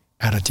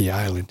out at the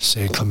island,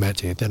 San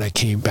Clemente. And then I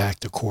came back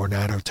to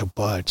Coronado to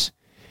Bud's,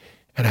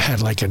 and I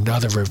had like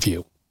another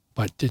review.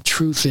 But the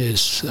truth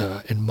is,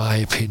 in my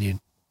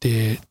opinion,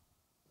 the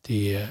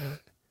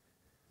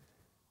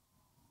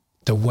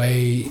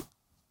way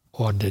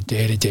on the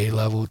day-to-day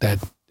level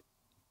that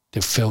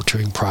the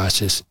filtering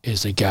process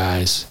is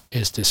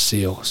the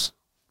SEALs,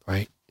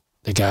 right?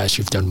 The guys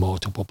who've done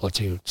multiple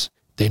platoons.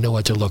 They know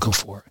what they're looking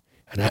for.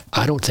 And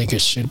I don't think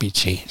it should be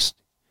changed.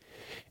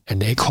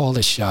 And they called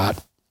a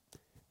shot.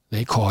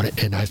 They called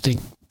it. And I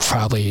think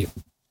probably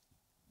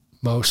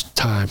most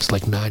times,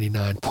 like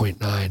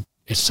 99.9,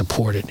 it's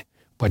supported.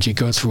 But you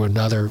go through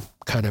another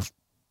kind of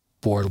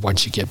board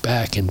once you get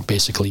back, and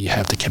basically you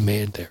have the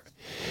command there.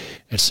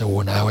 And so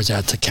when I was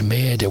at the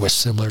command, it was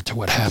similar to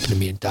what happened to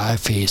me in dive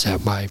phase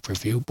at my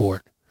review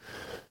board.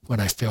 When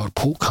I failed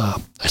pool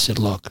comp, I said,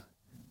 look,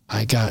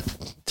 I got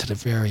to the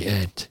very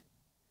end.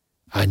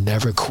 I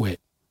never quit.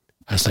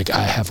 I was like,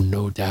 I have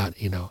no doubt,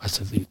 I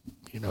said,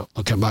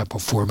 look at my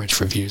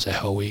performance reviews at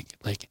Hell Week.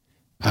 Like,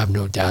 I have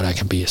no doubt I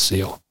can be a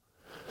SEAL.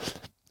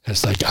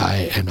 It's like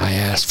I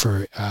asked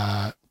for,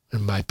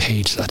 in my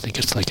page, I think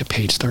it's like a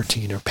page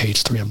 13 or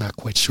page 3, I'm not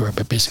quite sure,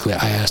 but basically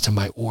I asked in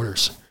my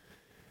orders.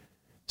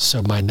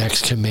 So my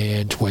next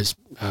command was,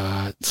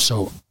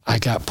 so I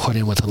got put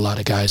in with a lot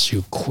of guys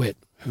who quit,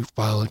 who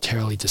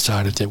voluntarily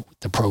decided that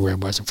the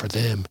program wasn't for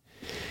them.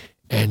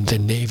 And the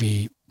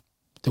Navy,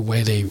 the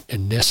way they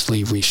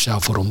initially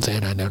reshuffled them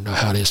then, I don't know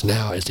how it is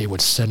now, is they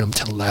would send them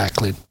to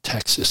Lackland,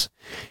 Texas,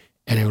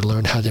 and they would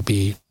learn how to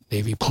be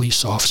Navy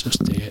police officers.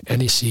 The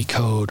NEC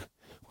code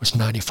was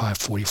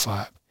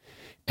 9545.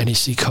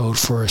 NEC code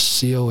for a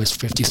SEAL is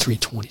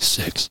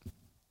 5326.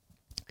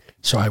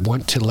 So I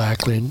went to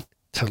Lackland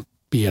to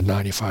be a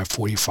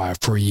 9545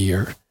 for a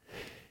year.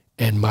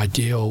 And my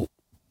deal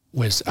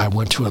was I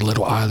went to a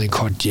little island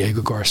called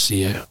Diego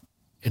Garcia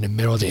in the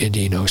middle of the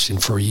Indian Ocean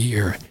for a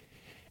year.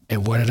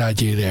 And what did I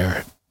do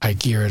there? I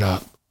geared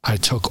up. I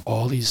took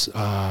all these,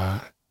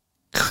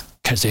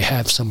 because they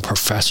have some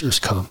professors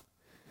come.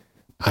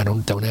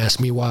 Don't ask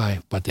me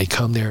why, but they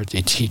come there,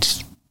 they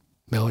teach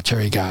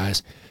military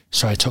guys.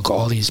 So I took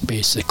all these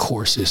basic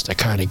courses to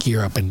kind of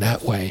gear up in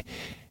that way.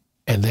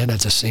 And then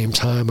at the same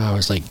time, I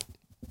was like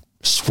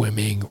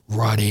swimming,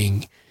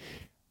 running,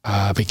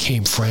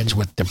 became friends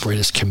with the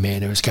British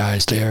Commandos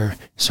guys there.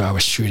 So I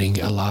was shooting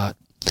a lot.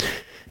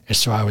 And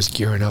so I was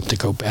gearing up to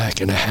go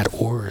back, and I had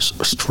orders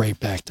straight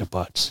back to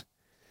Bud's.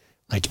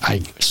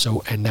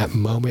 So in that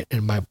moment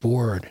in my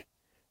board,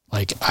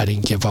 like, I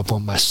didn't give up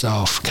on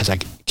myself, because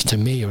to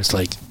me, it was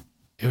like,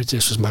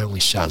 this was my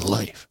only shot in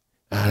life.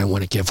 And I didn't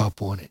want to give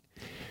up on it.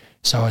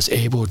 So I was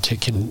able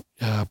to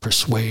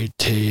persuade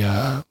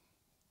the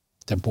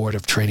board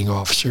of training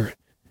officer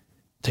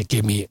to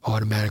give me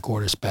automatic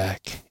orders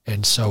back.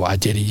 And so I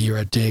did a year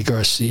at Diego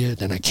Garcia,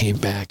 then I came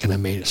back and I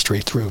made it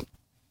straight through.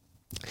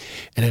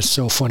 And it's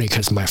so funny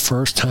because my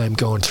first time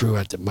going through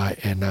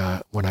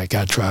when I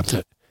got dropped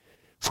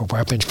for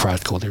weapons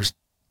practical, there's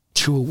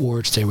 2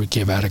 awards they would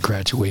give out of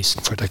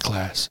graduation for the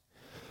class.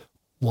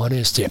 One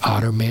is the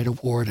Honor Man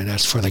Award, and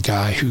that's for the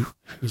guy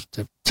who's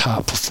the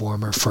top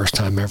performer, first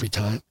time, every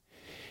time.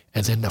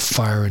 And then the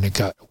Fire in the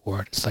Gut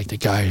Award. It's like the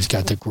guy who's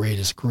got the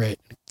greatest grit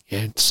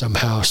and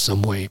somehow,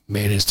 some way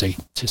managed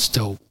to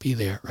still be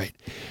there, right?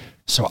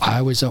 So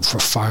I was up for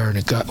Fire in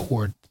the Gut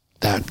Award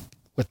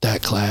with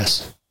that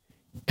class,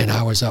 and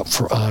I was up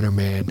for Honor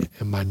Man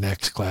in my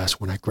next class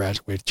when I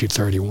graduated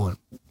 231.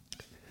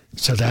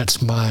 So that's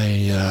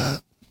my,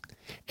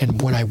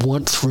 And when I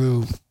went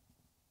through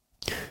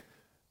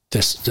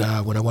this,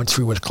 when I went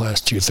through with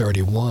class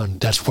 231,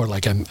 that's where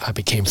like I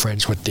became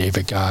friends with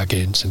David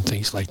Goggins and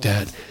things like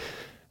that,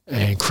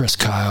 and Chris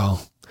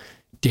Kyle,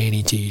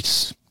 Danny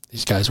Dietz.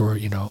 These guys were,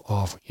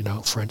 all,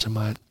 friends of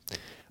mine.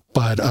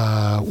 But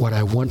when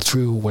I went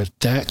through with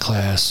that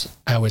class,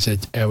 I was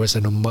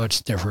in a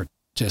much different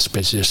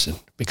disposition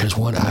because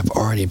one, I've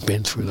already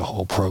been through the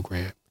whole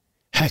program.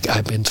 Heck,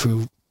 I've been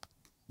through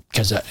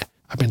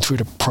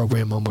the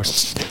program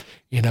almost,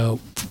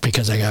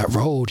 because I got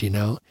rolled,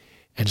 and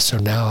so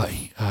now,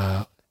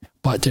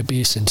 but to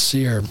be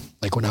sincere,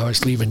 like when I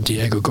was leaving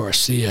Diego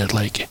Garcia,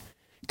 like,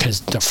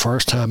 because the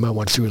first time I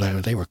went through,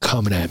 like, they were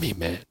coming at me,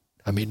 man.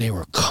 I mean, they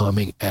were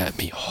coming at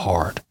me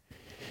hard.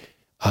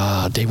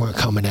 They weren't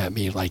coming at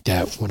me like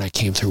that when I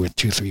came through with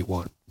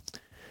 231.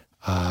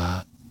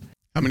 How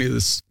many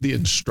of the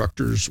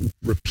instructors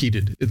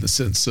repeated in the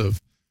sense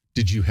of,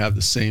 did you have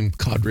the same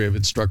cadre of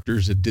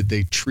instructors, and did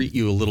they treat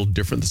you a little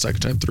different the second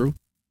time through?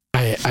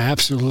 I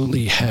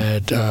absolutely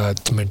had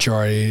the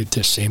majority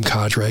the same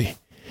cadre,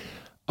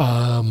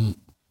 and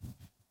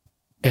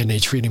they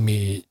treated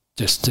me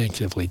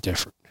distinctively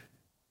different.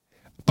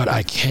 But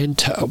I can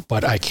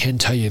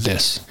tell you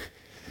this,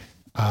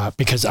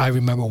 because I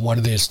remember one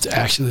of these,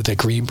 actually the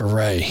Green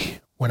Beret,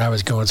 when I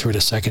was going through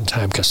the second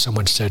time, because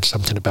someone said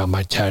something about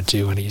my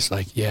tattoo, and he's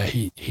like, yeah,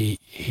 he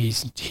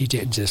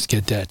didn't just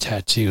get that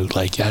tattoo.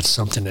 Like, that's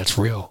something that's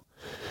real.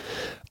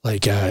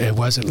 Like, it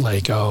wasn't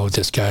like, oh,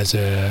 this guy's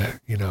they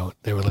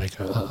were like,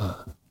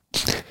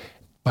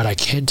 But I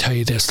can tell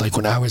you this, like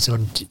when I was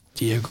on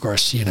Diego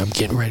Garcia and I'm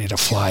getting ready to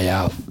fly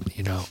out,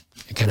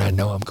 again, I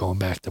know I'm going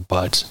back to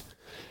Buds.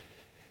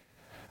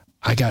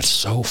 I got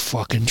so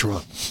fucking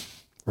drunk.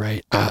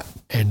 Right.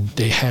 And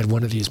they had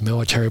one of these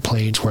military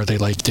planes where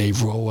they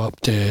roll up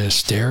the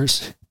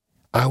stairs.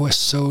 I was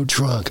so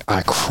drunk,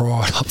 I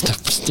crawled up the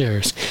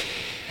stairs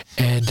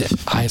and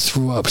I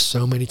threw up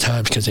so many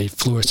times because they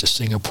flew us to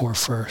Singapore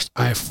first.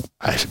 I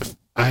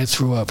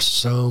threw up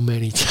so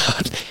many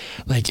times,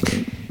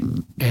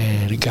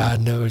 and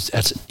God knows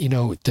that's,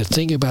 the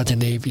thing about the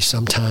Navy,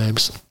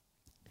 sometimes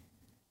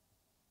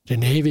the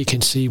Navy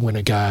can see when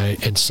a guy,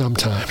 and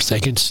sometimes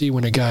they can see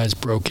when a guy is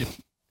broken.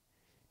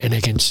 And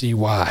they can see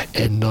why.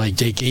 And,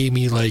 they gave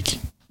me,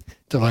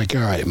 they're like,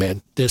 all right,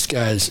 man, this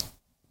guy's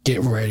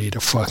getting ready to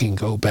fucking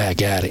go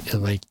back at it.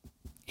 And,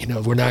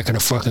 we're not going to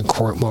fucking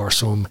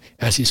court-martial him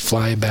as he's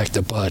flying back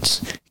to Butts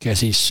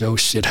because he's so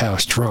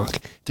shithouse drunk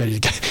that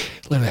he's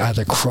literally had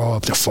to crawl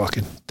up the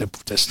fucking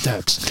the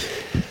steps.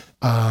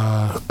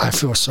 I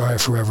feel sorry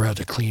for whoever had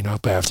to clean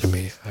up after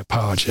me. I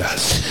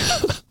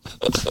apologize.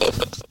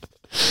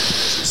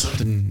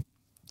 Something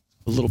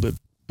a little bit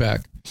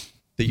back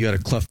that you had a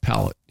cleft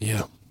palate.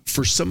 Yeah.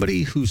 For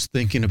somebody who's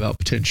thinking about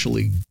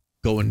potentially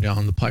going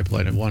down the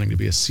pipeline and wanting to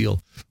be a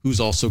SEAL,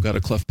 who's also got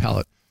a cleft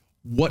palate,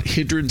 what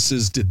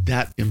hindrances did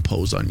that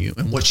impose on you,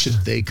 and what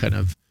should they kind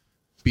of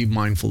be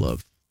mindful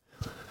of?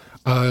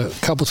 A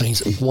couple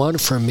things. One,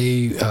 for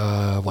me,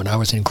 when I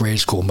was in grade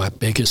school, my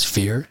biggest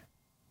fear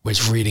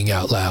was reading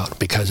out loud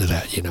because of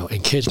that,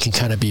 and kids can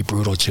kind of be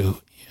brutal to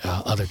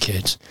other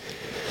kids.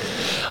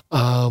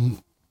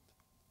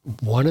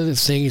 One of the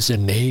things the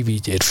Navy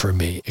did for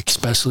me,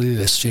 especially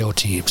the SEAL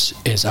teams,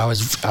 is I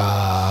was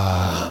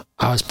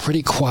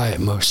pretty quiet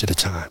most of the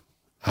time.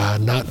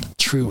 Not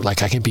true, I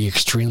can be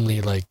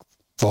extremely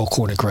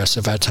vocal and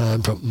aggressive at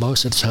times, but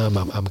most of the time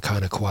I'm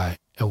kind of quiet.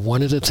 And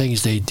one of the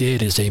things they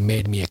did is they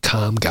made me a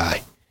calm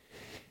guy.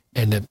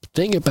 And the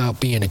thing about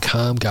being a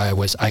calm guy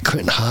was I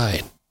couldn't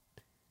hide.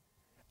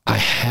 I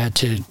had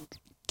to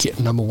get,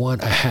 number one,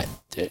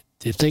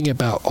 the thing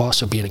about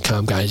also being a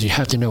calm guy is you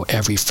have to know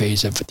every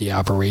phase of the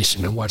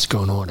operation and what's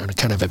going on a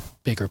kind of a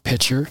bigger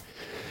picture,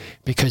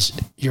 because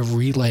you're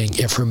relaying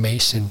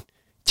information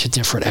to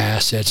different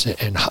assets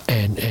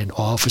and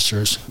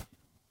officers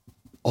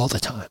all the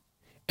time.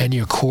 And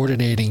you're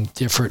coordinating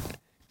different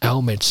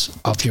elements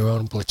of your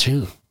own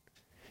platoon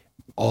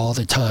all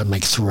the time,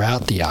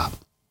 throughout the op,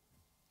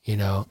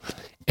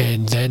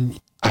 And then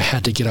I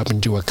had to get up and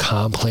do a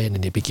comm plan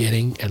in the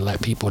beginning and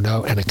let people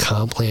know, and a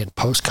comm plan,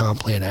 post-comm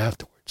plan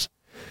afterwards.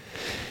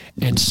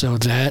 And so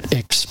that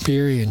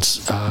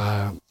experience,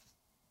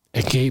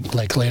 it gave,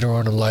 later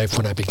on in life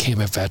when I became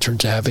a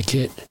veterans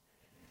advocate,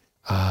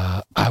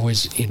 I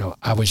was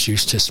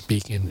used to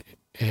speaking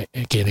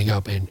and getting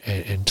up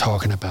and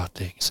talking about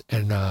things.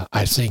 And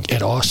I think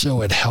it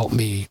helped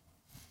me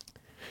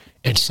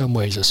in some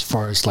ways as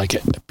far as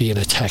being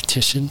a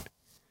tactician,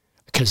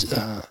 because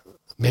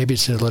maybe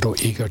it's a little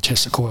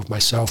egotistical of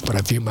myself, but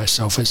I view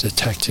myself as a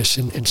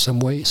tactician in some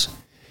ways.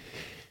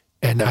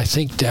 And I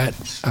think that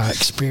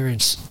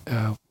experience,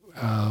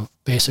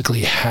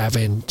 basically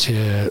having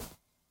to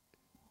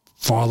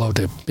follow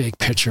the big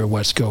picture of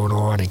what's going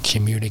on and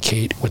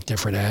communicate with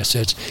different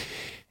assets,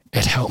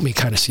 it helped me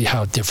kind of see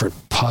how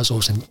different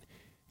puzzles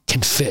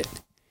can fit.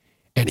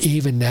 And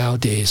even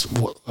nowadays,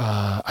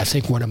 I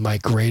think one of my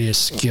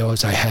greatest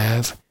skills I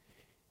have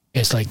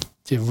is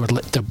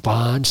the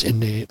bonds in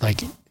the,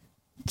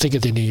 think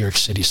of the New York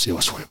City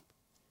SEAL swim.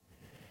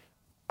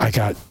 I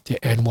got the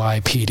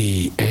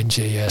NYPD,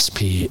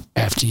 NJSP,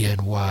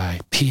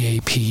 FDNY,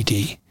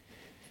 PAPD.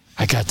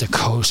 I got the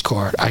Coast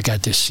Guard. I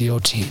got the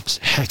SEAL teams.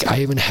 Heck, I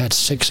even had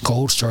 6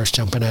 Gold Stars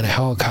jumping out of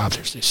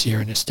helicopters this year,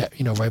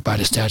 right by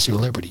the Statue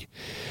of Liberty.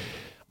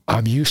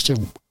 I'm used to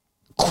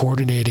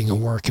coordinating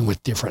and working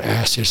with different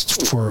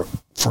assets for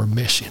a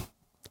mission.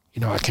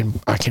 I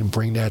can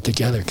bring that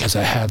together because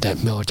I have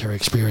that military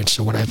experience.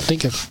 So when I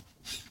think of,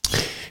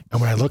 and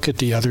when I look at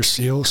the other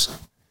SEALs,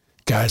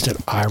 guys that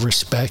I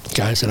respect,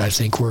 guys that I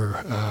think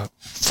were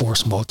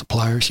force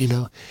multipliers,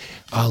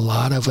 a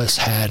lot of us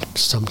had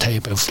some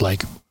type of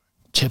like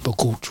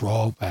typical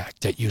drawback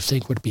that you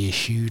think would be a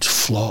huge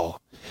flaw.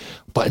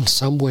 But in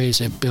some ways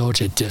it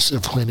builds a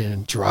discipline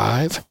and a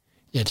drive.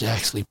 It's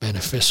actually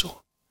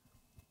beneficial.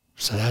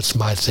 So that's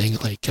my thing.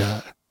 Like,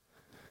 you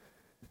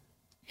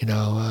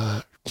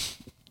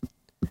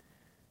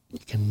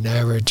can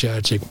never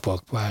judge a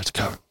book by its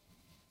cover.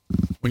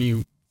 When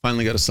you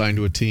finally got assigned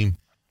to a team,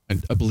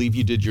 and I believe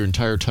you did your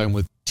entire time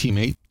with Team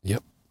 8.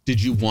 Yep.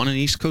 Did you want an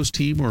East Coast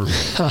team or?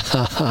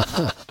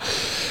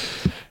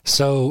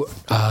 So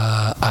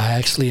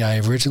I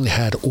originally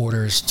had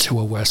orders to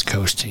a West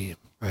Coast team,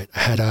 right? I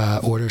had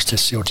orders to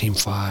SEAL Team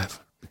 5.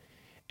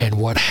 And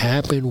what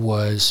happened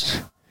was,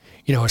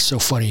 it's so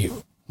funny.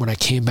 When I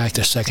came back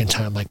the second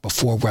time, like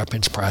before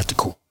weapons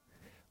practical,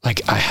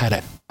 like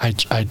I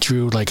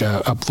drew like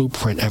a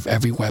blueprint of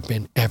every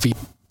weapon, every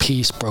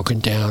piece broken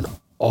down,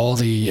 all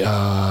the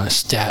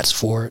stats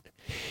for it.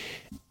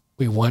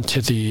 We went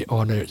to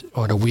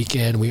on a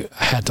weekend, we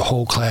had the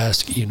whole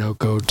class,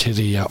 go to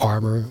the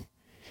armor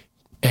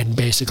and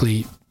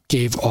basically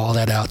gave all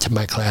that out to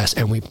my class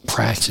and we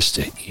practiced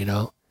it,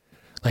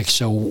 Like,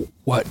 so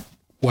what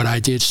I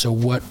did, so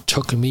what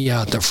took me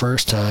out the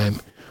first time,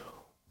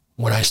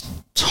 when I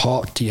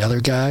taught the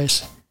other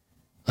guys,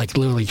 like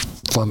literally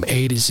from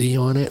A to Z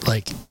on it,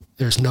 like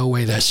there's no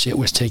way that shit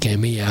was taking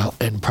me out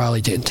and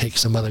probably didn't take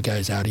some other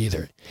guys out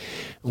either.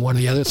 And one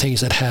of the other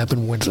things that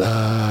happened was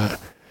I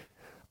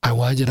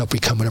ended up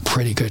becoming a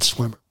pretty good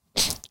swimmer.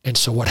 And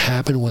so what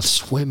happened with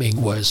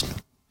swimming was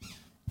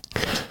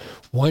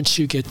once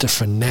you get the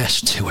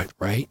finesse to it,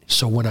 right?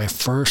 So when I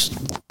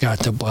first got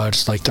the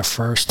buds, like the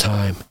first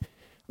time,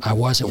 I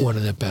wasn't one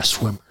of the best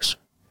swimmers.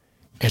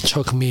 It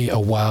took me a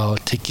while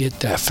to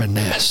get that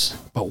finesse.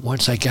 But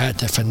once I got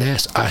the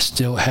finesse, I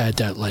still had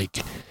that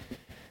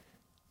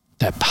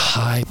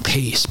high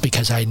pace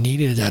because I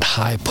needed that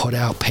high put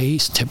out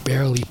pace to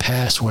barely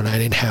pass when I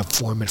didn't have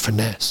form and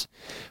finesse.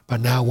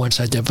 But now once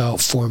I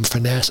developed form and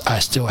finesse, I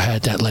still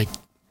had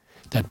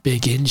that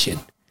big engine.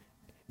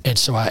 And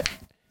so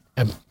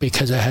and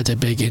because I had the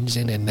big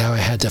engine and now I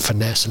had the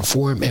finesse and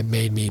form, it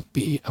made me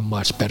be a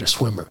much better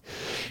swimmer.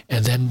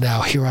 And then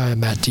now here I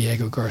am at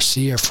Diego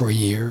Garcia for a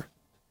year,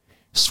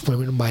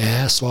 swimming my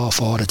ass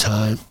off all the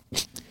time,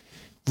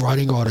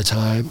 running all the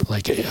time.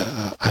 Like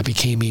I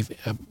became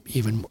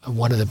even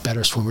one of the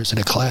better swimmers in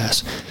the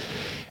class.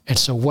 And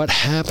so what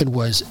happened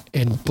was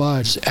in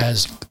buds,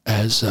 as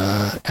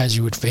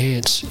you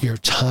advance, your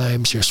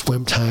times, your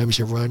swim times,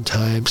 your run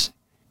times,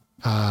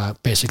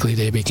 basically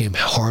they became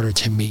harder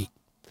to meet.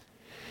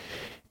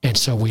 And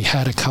so we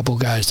had a couple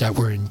guys that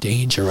were in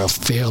danger of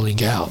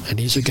failing out. And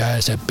these are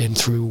guys that have been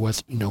through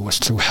what's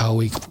through hell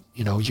week.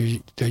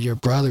 They're your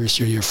brothers,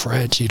 you're your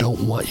friends. You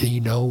don't want,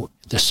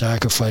 the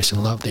sacrifice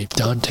and love they've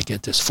done to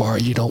get this far.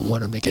 You don't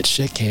want them to get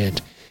sick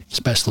canned,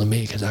 especially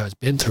me, because I was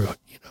been through it,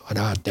 and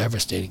how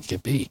devastating it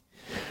could be.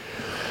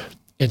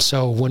 And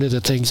so one of the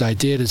things I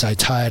did is I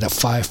tied a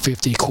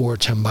 550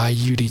 cord to my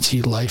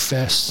UDT life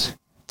vest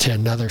to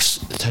another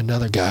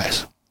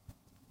guy's.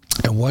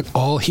 And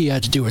all he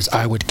had to do is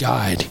I would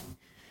guide,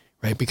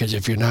 right? Because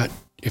if you're not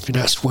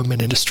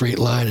swimming in a straight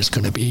line, it's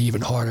going to be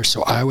even harder.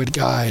 So I would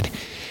guide,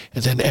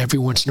 and then every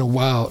once in a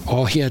while,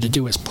 all he had to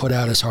do is put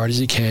out as hard as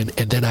he can,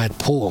 and then I'd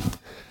pull him.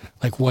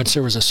 Like once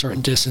there was a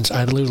certain distance,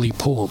 I'd literally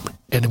pull him,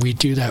 and we'd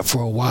do that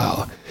for a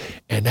while.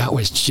 And that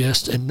was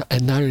just, and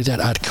not only that,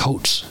 I'd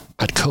coach,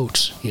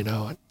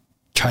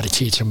 try to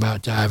teach him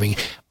about diving.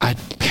 I'd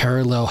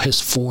parallel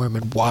his form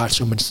and watch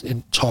him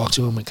and talk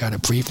to him and kind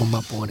of brief him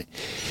up on it.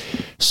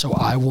 So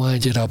I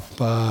winded up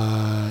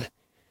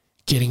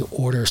getting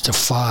orders to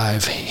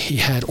 5. He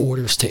had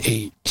orders to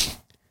 8.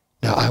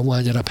 Now I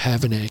winded up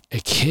having a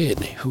kid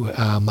who,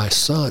 my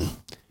son,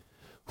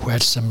 who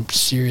had some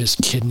serious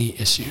kidney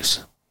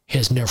issues.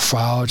 His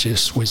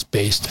nephrologist was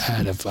based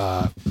out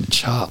of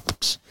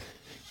Chops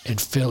in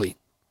Philly.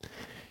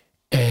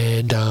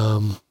 And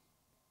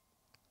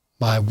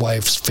my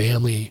wife's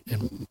family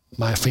and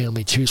my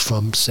family too is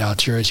from South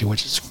Jersey,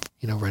 which is,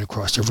 right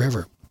across the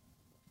river.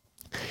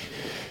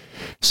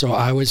 So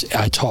I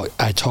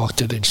talked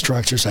to the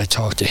instructors, I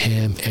talked to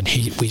him, and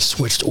we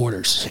switched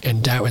orders.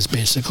 And that was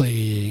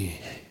basically,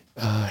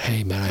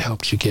 hey man, I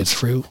helped you get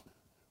through,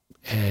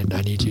 and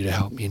I need you to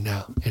help me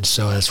now. And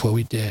so that's what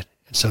we did.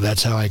 And so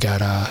that's how I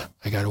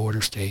got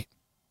orders to 8.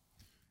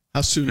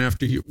 How soon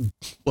after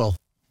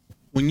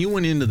when you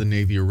went into the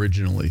Navy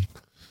originally,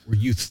 were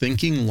you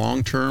thinking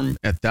long-term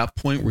at that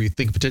point? Were you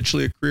thinking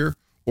potentially a career,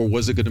 or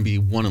was it going to be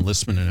one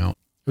enlistment and out?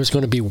 It was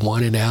going to be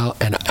one and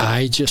out, and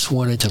I just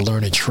wanted to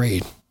learn a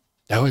trade.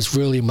 That was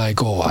really my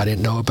goal. I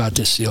didn't know about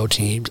the SEAL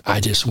teams. I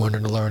just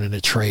wanted to learn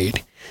a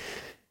trade,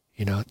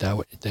 you know,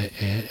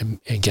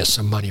 and get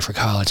some money for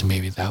college.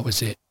 Maybe that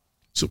was it.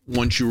 So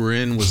once you were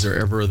in, was there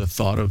ever the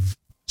thought of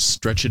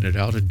stretching it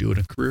out and doing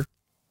a career?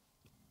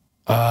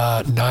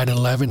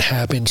 9/11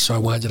 happened, so I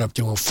wound up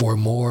doing 4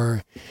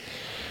 more.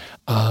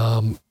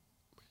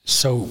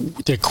 So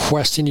the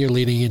question you're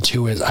leading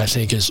into is, I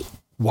think, is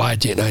why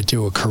didn't I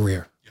do a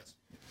career? Yes.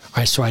 All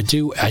right, so I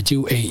do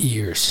 8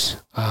 years.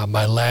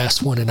 My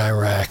last one in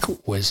Iraq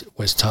was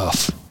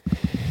tough.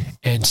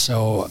 And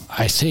so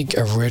I think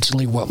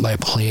originally what my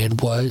plan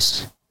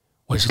was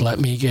let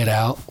me get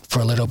out for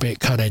a little bit,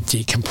 kind of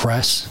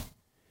decompress.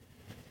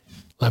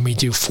 Let me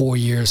do 4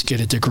 years,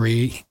 get a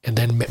degree, and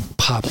then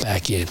pop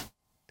back in.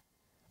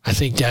 I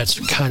think that's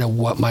kind of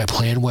what my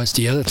plan was.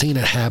 The other thing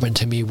that happened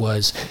to me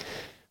was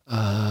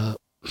I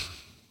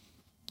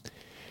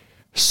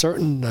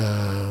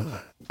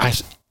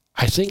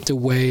think the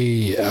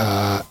way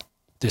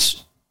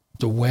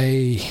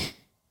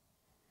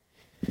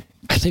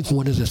I think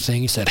one of the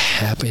things that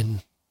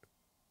happened,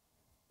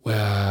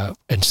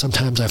 and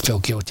sometimes I feel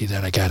guilty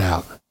that I got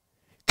out,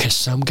 because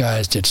some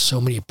guys did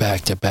so many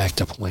back-to-back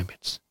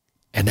deployments,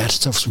 and that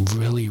stuff's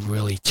really,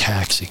 really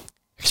taxing,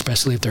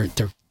 especially if they're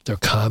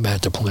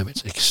combat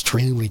deployments,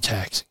 extremely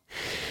taxing.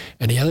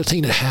 And the other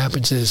thing that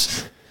happens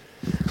is,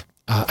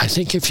 I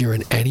think if you're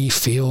in any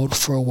field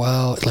for a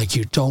while, like,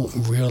 you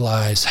don't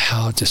realize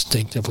how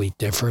distinctively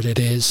different it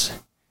is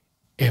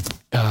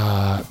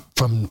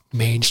from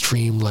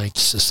mainstream, like,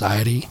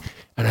 society.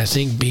 And I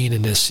think being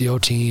in the SEAL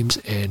teams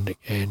and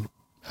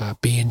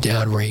being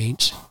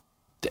downrange,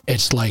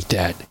 it's like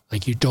that.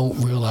 Like, you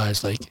don't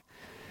realize, like,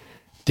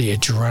 the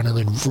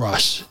adrenaline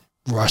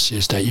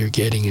rushes that you're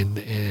getting,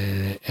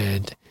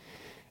 and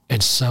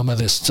some of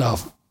this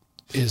stuff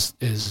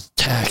is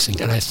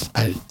taxing. And I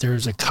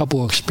there's a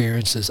couple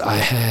experiences I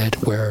had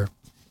where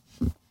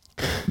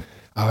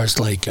I was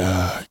like,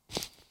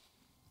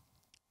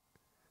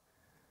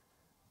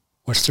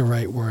 what's the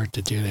right word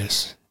to do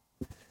this?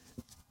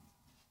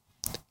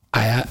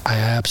 I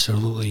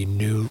absolutely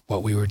knew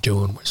what we were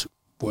doing was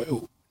what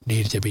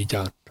needed to be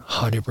done,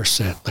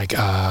 100%. Like,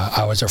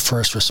 I was a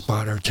first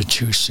responder to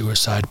 2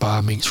 suicide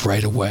bombings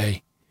right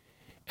away,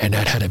 and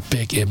that had a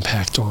big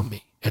impact on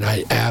me. And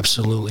I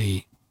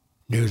absolutely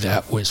knew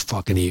that was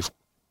fucking evil,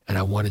 and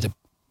I wanted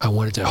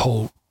to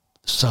hold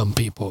some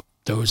people,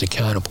 those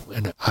accountable,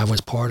 and I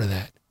was part of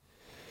that.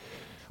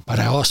 But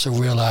I also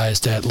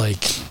realized that,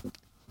 like,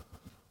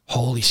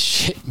 holy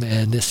shit,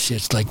 man, this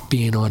shit's like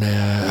being on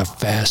a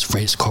fast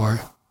race car,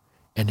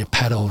 and the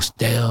pedals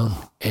down,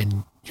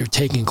 and you're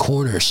taking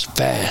corners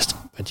fast,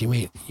 but you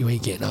ain't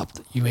getting up,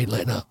 you ain't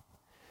letting up.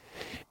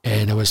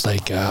 And it was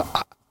like,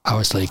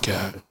 I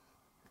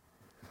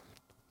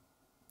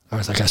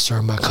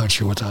served my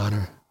country with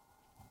honor,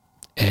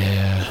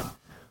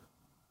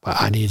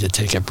 but I need to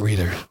take a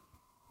breather.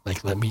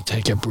 Like, let me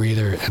take a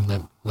breather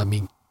and let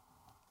me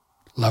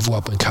level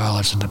up in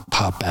college and then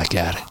pop back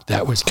at it.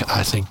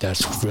 I think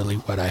that's really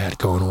what I had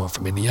going on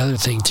for me. And the other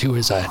thing too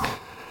is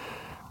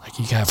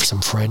you have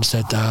some friends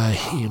that die,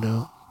 you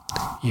know.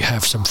 You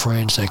have some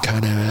friends that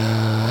kind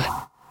of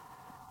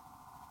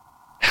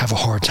have a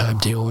hard time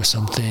dealing with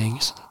some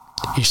things.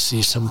 You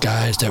see some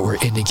guys that were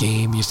in the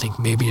game, you think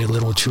maybe a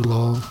little too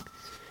long,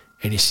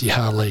 and you see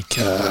how, like,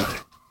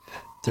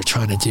 they're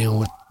trying to deal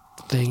with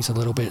things a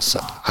little bit. So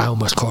I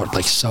almost call it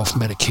like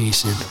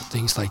self-medication,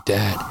 things like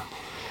that.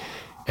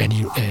 And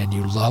you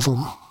love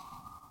them,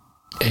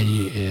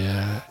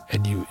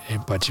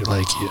 but you're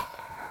like,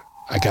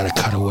 I gotta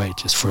cut away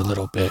just for a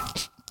little bit.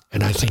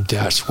 And I think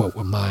that's what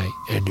my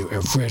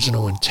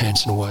original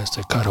intention was,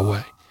 to cut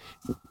away,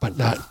 but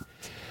not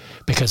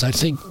because I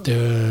think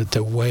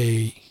the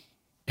way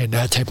in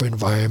that type of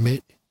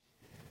environment,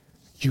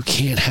 you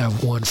can't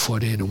have one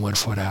foot in and one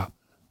foot out.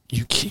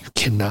 You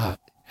cannot.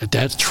 If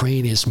that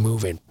train is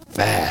moving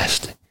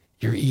fast,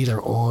 you're either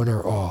on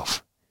or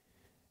off.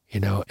 You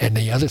know, and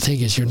the other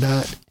thing is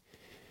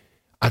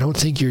I don't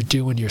think you're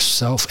doing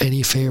yourself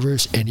any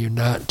favors, and you're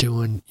not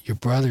doing your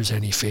brothers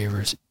any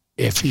favors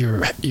if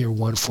you're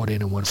 1 foot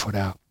in and 1 foot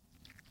out.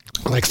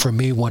 Like, for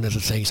me, one of the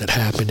things that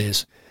happened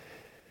is,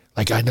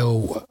 like, I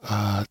know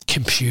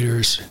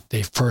computers,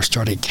 they first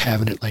started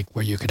cabinet, like,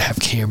 where you could have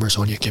cameras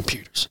on your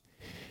computers.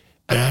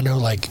 And I know,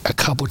 like, a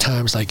couple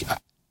times, like,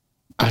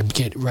 I'm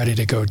getting ready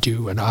to go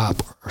do an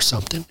op or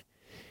something.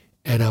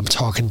 And I'm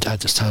talking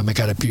at this time, I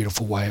got a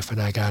beautiful wife,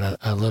 and I got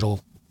a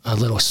little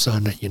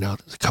son that, you know,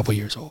 is a couple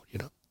years old, you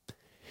know.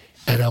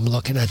 And I'm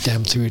looking at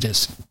them through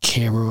this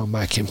camera on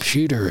my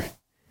computer,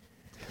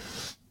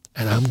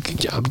 and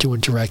I'm doing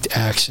direct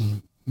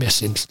action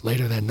missions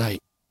later that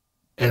night.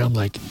 And I'm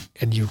like,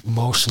 and you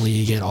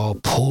emotionally get all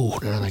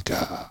pulled, and I'm like,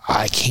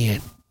 I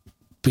can't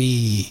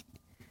be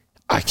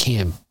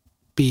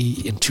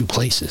in 2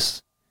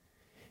 places.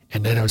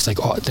 And then I was like,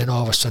 then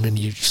all of a sudden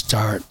you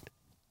start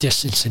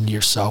distancing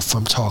yourself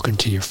from talking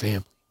to your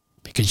family,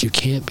 because you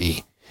can't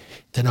be.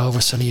 then all of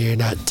a sudden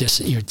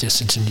you're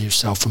distancing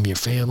yourself from your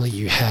family.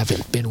 You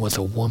haven't been with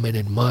a woman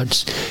in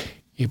months.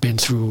 You've been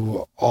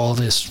through all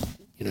this,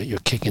 you're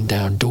kicking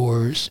down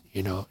doors,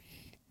 you got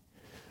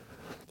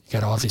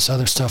all this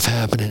other stuff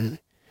happening.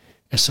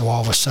 And so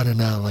all of a sudden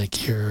now,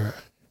 like, you're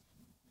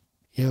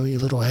a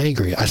little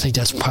angry. I think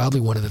that's probably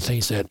one of the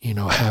things that,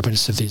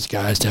 happens to these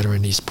guys that are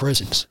in these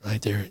prisons.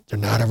 Like, they're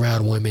not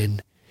around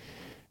women.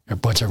 A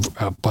bunch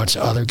of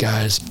other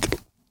guys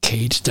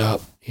caged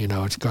up.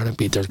 There's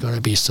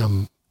gonna be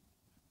some,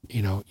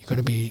 you're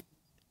gonna be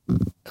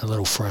a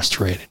little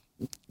frustrated,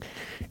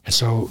 and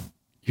so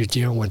you're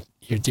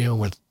dealing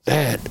with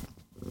that.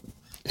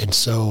 And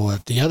so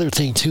the other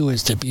thing too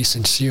is to be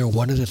sincere.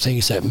 One of the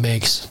things that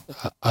makes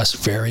us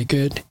very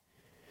good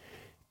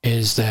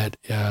is that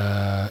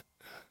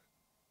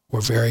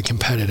we're very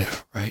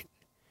competitive, right?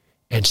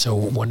 And so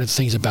one of the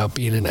things about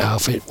being an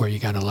outfit where you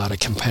got a lot of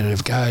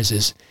competitive guys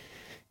is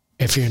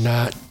if you're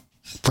not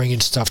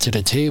bringing stuff to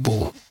the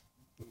table,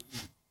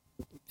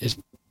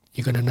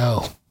 you're going to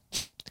know.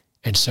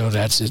 And so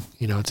that's it,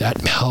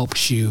 that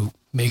helps you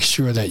make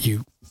sure that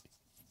you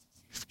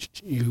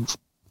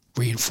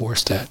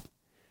reinforce that.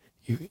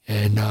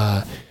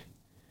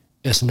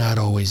 It's not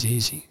always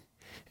easy.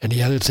 And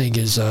the other thing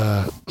is,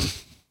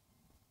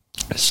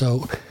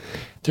 so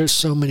there's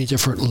so many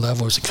different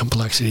levels of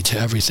complexity to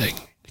everything.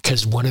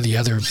 Because one of the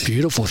other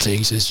beautiful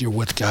things is you're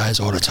with guys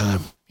all the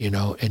time,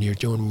 and you're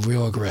doing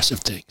real aggressive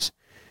things.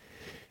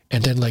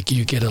 And then, like,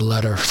 you get a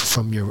letter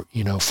from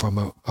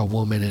from a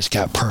woman that's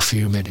got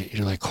perfume in it.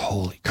 You're like,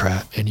 holy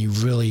crap. And you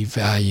really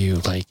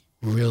value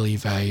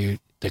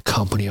the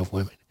company of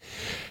women.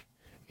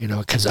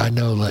 Because I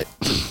know, like,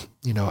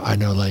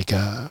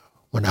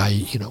 when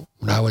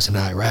I was in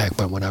Iraq,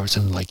 but when I was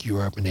in, like,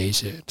 Europe and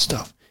Asia and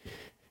stuff,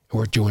 and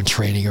we're doing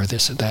training or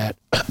this and that,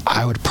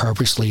 I would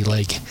purposely,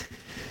 like,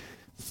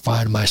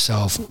 find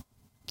myself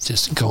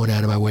just going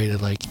out of my way to,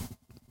 like,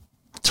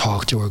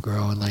 talk to a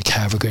girl and, like,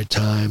 have a good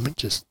time,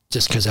 just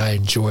because I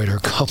enjoyed her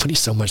company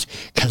so much,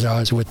 because I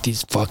was with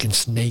these fucking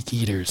snake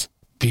eaters,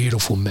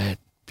 beautiful men,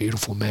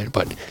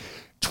 but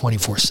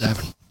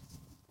 24/7.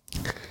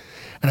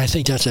 And I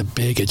think that's a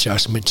big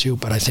adjustment too.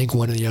 But I think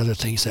one of the other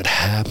things that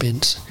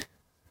happens,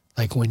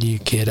 like, when you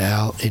get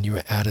out and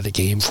you're out of the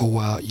game for a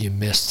while, you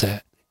miss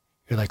that.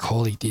 You're like,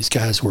 holy, these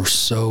guys were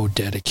so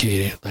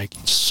dedicated, like,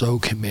 so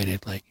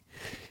committed, like,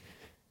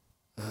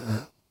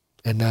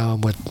 and now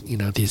I'm with,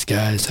 these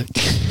guys that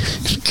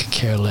could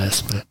care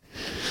less, man.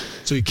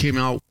 So you came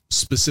out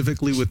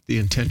specifically with the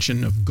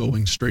intention of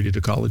going straight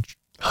into college?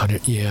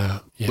 Yeah.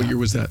 What year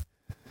was that?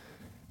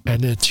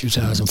 And in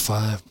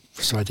 2005.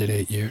 So I did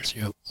 8 years,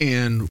 yep.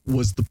 And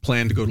was the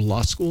plan to go to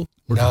law school?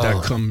 Or No. did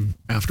that come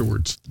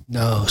afterwards?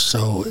 No,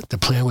 so the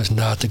plan was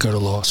not to go to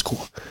law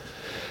school.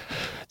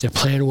 The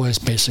plan was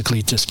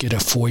basically just get a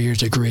 4-year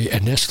degree.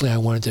 Initially, I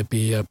wanted to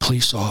be a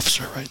police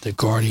officer, right? The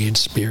guardian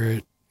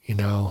spirit,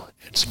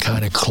 it's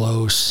kind of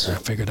close. I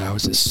figured I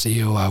was a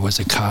SEAL. I was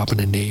a cop in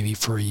the Navy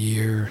for a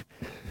year.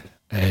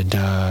 And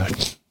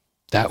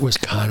that was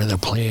kind of the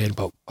plan.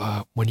 But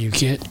when you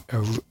get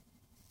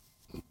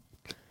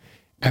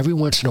every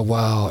once in a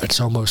while, it's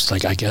almost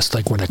like, I guess,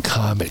 like when a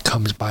comet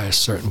comes by a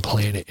certain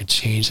planet, it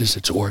changes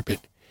its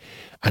orbit.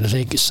 And I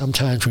think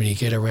sometimes when you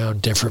get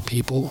around different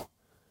people,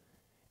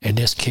 in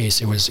this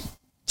case, it was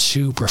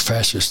 2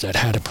 professors that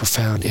had a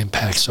profound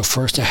impact. So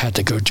first I had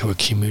to go to a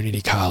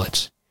community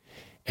college.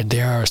 And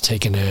there I was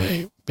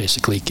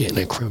basically getting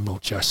a criminal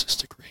justice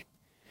degree.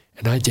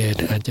 And I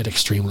did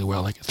extremely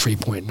well, like a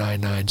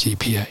 3.99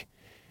 GPA.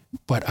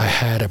 But I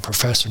had a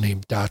professor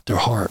named Dr.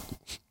 Hart.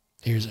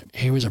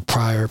 He was a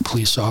prior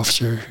police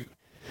officer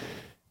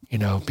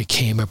who,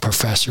 became a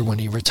professor when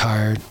he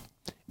retired.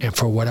 And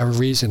for whatever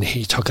reason,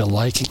 he took a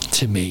liking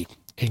to me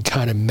and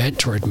kind of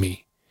mentored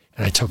me.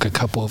 And I took a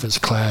couple of his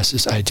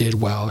classes. I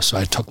did well, so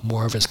I took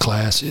more of his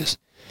classes.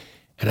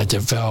 And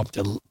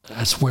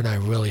that's when I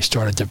really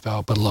started to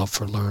develop a love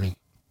for learning.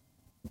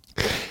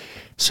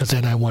 So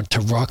then I went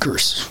to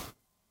Rutgers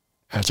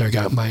after I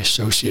got my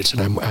associates, and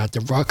I'm at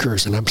the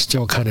Rutgers, and I'm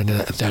still kind of in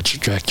that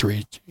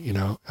trajectory,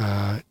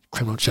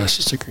 criminal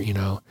justice degree,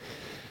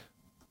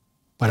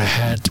 But I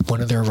had,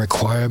 one of their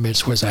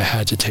requirements was I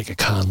had to take a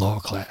con law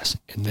class,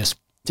 and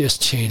this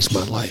changed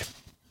my life.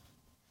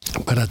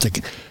 But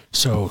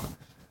so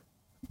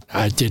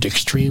I did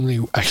extremely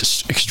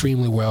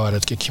well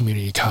at the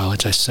community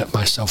college. I set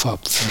myself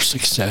up for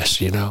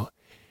success,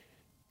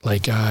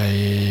 Like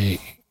I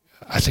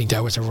think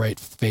that was the right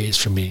phase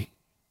for me.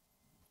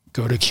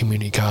 Go to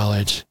community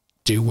college,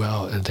 do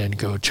well, and then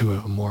go to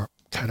a more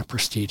kind of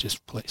prestigious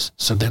place.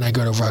 So then I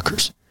go to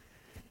Rutgers,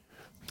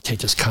 take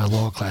this con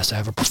law class. I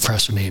have a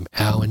professor named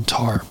Alan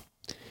Tarr,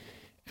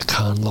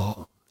 con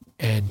law,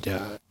 and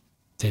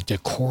the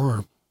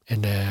decorum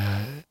in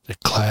the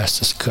class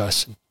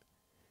discussion,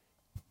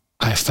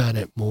 I found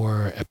it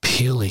more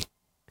appealing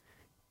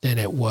than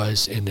it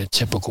was in the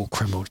typical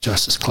criminal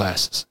justice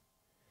classes.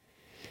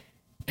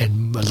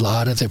 And a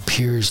lot of the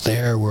peers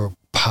there were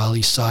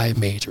poli-sci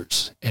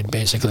majors, and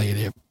basically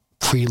they're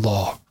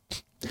pre-law.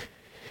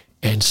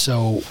 And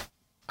so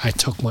I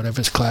took one of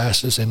his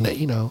classes, and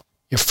I'm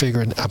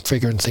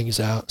figuring things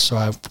out. So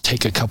I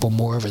take a couple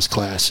more of his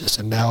classes,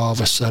 and now all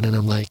of a sudden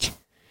I'm like,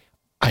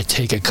 I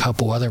take a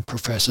couple other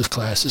professors'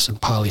 classes in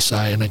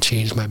poli-sci, and I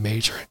change my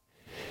major.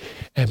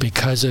 And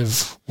because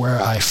of where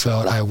I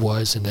felt I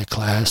was in the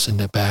class and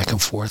the back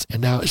and forth,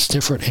 and now it's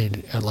different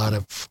in a lot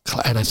of,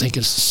 and I think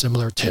it's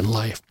similar to in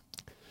life.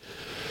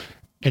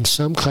 In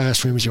some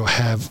classrooms, you'll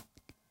have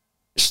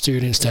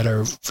students that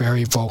are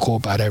very vocal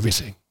about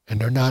everything, and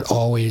they're not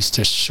always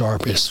the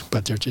sharpest,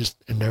 but they're just,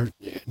 and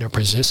their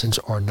positions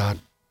are not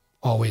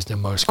always the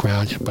most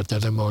grounded, but they're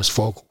the most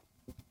vocal.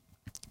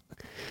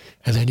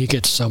 And then you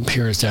get some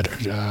peers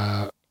that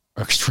are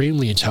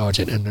extremely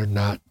intelligent,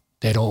 and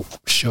they don't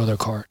show their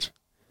cards.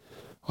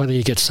 Or then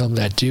you get some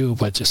that do,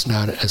 but just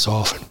not as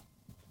often.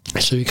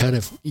 So you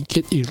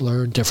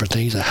learn different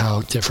things of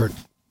how different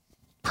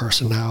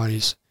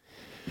personalities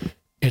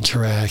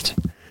interact.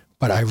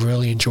 But I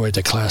really enjoyed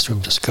the classroom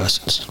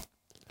discussions,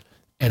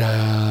 and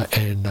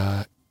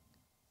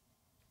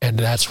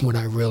that's when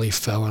I really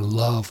fell in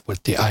love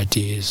with the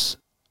ideas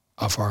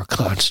of our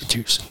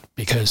Constitution,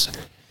 because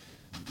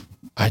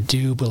I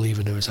do believe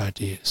in those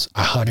ideas.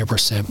 I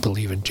 100%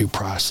 believe in due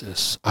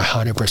process. I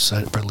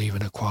 100% believe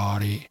in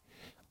equality.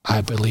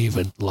 I believe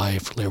in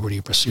life, liberty,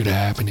 pursuit of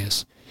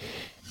happiness.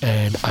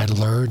 And I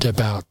learned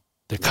about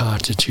the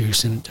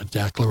Constitution, the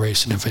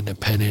Declaration of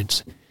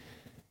Independence,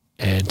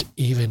 and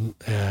even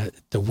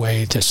the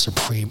way the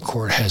Supreme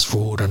Court has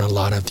ruled on a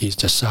lot of these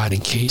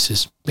deciding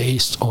cases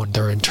based on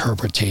their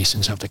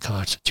interpretations of the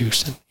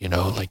Constitution.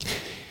 Like,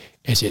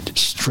 is it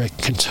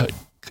strict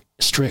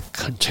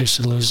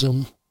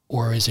constitutionalism,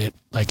 or is it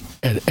like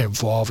an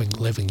evolving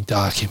living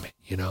document,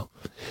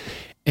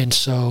 And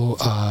so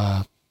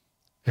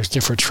there's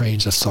different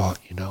trains of thought,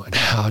 and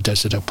how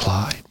does it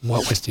apply?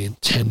 What was the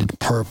intended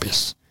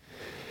purpose?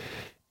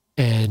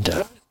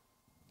 And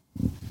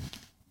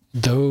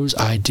those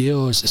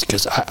ideals is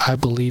because I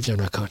believed in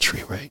our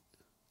country, right?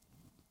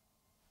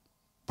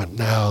 But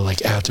now,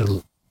 like, after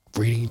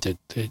reading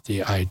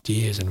the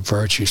ideas and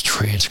virtues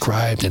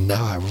transcribed, and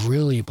now I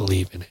really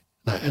believe in it.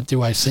 Now,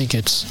 do I think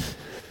it's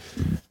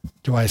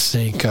been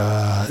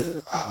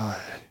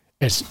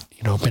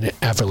an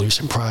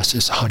evolution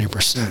process?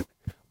 100%.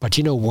 But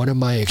one of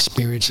my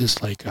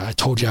experiences, like I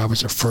told you, I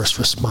was a first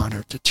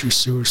responder to 2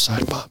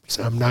 suicide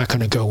bombings. I'm not going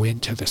to go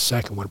into the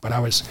second one, but I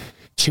was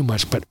too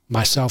much. But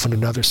myself and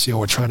another SEAL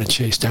were trying to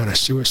chase down a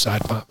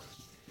suicide bomber.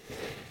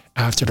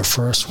 After the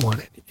first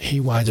one, he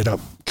winded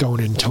up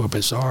going into a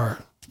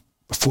bazaar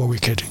before we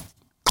could.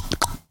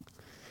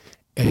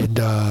 And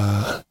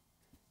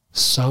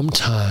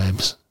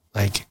sometimes,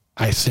 like,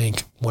 I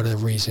think one of the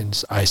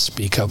reasons I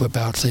speak up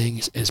about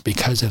things is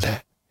because of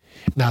that.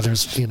 Now,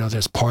 there's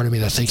part of me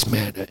that thinks,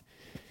 man,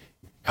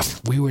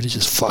 if we would have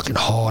just fucking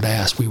hauled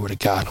ass, we would have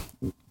got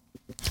him.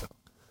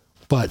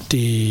 But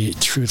the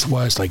truth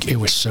was, like, it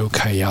was so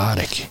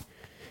chaotic,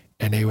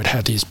 and they would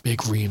have these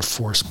big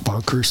reinforced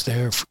bunkers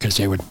there because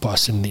they would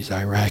bust in these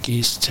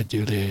Iraqis to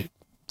do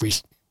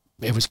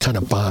it was kind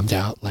of bombed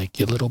out,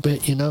 like, a little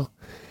bit,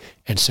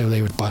 And so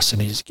they would bust in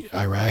these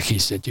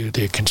Iraqis to do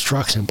the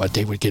construction, but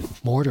they would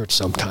get mortared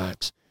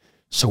sometimes.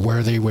 So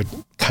where they would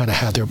kind of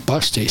have their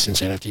bus stations,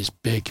 they have these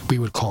big, we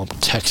would call them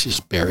Texas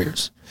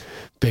barriers,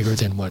 bigger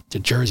than what the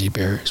Jersey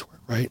barriers were,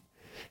 right?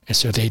 And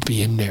so they'd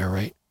be in there,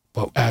 right?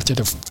 But after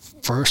the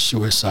first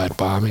suicide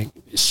bombing,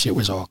 shit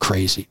was all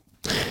crazy.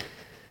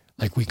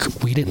 Like, we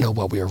didn't know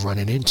what we were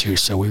running into,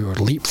 so we were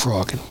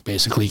leapfrogging,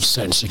 basically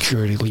setting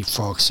security,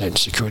 setting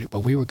security, but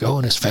we were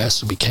going as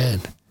fast as we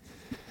can.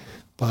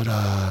 But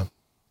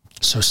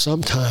so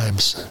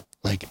sometimes,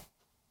 like,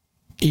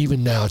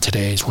 even now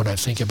today, is when I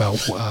think about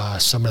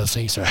some of the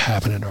things that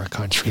happen in our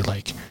country,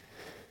 like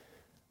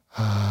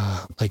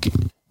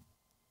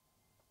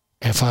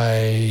if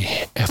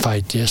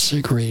I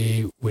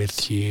disagree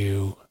with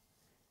you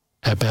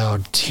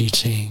about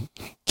teaching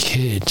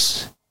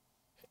kids,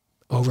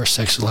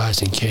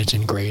 over-sexualizing kids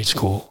in grade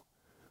school,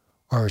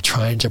 or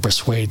trying to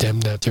persuade them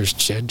that there's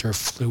gender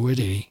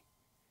fluidity,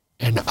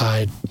 and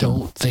I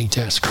don't think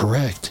that's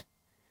correct,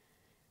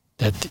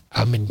 that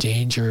I'm in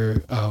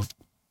danger of,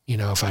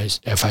 if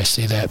I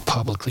say that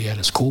publicly at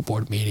a school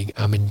board meeting,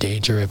 I'm in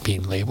danger of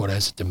being labeled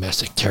as a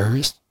domestic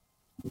terrorist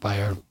by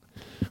our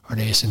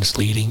nation's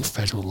leading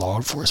federal law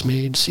enforcement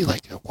agency.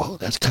 Like, whoa,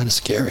 that's kind of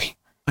scary.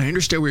 I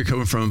understand where you're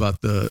coming from about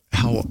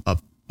how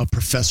a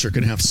professor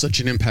can have such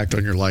an impact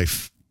on your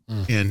life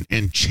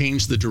and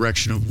change the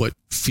direction of what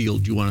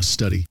field you want to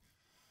study.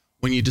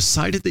 When you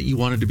decided that you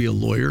wanted to be a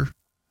lawyer,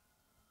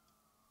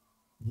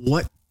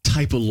 what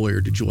type of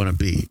lawyer did you want to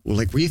be? Well,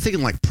 like, were you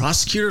thinking like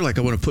prosecutor? Like,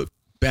 I want to put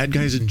bad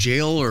guys in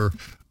jail? Or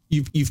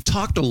you've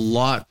talked a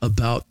lot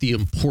about the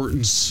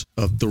importance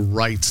of the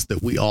rights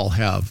that we all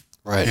have.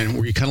 Right. And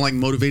were you kind of like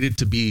motivated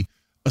to be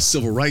a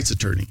civil rights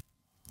attorney?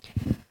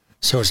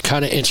 So it's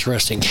kind of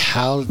interesting.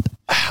 How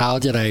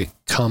did I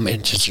come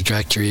into the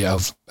trajectory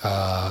of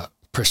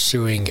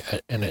pursuing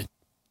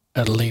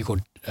a legal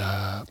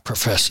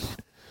profession?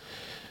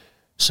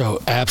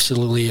 So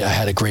absolutely, I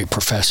had a great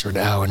professor in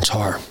Alan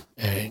Tarr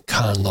and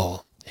con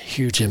law,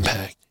 huge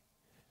impact.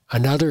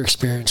 Another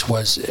experience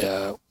was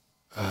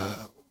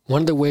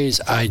one of the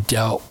ways I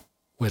dealt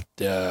with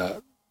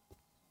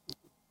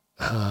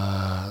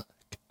I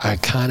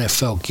kind of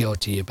felt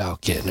guilty about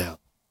getting out,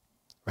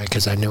 right?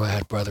 Because I knew I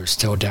had brothers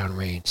still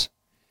downrange.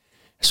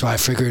 So I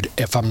figured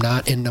if I'm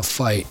not in the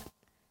fight,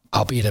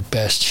 I'll be the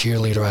best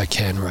cheerleader I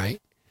can,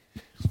 right?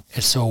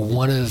 And so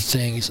one of the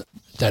things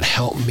that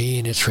helped me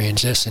in the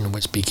transition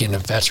was being a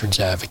veterans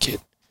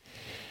advocate.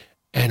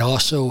 And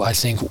also, I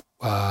think,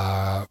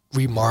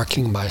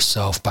 remarking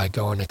myself by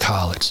going to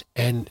college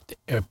and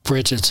a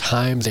bridge of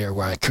time there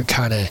where I could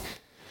kind of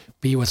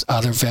be with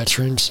other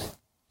veterans,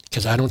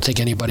 because I don't think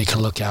anybody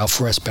can look out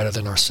for us better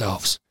than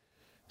ourselves.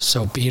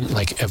 So being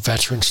like a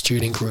veteran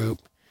student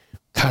group,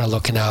 kind of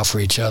looking out for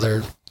each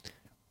other,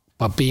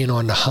 but being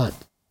on the hunt,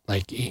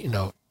 like, you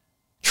know,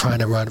 trying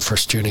to run for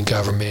student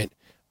government.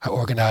 I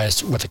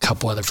organized with a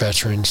couple other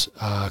veterans,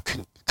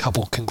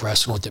 couple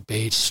congressional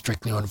debates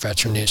strictly on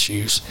veteran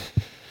issues.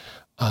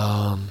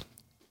 Like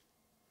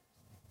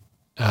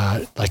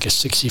a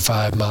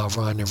 65-mile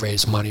run to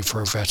raise money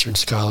for a veteran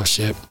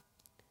scholarship.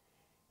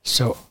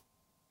 So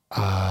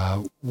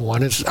I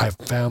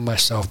found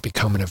myself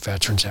becoming a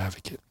veterans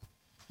advocate.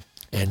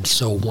 And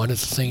so one of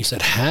the things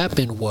that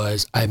happened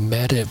was I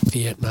met a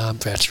Vietnam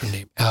veteran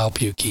named Al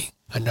Buki,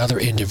 another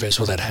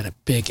individual that had a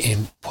big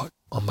input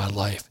on my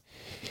life.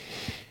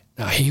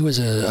 Now he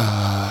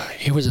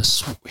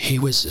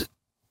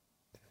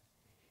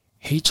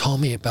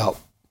told me about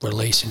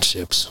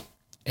relationships,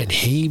 and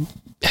he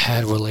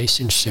had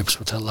relationships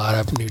with a lot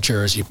of New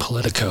Jersey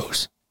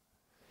politicos.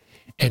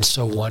 And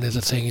so one of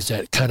the things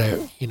that kind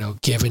of, you know,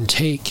 give and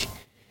take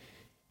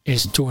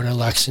is during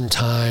election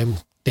time,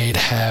 they'd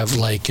have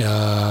like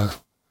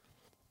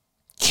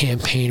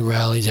campaign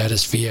rallies at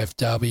his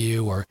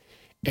VFW, or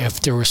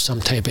if there was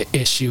some type of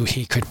issue,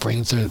 he could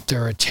bring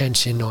their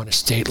attention on a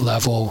state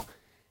level,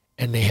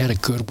 and they had a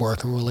good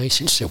working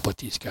relationship with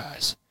these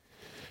guys.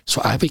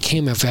 So I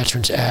became a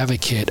veterans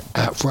advocate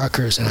at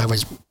Rutgers, and I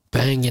was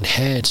banging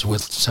heads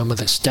with some of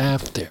the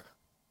staff there,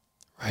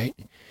 right?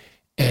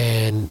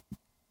 And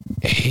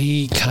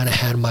he kind of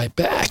had my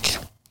back.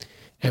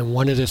 And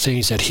one of the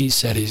things that he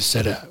said,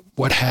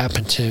 what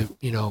happened to,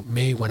 you know,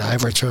 me when I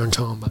returned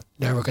home,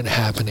 never going to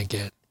happen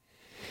again.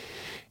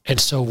 And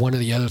so one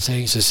of the other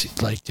things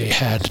is like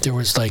there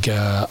was like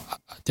the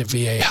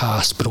VA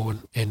hospital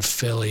in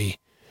Philly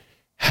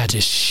had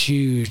this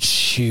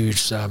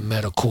huge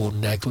medical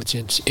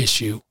negligence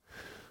issue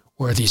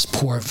where these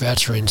poor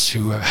veterans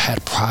who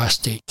had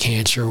prostate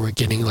cancer were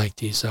getting like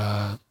these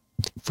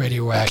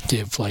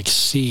radioactive like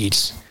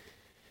seeds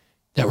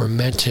that were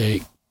meant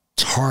to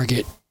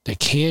target the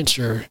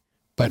cancer,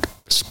 but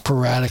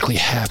sporadically,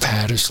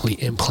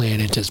 haphazardly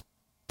implanted, just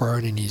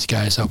burning these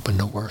guys up in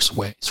the worst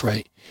ways,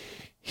 right?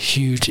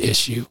 Huge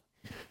issue.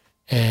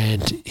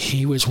 And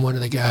he was one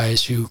of the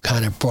guys who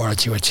kind of brought it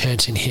to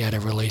attention. He had a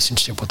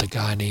relationship with a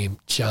guy named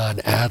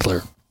John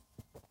Adler.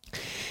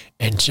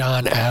 And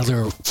John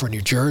Adler, for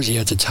New Jersey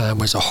at the time,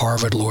 was a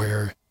Harvard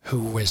lawyer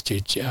who was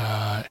the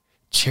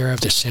chair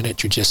of the Senate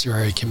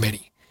Judiciary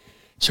Committee.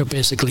 So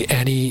basically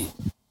any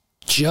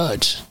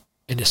judge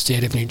in the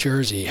state of New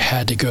Jersey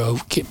had to go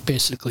get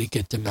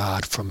the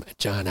nod from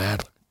John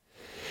Adler.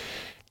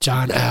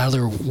 John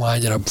Adler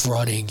winded up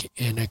running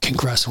in a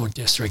congressional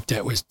district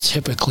that was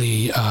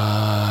typically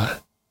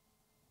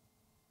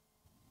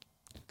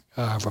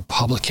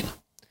Republican,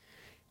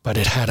 but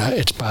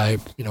it's by,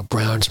 you know,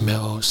 Browns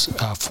Mills,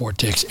 Fort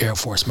Dix, Air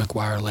Force,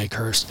 McGuire,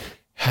 Lakehurst,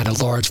 had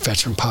a large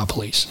veteran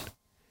population.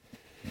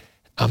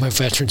 I'm a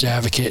veterans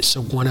advocate,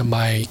 so one of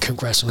my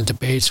congressional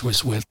debates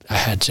was I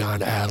had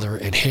John Adler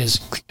and his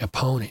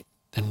opponent.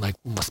 Then, like,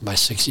 with my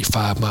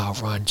 65-mile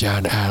run,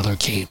 John Adler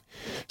came.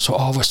 So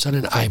all of a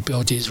sudden, I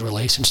built these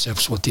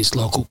relationships with these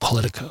local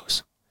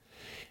politicos.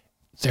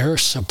 Their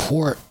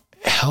support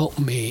helped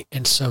me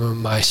in some of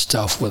my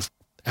stuff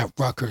at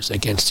Rutgers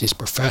against these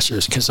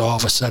professors, because all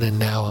of a sudden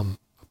now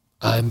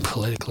I'm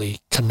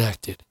politically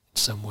connected in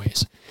some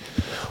ways.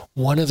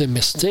 One of the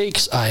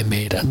mistakes I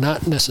made,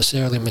 not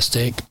necessarily a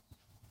mistake,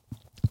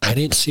 I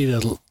didn't see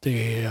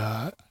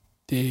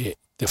the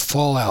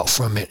fallout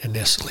from it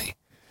initially,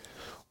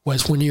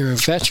 was when you're a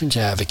veterans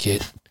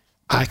advocate,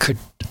 I could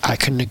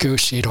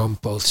negotiate on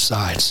both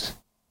sides.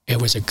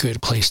 It was a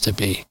good place to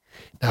be.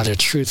 Now, the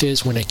truth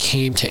is, when it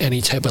came to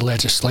any type of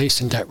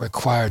legislation that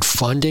required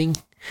funding,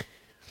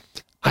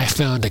 I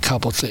found a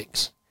couple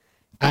things.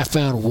 I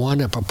found one,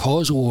 a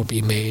proposal would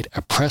be made,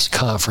 a press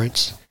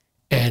conference,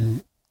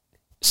 and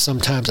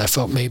sometimes I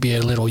felt maybe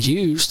a little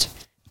used.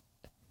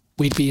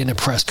 We'd be in a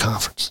press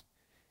conference,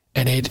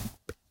 and it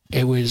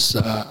was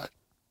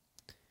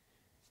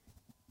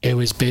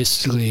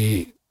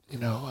basically, you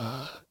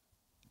know,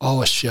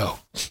 all a show,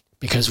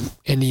 because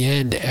in the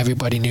end,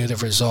 everybody knew the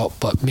result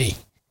but me.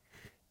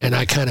 And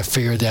I kind of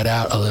figured that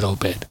out a little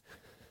bit.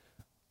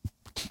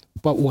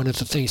 But one of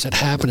the things that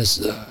happened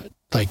is,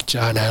 like,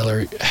 John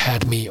Adler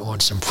had me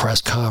on some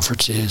press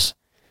conferences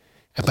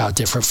about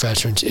different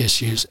veterans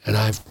issues, and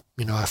I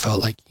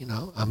felt like, you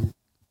know,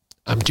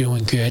 I'm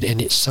doing good,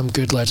 and some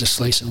good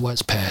legislation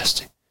was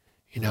passed.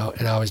 you know,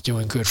 and I was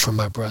doing good for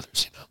my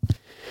brothers, you know.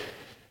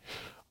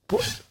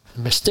 But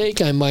the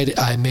mistake I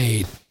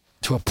made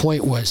to a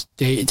point was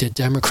the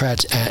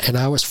Democrats, and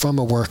I was from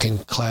a working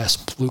class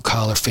blue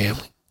collar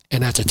family.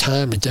 And at the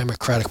time, the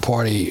Democratic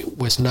Party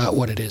was not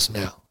what it is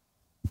now.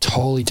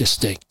 Totally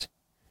distinct.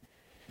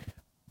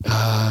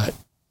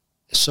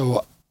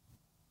 So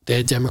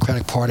the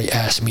Democratic Party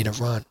asked me to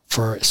run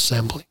for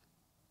assembly,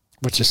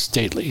 which is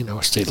state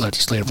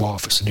legislative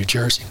office in New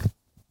Jersey.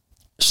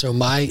 So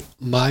my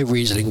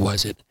reasoning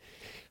was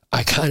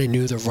I kind of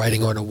knew the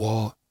writing on the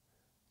wall.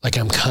 Like,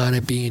 I'm kind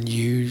of being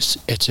used.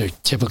 It's a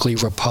typically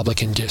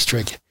Republican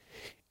district.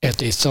 If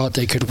they thought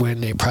they could win,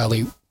 they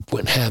probably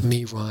wouldn't have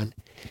me run.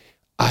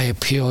 I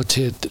appealed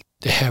to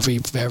the heavy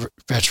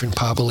veteran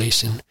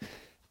population.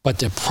 But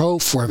the pro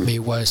for me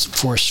was,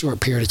 for a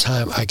short period of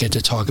time, I get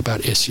to talk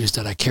about issues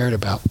that I cared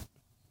about,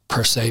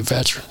 per se,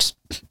 veterans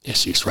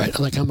issues, right?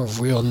 Like, I'm a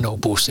real no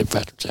bullshit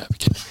veterans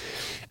advocate.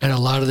 And a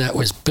lot of that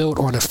was built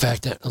on the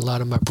fact that a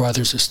lot of my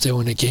brothers are still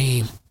in the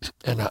game,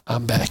 and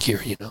I'm back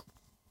here, you know.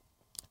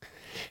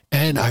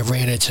 And I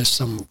ran into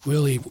some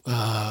really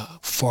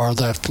far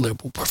left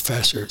liberal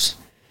professors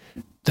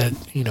that,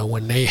 you know,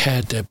 when they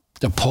had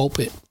the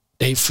pulpit,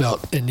 they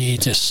felt the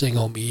need to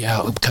single me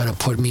out and kind of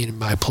put me in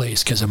my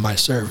place because of my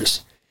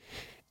service.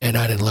 And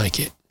I didn't like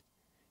it.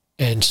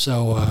 And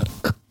so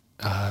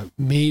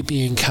me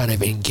being kind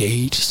of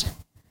engaged,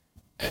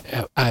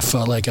 I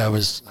felt like it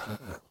was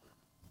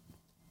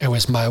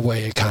my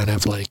way of kind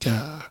of like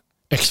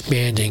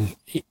expanding,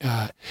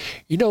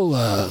 you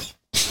know,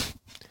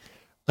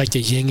 like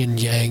the yin and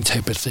yang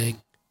type of thing.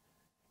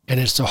 And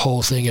it's the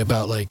whole thing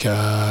about like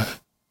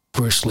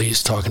Bruce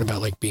Lee's talking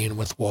about like being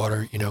with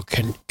water, you know,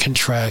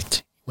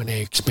 contract when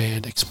they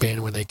expand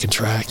when they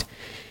contract.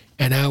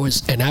 And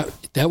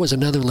that was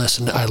another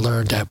lesson I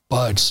learned at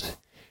Bud's,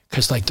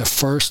 because like the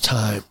first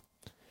time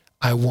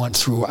I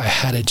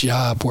had a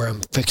job where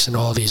I'm fixing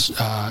all these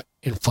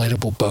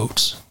inflatable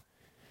boats,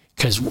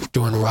 because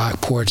doing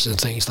rock ports and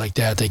things like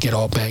that, they get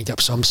all banged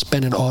up. So I'm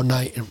spending all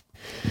night and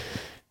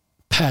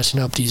passing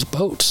up these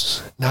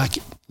boats, not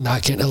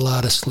getting a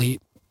lot of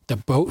sleep. The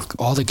boat,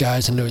 all the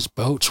guys in those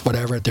boats,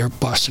 whatever, they're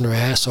busting their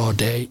ass all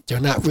day. They're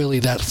not really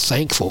that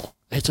thankful.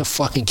 It's a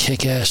fucking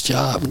kick-ass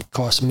job and it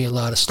costs me a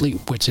lot of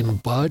sleep, which in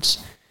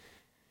Bud's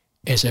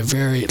is a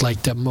very,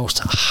 like, the most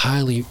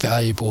highly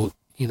valuable,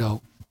 you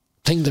know,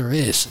 thing there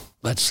is.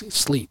 Let's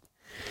sleep.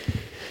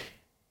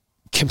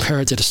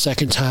 Compared to the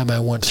second time I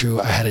went through,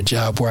 I had a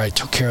job where I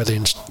took care of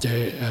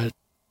the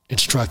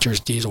instructors'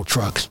 diesel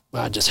trucks.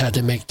 I just had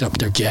to make up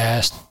their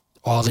gas.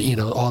 All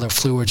their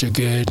fluids are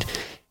good.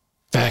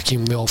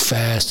 Vacuum mill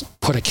fast,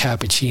 put a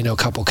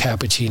couple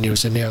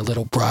cappuccinos in there, a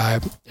little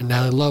bribe, and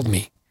now they love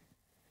me,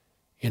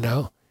 you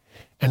know?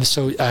 And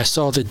so I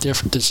saw the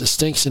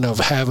distinction of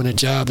having a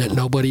job that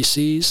nobody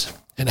sees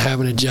and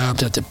having a job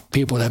that the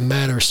people that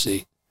matter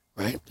see,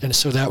 right? And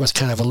so that was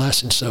kind of a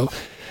lesson. So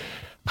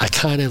I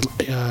kind of...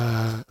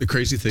 the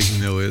crazy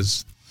thing, though,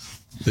 is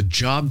the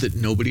job that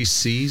nobody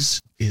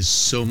sees is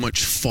so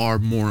much far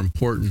more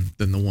important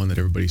than the one that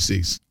everybody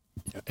sees.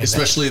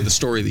 Especially in the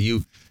story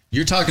that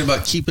you're talking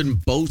about keeping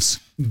boats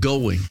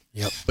going.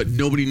 Yep. But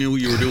nobody knew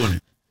you were doing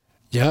it.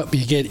 Yep.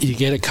 You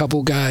get a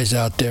couple guys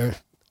out there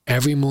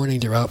every morning.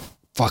 They're up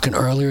fucking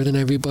earlier than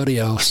everybody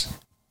else,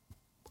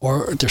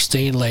 or they're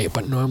staying late.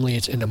 But normally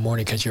it's in the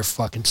morning because you're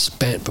fucking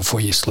spent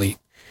before you sleep,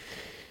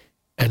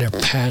 and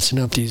they're passing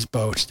up these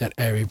boats that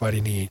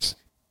everybody needs,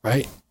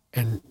 right?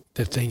 And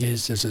the thing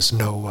is, there's just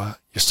no.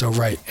 You're so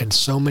right, and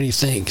so many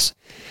things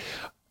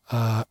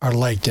are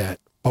like that.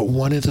 But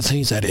one of the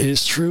things that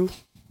is true.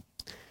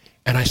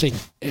 And I think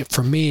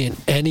for me, in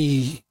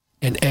any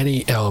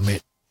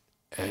element,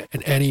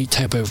 in any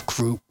type of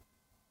group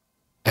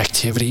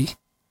activity,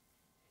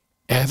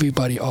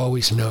 everybody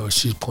always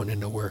knows who's putting in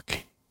the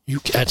work.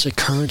 That's a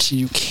currency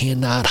you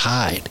cannot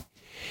hide.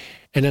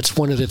 And that's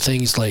one of the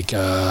things, like,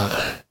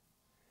 that's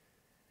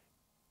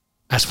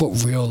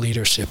what real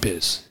leadership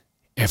is.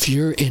 If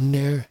you're in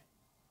there,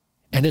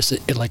 and it's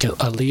like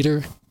a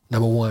leader,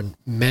 number one,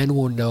 men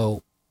will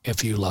know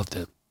if you love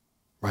them,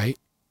 right?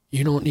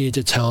 You don't need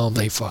to tell them,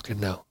 they fucking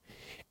know.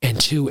 And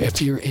two,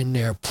 if you're in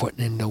there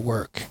putting in the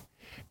work,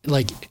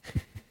 like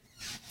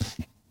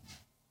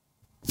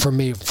for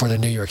me, for the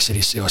New York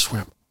City SEAL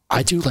swim,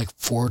 I do like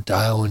 4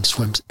 dial-in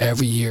swims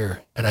every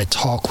year, and I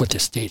talk with the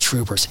state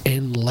troopers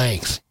in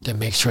length to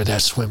make sure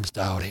that swim's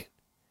dialed in.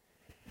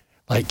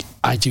 Like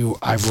I do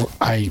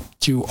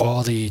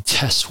all the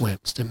test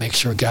swims to make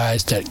sure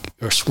guys that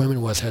are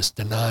swimming with us,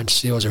 the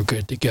non-SEALs, are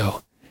good to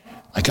go.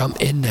 Like I'm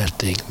in that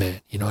thing, man.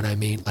 You know what I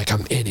mean? Like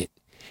I'm in it.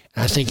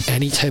 And I think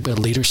any type of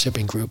leadership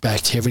and group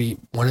activity,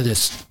 one of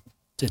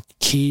the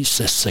keys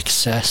to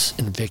success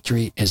and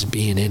victory is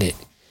being in it.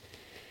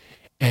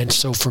 And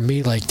so for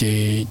me, like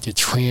the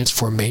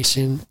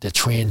transformation, the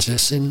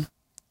transition,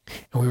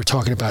 and we were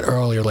talking about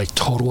earlier, like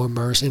total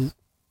immersion.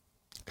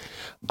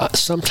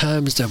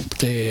 Sometimes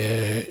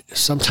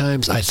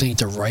sometimes I think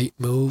the right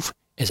move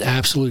is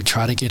absolutely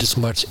try to get as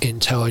much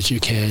intel as you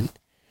can,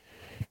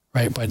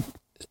 right? But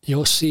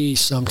you'll see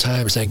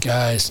sometimes that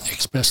guys,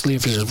 especially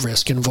if there's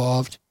risk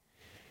involved,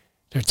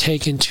 they're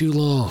taking too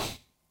long.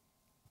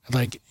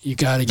 Like, you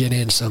got to get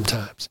in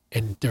sometimes.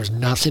 And there's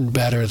nothing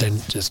better than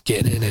just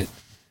getting in it.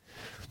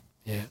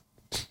 Yeah.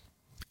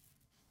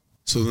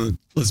 So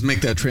let's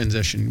make that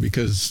transition,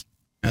 because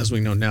as we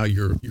know now,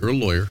 you're a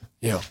lawyer.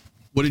 Yeah.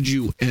 What did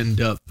you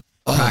end up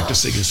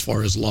practicing as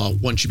far as law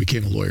once you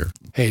became a lawyer?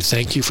 Hey,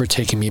 thank you for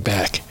taking me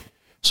back.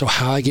 So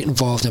how I get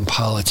involved in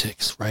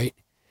politics, right,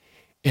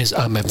 is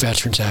I'm a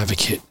veterans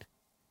advocate.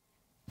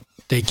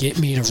 They get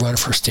me to run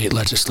for state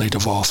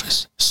legislative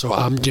office. So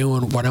I'm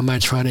doing, what am I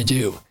trying to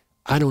do?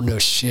 I don't know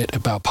shit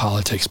about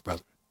politics,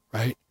 brother,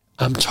 right?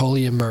 I'm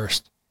totally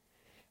immersed.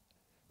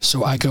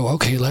 So I go,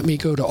 okay, let me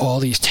go to all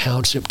these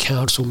township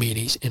council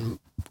meetings in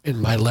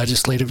my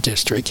legislative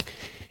district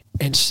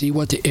and see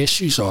what the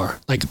issues are,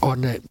 like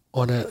on a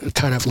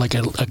kind of like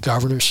a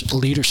governor's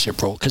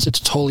leadership role, because it's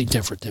totally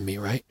different than me,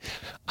 right?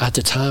 At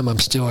the time, I'm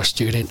still a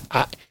student.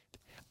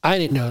 I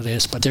didn't know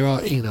this, but they're all,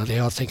 they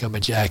all think I'm a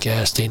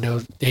jackass. They know,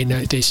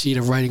 they see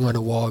the writing on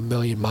the wall a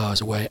million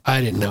miles away.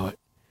 I didn't know it.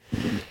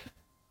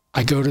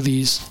 I go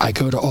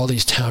to all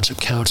these township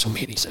council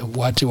meetings, and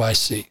what do I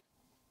see?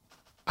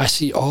 I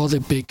see all the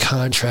big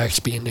contracts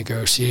being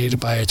negotiated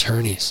by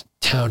attorneys,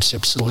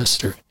 township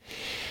solicitor.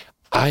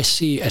 I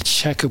see a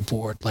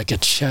checkerboard, like a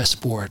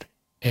chessboard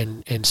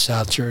in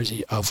South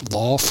Jersey, of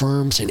law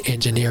firms and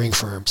engineering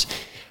firms.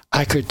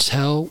 I could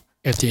tell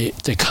if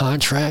the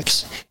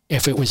contracts,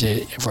 if it was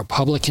a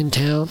Republican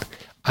town,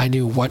 I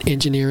knew what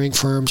engineering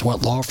firms,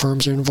 what law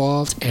firms are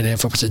involved, and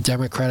if it was a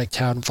Democratic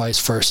town, vice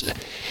versa.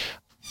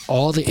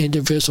 All the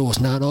individuals,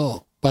 not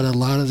all, but a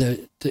lot of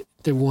the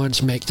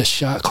ones make the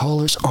shot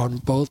callers on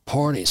both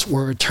parties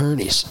were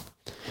attorneys.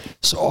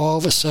 So all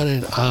of a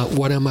sudden,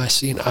 what am I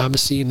seeing? I'm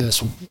seeing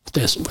this,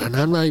 and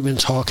I'm not even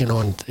talking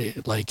on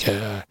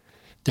the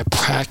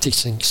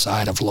practicing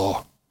side of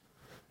law,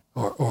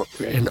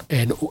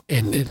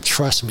 and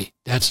trust me,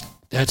 that's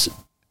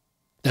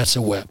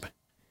a web.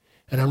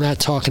 And I'm not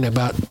talking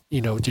about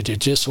the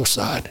judicial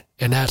side,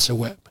 and that's a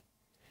web.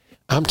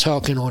 I'm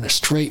talking on a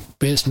straight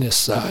business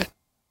side,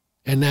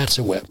 and that's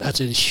a web. That's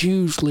a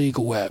huge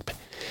legal web.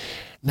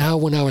 Now,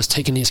 when I was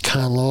taking these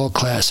common law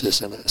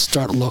classes and I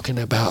started looking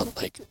about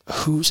like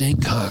who's in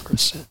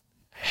Congress,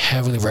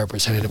 heavily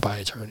represented by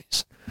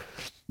attorneys.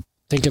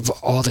 Think of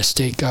all the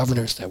state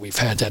governors that we've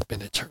had that have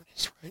been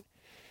attorneys, right?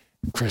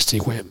 Christie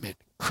Whitman,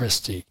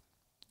 Christie,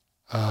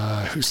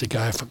 who's the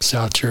guy from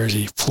South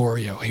Jersey,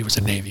 Florio, he was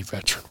a Navy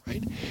veteran,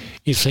 right?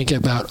 You think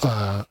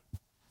about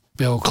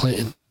Bill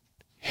Clinton,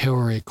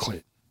 Hillary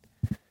Clinton,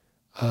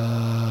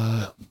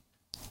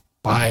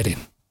 Biden,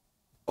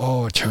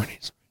 all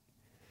attorneys.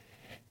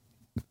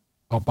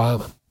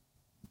 Obama.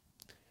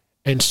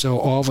 And so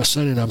all of a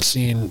sudden I'm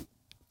seeing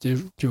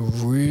the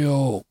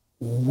real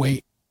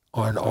weight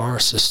on our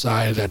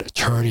society that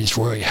attorneys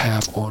really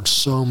have on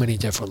so many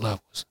different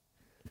levels.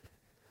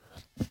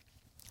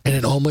 And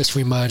it almost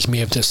reminds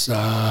me of this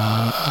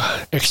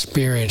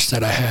experience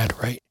that I had,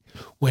 right?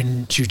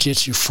 When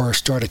jiu-jitsu first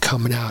started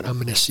coming out,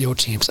 I'm in the SEAL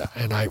teams,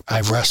 and I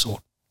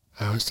wrestled.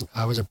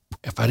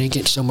 If I didn't get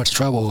in so much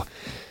trouble,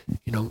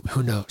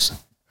 who knows?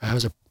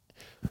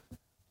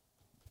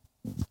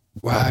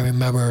 I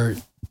remember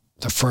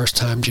the first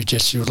time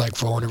jiu-jitsu,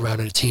 like rolling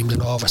around in a team,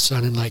 and all of a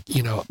sudden,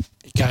 the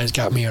guys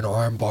got me on an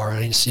arm bar.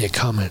 I didn't see it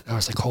coming. I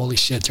was like, holy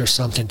shit, there's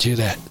something to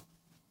that.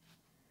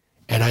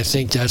 And I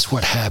think that's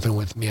what happened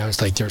with me. I was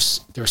like,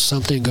 there's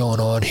something going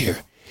on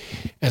here.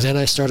 And then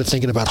I started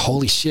thinking about,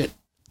 holy shit,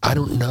 I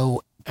don't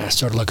know. And I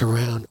started looking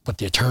around with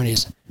the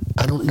attorneys.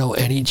 I don't know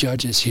any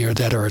judges here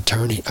that are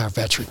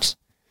veterans.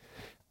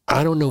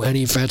 I don't know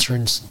any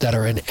veterans that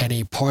are in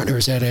any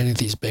partners at any of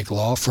these big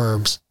law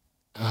firms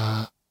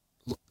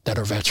that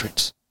are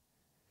veterans.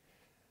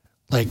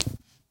 Like,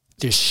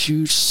 this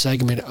huge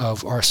segment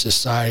of our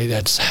society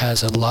that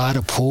has a lot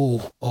of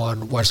pull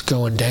on what's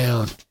going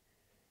down,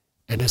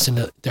 and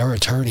they're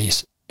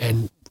attorneys,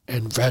 and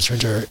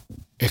veterans are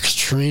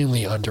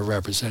extremely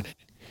underrepresented.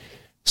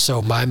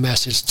 So my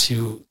message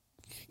to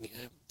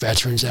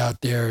veterans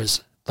out there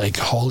is like,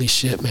 holy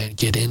shit, man,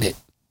 get in it.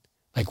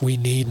 Like, we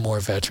need more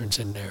veterans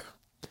in there.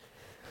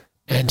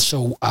 And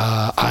so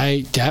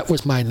that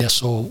was my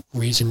initial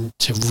reason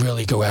to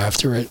really go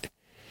after it.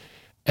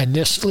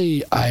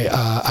 Initially,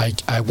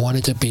 I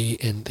wanted to be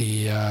in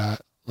the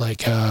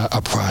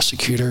a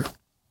prosecutor.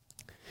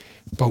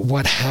 But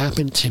what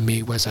happened to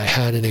me was I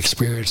had an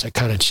experience that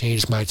kind of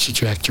changed my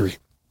trajectory.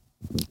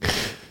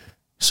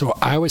 So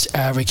I was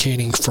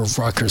advocating for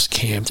Rutgers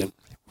Camden,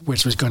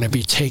 which was going to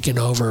be taken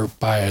over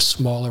by a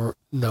smaller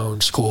known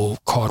school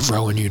called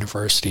Rowan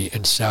University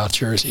in South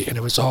Jersey. And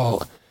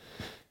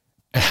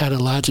it had a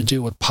lot to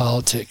do with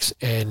politics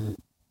and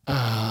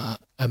a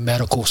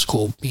medical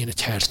school being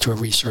attached to a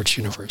research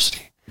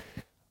university.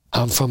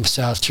 I'm from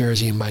South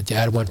Jersey, and my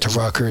dad went to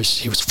Rutgers.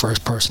 He was the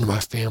first person in my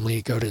family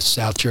to go to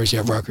South Jersey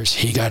at Rutgers.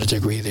 He got a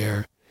degree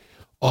there.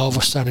 All of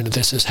a sudden,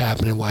 this is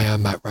happening while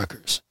I'm at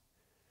Rutgers.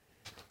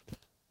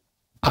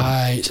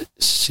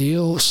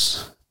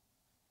 SEALs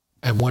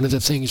And one of the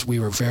things we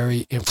were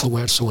very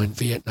influential in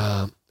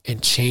Vietnam in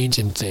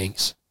changing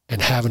things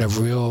and having a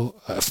real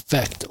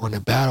effect on the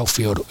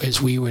battlefield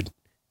is we would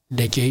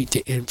negate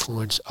the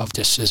influence of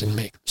decision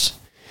makers.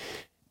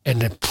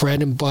 And the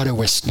bread and butter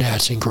was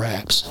snatch and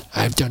grabs.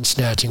 I've done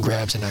snatch and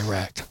grabs in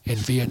Iraq. In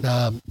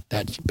Vietnam,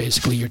 that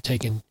basically you're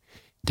taking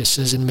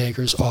decision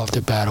makers off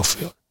the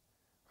battlefield,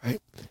 right?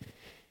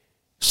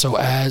 So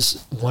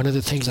as one of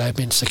the things I've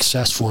been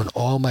successful in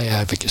all my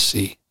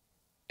advocacy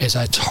is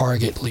I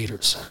target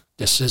leaders,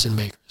 decision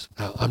makers.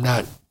 Now, I'm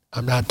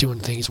not doing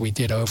things we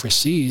did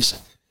overseas,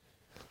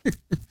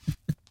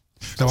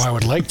 though I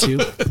would like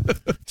to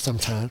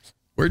sometimes.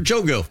 Where'd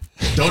Joe go?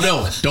 Don't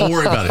know. Don't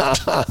worry about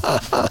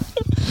it.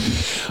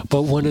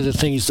 But one of the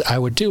things I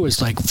would do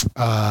is like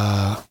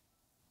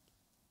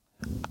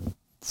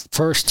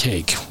first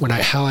take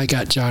how I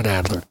got John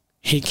Adler.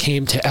 He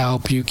came to Al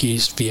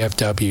Bucky's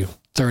VFW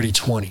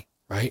 3020,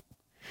 right?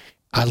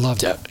 I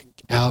loved it.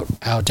 Al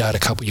died a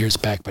couple years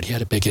back, but he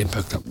had a big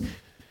impact on me.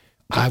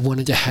 I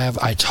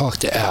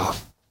talked to Al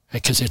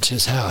because it's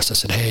his house. I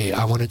said, hey,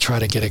 I want to try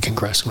to get a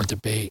congressional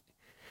debate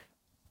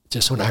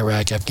just on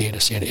Iraq,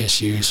 Afghanistan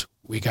issues.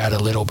 We got a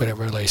little bit of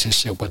a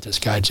relationship with this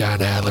guy,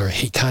 John Adler.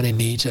 He kind of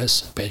needs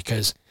us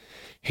because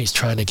he's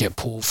trying to get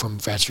pulled from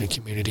veteran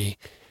community.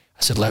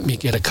 I said, let me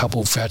get a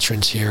couple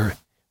veterans here.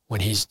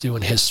 When he's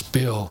doing his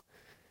spill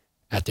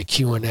at the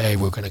Q&A,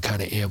 we're going to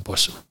kind of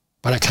ambush him.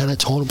 But I kind of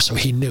told him so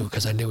he knew,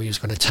 because I knew he was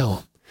going to tell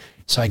him.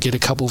 So I get a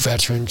couple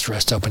veterans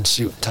dressed up in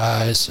suit and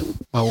ties.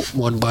 My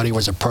one buddy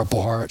was a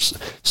Purple Heart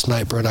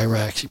sniper in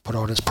Iraq. He put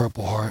on his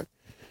Purple Heart.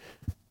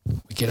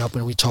 We get up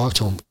and we talk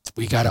to him.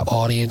 We got an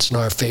audience in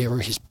our favor.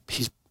 He's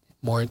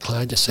more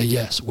inclined to say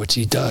yes, which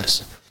he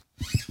does.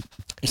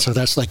 And so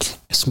that's like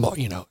a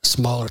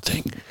smaller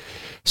thing.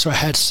 So I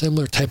had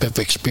similar type of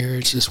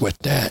experiences with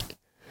that.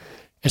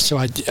 And so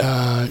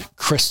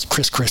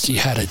Chris Christie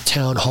had a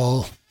town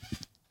hall,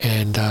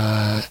 and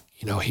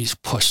he's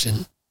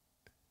pushing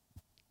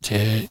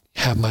to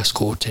have my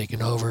school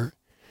taken over.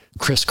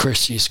 Chris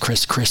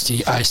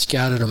Christie. I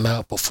scouted him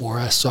out before.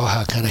 I saw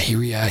how kind of he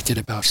reacted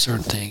about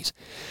certain things.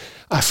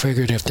 I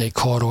figured if they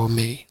caught on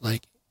me,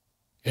 like,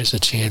 there's a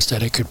chance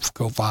that it could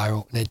go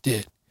viral, and it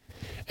did.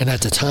 And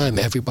at the time,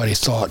 everybody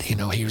thought, he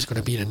was going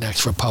to be the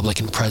next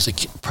Republican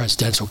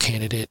presidential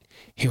candidate.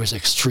 He was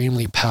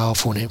extremely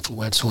powerful and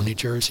influential in New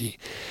Jersey.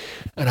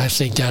 And I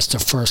think that's the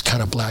first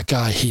kind of black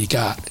guy he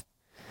got.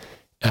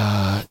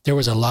 There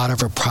was a lot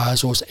of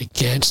reprisals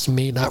against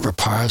me, not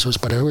reprisals,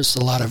 but there was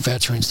a lot of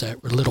veterans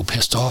that were a little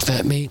pissed off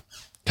at me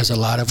because a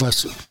lot of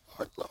us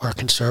are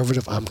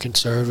conservative. I'm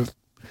conservative.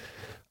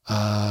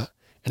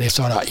 And they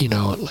thought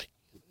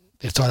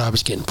they thought I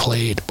was getting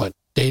played, but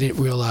they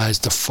didn't realize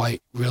the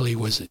fight really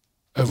was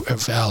a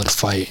valid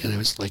fight. And it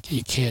was like,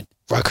 you can't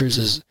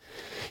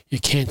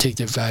take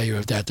the value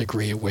of that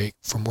degree away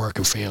from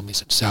working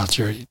families in South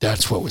Jersey.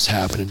 That's what was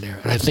happening there.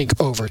 And I think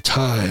over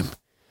time,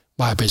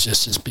 my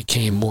positions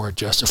became more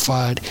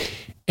justified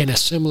in a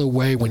similar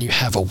way when you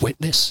have a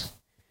witness.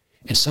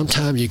 And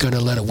sometimes you're going to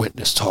let a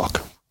witness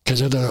talk because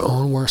they're their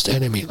own worst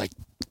enemy. Like,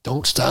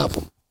 don't stop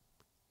them.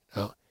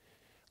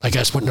 Like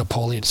that's what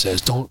Napoleon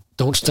says. Don't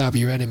stop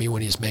your enemy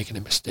when he's making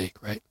a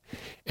mistake, right?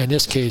 In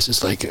this case,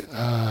 it's like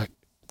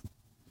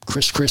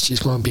Chris Christie's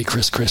going to be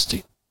Chris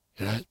Christie.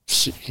 I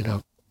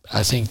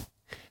think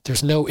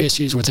there's no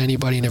issues with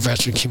anybody in the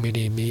veteran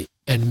community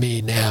and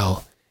me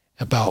now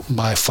about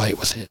my fight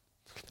with him.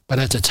 But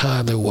at the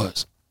time, there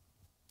was.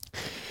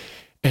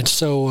 And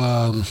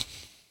so,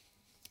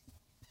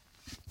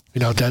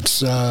 that's,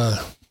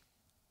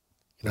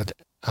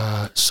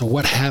 so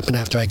what happened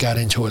after I got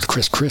into it with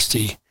Chris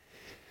Christie?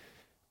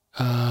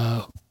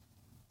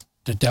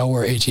 The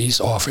Delaware AG's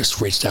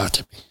office reached out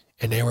to me,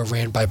 and they were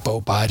ran by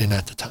Bo Biden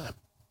at the time.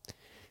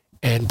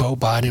 And Bo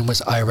Biden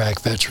was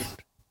Iraq veteran.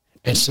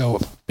 And so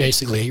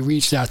basically he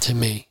reached out to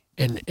me,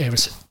 and it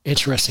was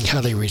interesting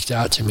how they reached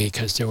out to me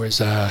because there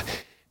was a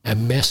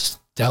Miss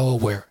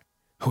Delaware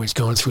who was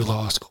going through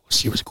law school.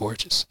 She was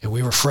gorgeous, and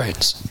we were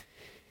friends.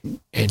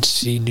 And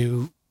she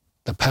knew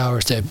the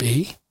powers that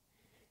be,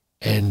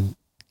 and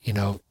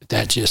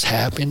that just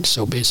happened.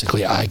 So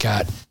basically I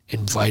got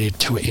invited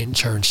to an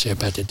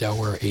internship at the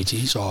Delaware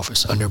AG's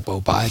office under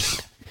Bo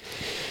Biden.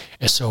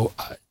 And so,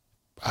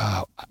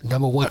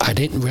 number one, I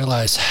didn't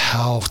realize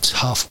how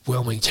tough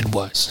Wilmington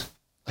was.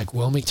 Like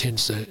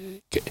Wilmington's,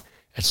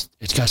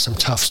 it's got some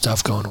tough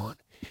stuff going on.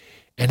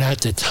 And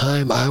at the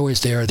time I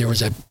was there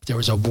was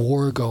a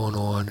war going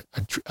on,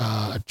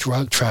 a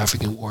drug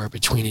trafficking war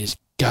between his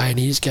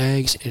Guyanese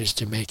gangs and his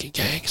Jamaican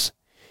gangs.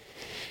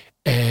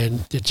 And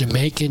the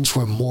Jamaicans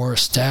were more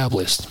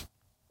established,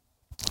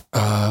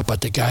 but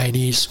the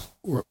Guyanese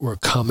were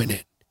coming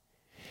in.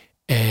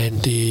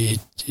 And the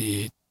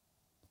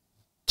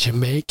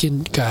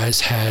Jamaican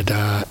guys had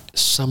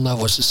some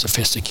levels of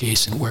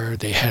sophistication where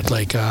they had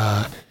like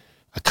a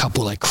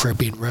couple like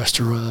Caribbean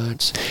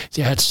restaurants.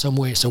 They had some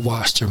ways to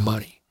wash their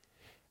money.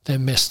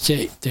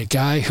 The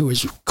guy who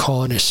was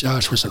calling the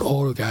shots was an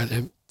older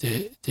guy.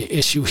 The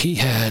issue he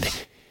had,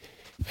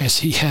 as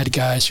he had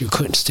guys who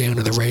couldn't stay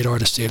under the radar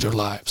to save their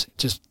lives,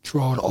 just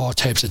drawing all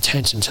types of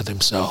attention to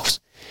themselves.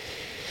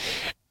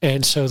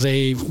 And so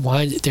they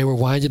were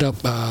winded up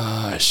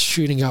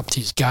shooting up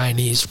these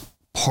Guyanese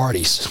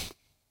parties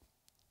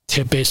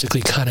to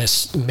basically kind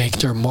of make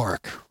their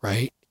mark,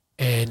 right?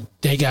 And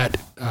they got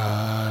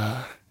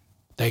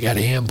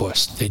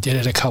ambushed. They did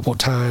it a couple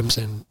times,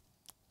 and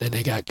then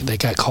they got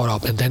caught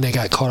up, and then they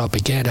got caught up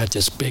again at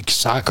this big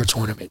soccer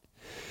tournament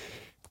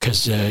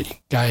because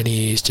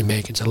Guyanese,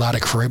 Jamaicans, a lot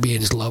of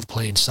Caribbeans love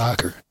playing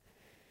soccer.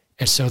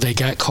 And so they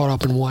got caught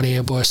up in one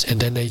ambush, and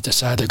then they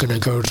decided they're going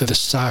to go to the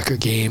soccer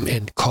game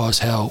and cause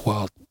hell.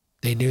 Well,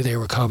 they knew they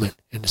were coming,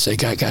 and they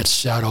got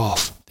shot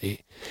off.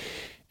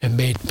 And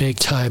made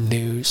big-time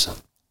news.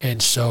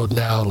 And so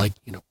now,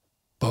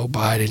 Beau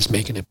Biden's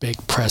making a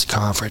big press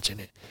conference,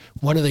 and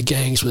one of the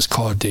gangs was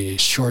called the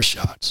Sure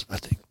Shots, I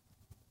think.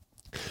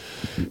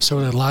 So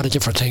there are a lot of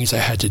different things I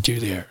had to do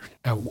there.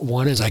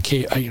 One is I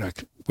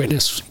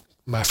witnessed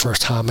my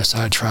first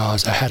homicide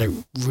trials. I had a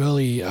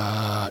really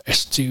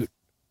astute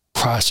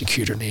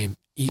prosecutor named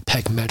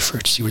Epec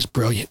Medford. She was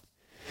brilliant.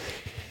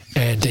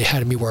 And they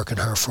had me working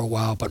her for a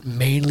while. But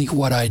mainly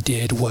what I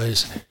did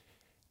was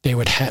they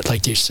would have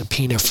these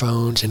subpoena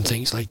phones and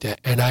things like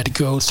that. And I'd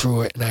go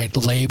through it and I'd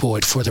label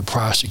it for the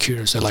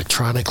prosecutors,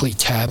 electronically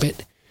tab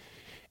it.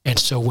 And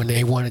so when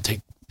they wanted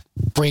to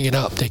bring it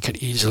up, they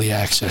could easily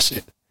access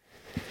it.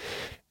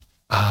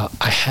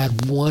 I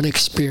had one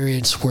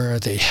experience where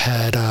they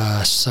had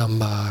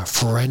some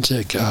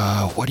forensic,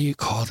 what do you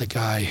call the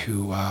guy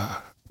who,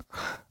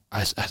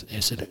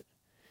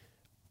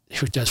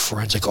 who does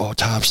forensic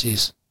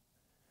autopsies?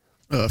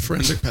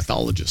 Forensic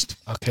pathologist.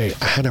 Okay,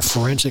 I had a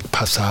forensic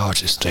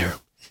pathologist there.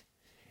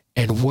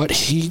 And what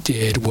he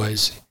did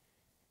was,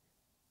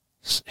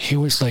 he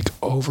was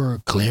over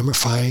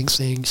glamorifying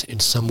things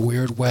in some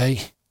weird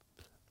way.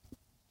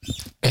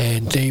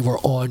 And they were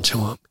on to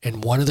him.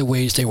 And one of the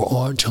ways they were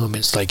on to him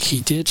is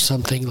he did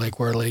something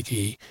where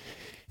he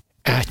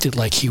acted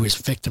like he was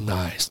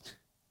victimized.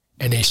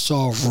 And they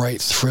saw right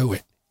through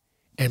it.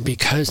 And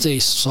because they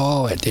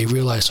saw it, they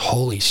realized,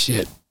 holy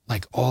shit,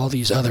 all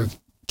these other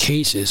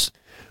cases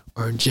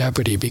are in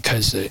jeopardy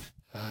because of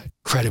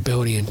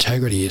credibility,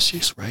 integrity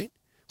issues, right?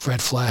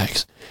 Red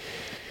flags.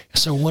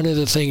 So one of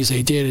the things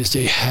they did is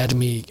they had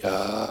me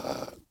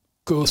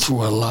go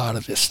through a lot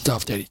of this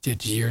stuff that he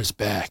did years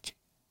back.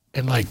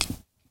 And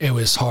it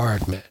was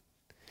hard, man.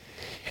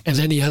 And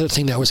then the other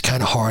thing that was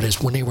kind of hard is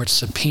when they were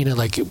subpoena,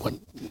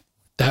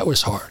 that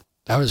was hard.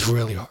 That was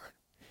really hard.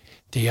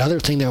 The other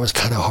thing that was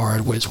kind of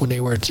hard was when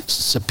they were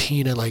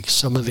subpoena,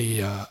 some of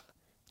the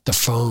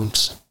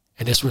phones,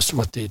 and this was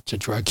what the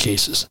drug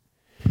cases.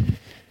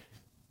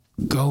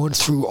 Going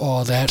through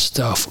all that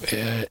stuff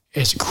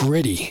is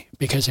gritty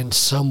because in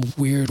some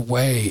weird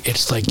way,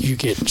 it's you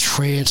get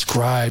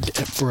transcribed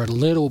for a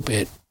little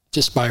bit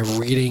just by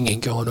reading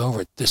and going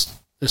over it. This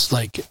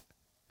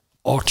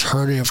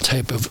alternative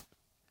type of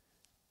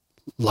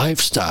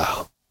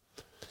lifestyle.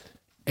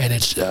 And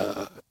it's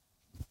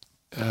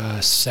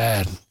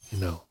sad,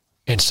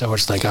 And so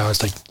it's I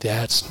was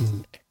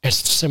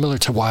it's similar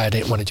to why I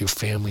didn't want to do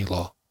family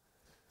law.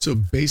 So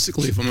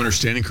basically, if I'm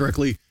understanding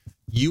correctly,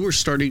 you were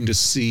starting to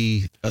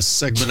see a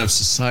segment of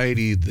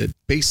society that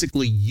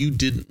basically you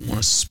didn't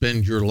want to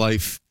spend your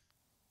life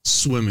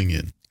swimming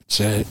in. That's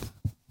it.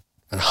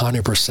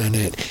 100%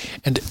 it.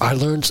 And I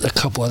learned a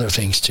couple other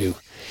things too,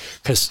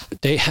 because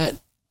they had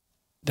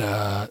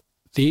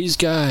these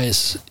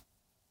guys,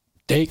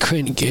 they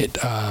couldn't get,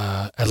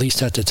 at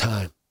least at the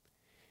time,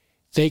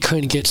 they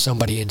couldn't get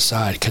somebody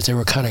inside because they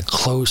were kind of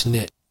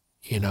close-knit,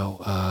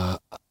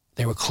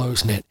 they were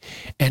close-knit.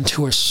 And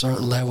to a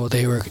certain level,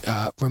 they were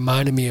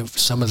reminding me of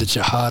some of the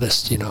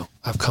jihadists,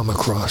 I've come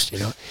across,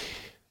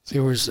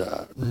 There was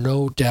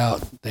no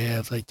doubt they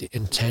had the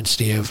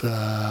intensity of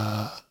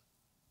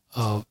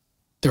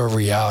their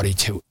reality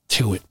to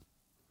it.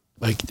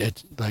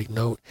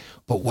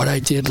 But what I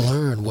did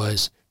learn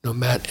was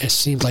it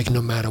seemed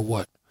no matter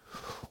what,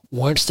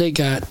 once they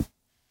got,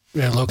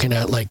 they're looking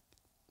at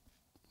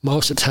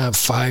most of the time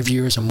 5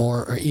 years or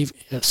more, or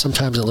even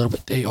sometimes a little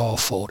bit, they all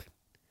folded.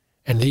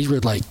 And these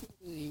were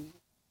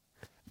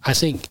I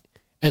think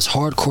as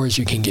hardcore as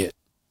you can get.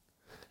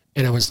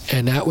 And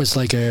that was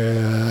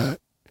it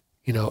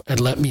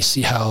let me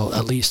see how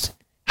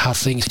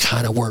things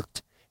kind of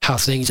worked, how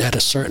things at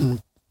a certain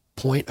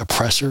point, a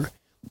pressure,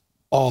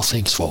 all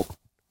things fold.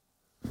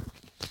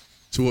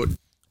 So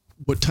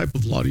what type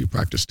of law do you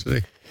practice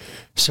today?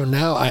 So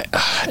now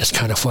it's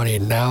kind of funny.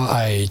 Now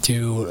I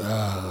do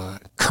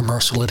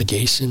commercial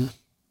litigation,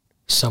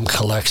 some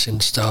collection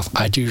stuff.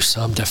 I do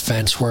some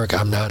defense work.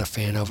 I'm not a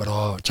fan of it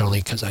all. It's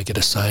only because I get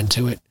assigned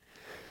to it.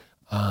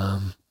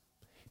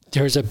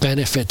 There's a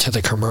benefit to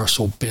the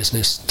commercial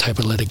business type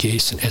of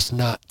litigation.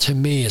 To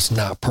me, it's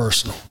not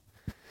personal.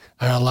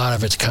 And a lot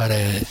of it's kind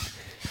of,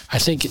 I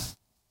think,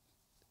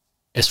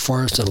 as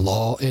far as the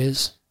law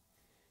is,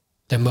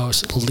 the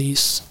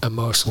least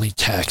emotionally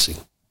taxing.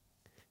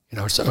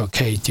 It's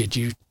okay, did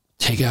you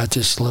take out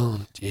this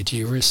loan? Did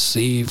you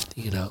receive,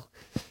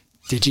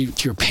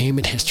 your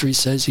payment history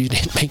says you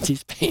didn't make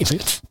these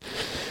payments.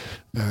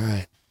 All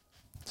right.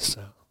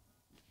 So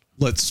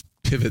let's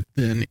pivot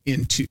then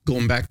into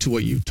going back to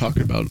what you've talked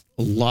about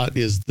a lot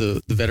is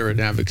the veteran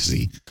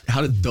advocacy.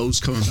 How did those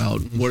come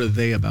about? What are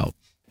they about?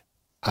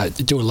 I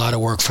do a lot of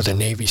work for the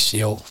Navy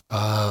SEAL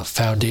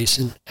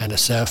Foundation,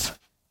 NSF,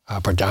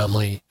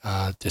 predominantly.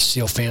 The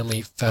SEAL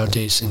Family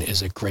Foundation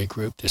is a great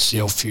group. The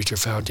SEAL Future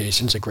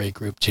Foundation is a great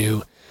group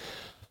too.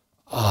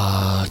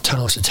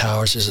 Tunnels to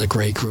Towers is a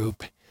great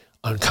group.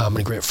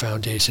 Uncommon Grit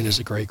Foundation is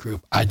a great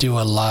group. I do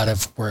a lot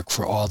of work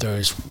for all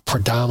those,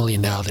 predominantly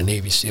now the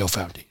Navy SEAL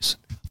Foundation.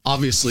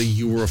 Obviously,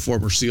 you were a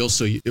former SEAL,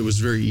 so it was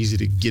very easy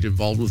to get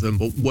involved with them.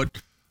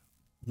 But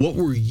what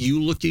were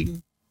you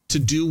looking to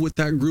do with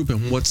that group,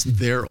 and what's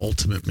their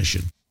ultimate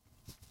mission?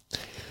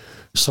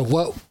 So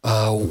what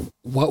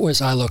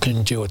was I looking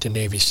to do with the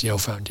Navy SEAL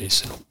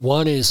Foundation?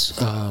 One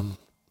is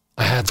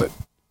I have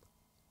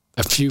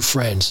a few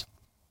friends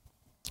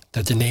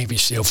that the Navy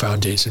SEAL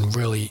Foundation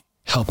really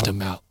helped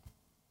them out.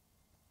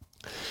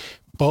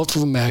 Both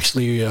of them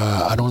actually,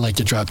 I don't like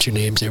to drop two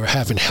names, they were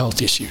having health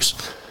issues.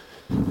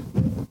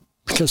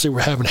 Because they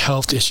were having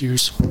health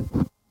issues,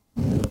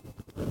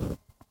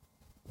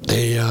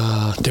 they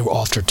were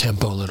off their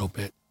tempo a little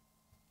bit.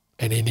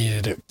 And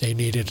they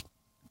needed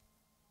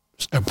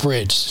a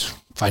bridge,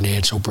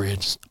 financial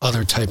bridge,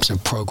 other types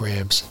of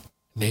programs.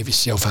 Navy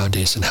SEAL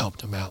Foundation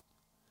helped them out.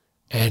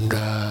 And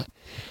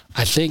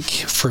I think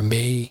for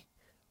me,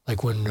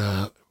 like when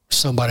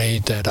somebody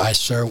that I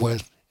serve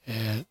with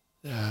and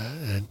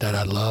that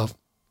I love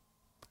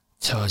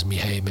tells me,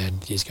 hey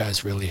man, these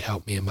guys really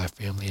helped me and my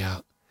family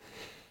out,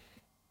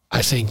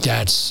 I think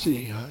I'm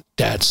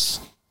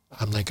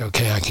like,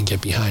 okay, I can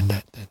get behind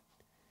that then.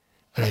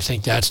 And I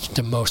think that's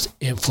the most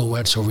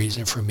influential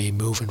reason for me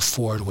moving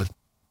forward with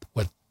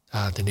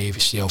the Navy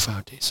SEAL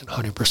Foundation,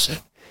 100%.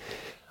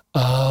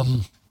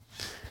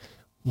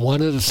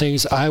 One of the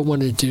things I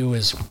want to do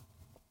is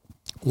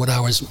when I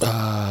was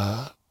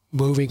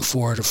moving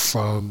forward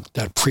from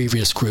that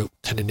previous group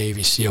to the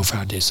Navy SEAL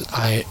Foundation,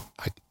 I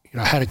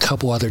had a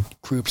couple other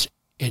groups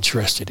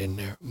interested in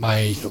there.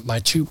 My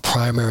two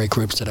primary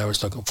groups that I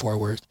was looking for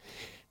were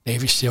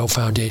Navy SEAL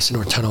Foundation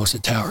or Tunnels to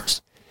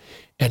Towers.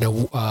 And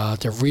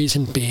the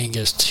reason being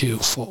is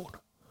twofold.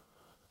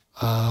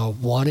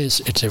 One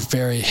is it's a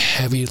very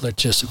heavy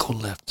logistical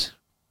lift,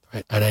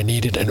 right? And I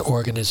needed an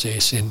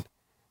organization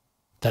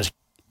that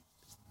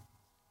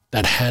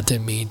had the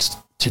means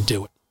to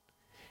do it.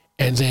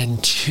 And then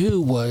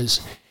two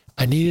was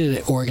I needed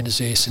an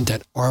organization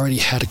that already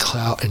had a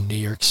clout in New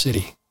York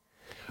City.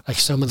 Like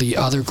some of the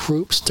other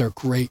groups, they're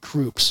great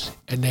groups,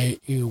 and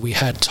we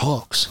had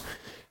talks,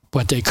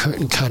 but they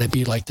couldn't kind of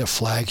be like the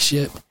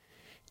flagship,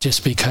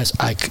 just because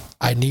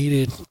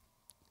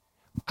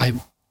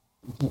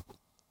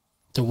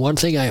the one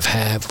thing I've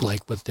had,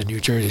 like with the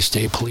New Jersey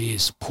State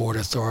Police, Port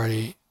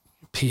Authority,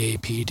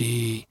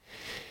 PAPD,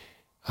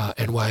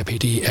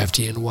 NYPD,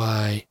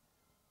 FDNY,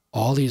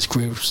 all these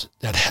groups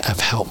that have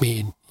helped me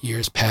in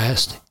years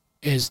past,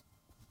 is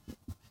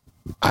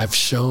I've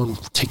shown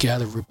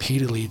together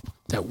repeatedly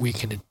that we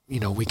can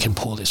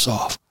pull this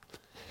off.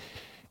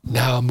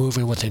 Now I'm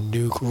moving with a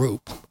new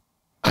group.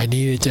 They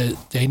needed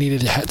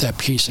to have that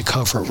piece of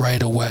comfort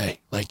right away.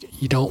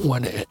 Like you don't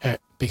want to,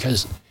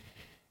 because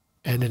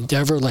an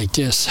endeavor like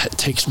this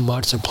takes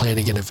months of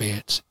planning in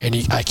advance, and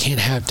I can't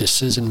have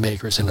decision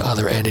makers and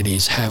other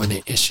entities having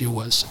an issue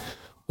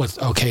with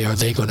okay, are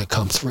they going to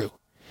come through?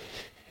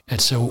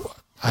 And so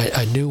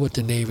I knew with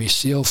the Navy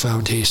SEAL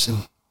Foundation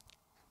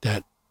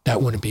that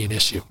wouldn't be an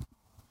issue.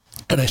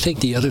 And I think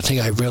the other thing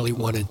I really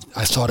wanted,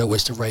 I thought it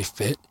was the right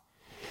fit,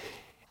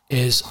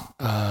 is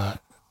the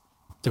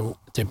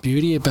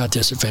beauty about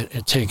this event.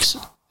 It takes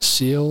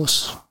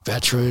SEALs,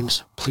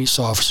 veterans, police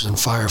officers, and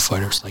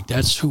firefighters. Like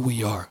that's who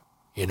we are,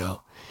 and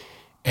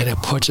it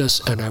puts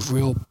us in a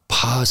real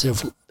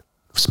positive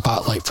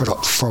spotlight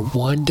for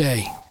one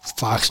day.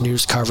 Fox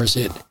News covers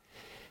it.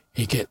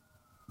 You get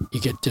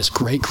this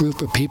great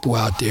group of people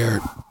out there,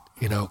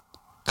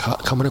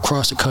 coming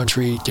across the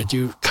country to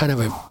do kind of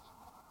a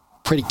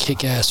pretty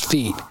kick-ass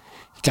feat.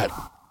 You got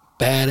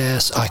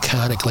badass,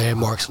 iconic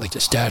landmarks like the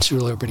Statue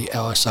of Liberty,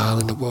 Ellis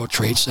Island, the World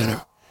Trade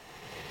Center.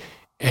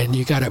 And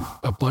you got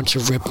a bunch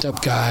of ripped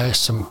up guys,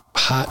 some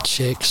hot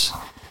chicks,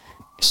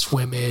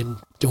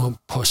 swimming, doing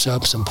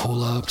push-ups and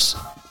pull-ups,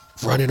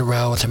 running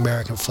around with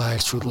American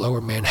flags through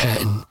lower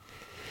Manhattan.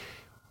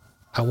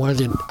 I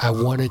wanted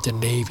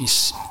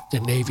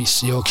the Navy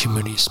SEAL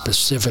community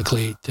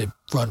specifically to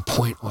run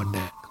point on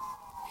that,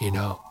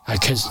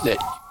 because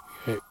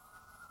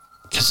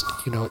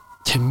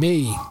to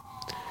me,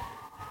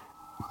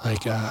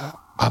 like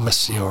I'm a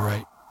SEAL,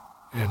 right,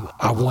 and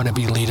I want to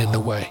be leading the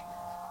way,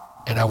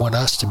 and I want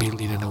us to be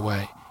leading the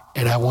way,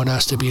 and I want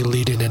us to be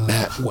leading in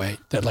that way,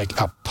 that like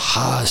a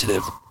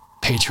positive,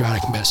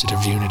 patriotic message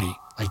of unity.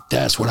 Like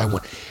that's what I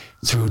want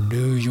through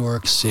New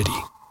York City.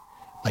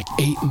 Like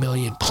 8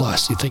 million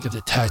plus. You think of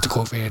the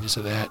tactical advantage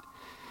of that.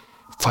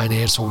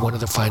 One of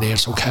the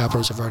financial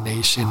capitals of our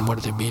nation, one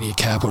of the media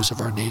capitals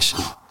of our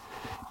nation.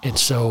 And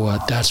so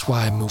that's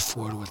why I moved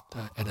forward with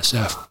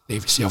NSF,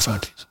 Navy SEAL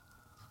Foundation.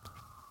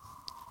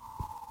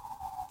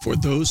 For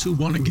those who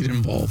want to get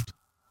involved,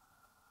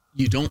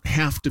 you don't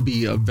have to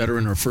be a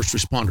veteran or first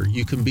responder.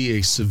 You can be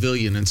a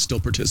civilian and still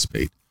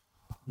participate.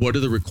 What are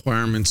the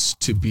requirements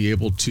to be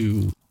able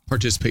to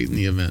participate in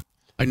the event?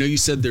 I know you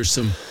said there's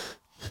some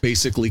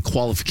basically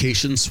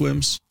qualification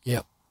swims.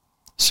 Yep.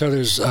 So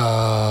there's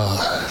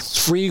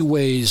 3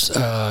 ways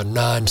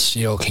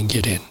non-SEAL can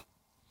get in.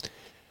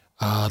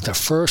 The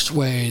first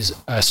way is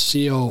a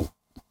SEAL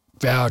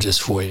vouches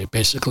for you.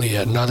 Basically,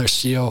 another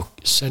SEAL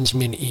sends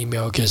me an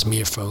email, gives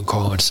me a phone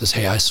call, and says,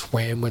 hey, I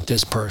swam with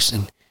this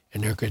person,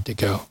 and they're good to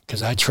go,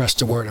 because I trust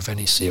the word of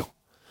any SEAL.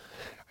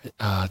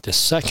 The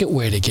second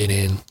way to get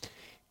in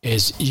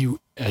is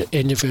an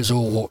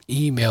individual will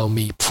email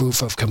me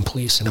proof of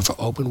completion of an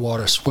open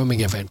water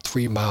swimming event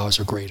 3 miles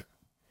or greater.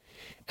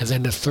 And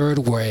then the third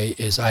way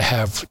is I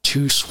have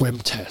 2 swim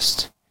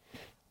tests.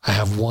 I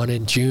have one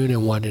in June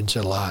and one in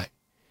July.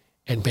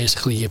 And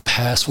basically you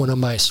pass one of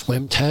my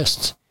swim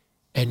tests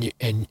and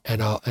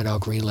I'll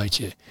green light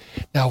you.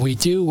 Now we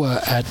do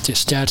at the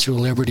Statue of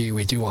Liberty,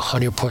 we do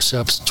 100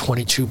 push-ups,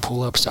 22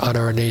 pull-ups to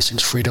honor our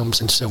nation's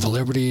freedoms and civil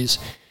liberties.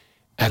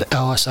 At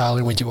Ellis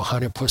Island, we do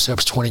 100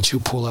 push-ups, 22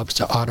 pull-ups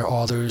to honor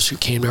all those who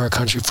came to our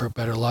country for a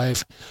better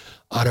life,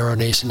 honor our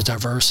nation's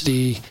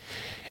diversity.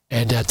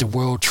 And at the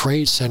World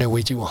Trade Center,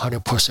 we do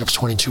 100 push-ups,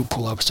 22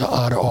 pull-ups to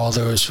honor all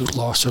those who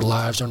lost their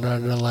lives on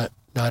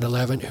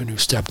 9/11 who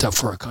stepped up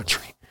for our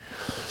country.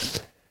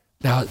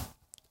 Now,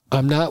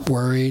 I'm not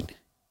worried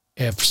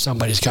if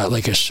somebody's got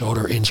like a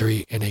shoulder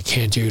injury and they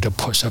can't do the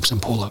push-ups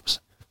and pull-ups.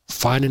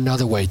 Find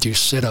another way, do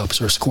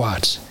sit-ups or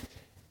squats.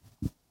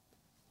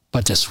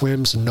 But the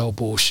swims, no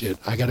bullshit.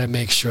 I got to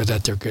make sure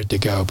that they're good to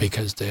go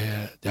because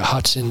the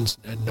Hudson's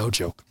no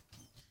joke.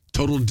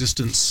 Total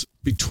distance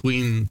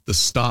between the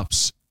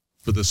stops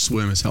for the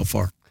swim is how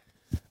far?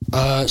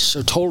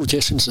 So total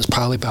distance is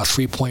probably about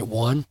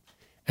 3.1,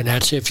 and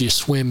that's if you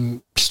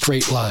swim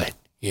straight line,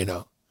 you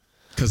know.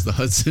 Because the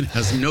Hudson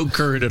has no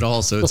current at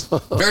all, so it's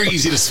very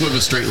easy to swim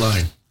a straight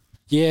line.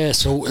 Yeah,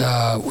 so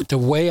the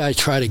way I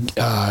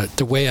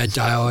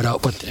dial it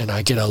up with, and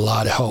I get a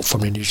lot of help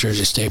from the New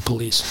Jersey State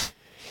Police,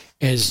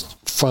 is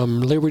from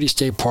Liberty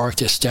State Park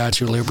to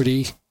Statue of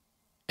Liberty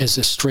is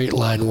a straight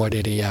line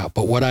 180 out.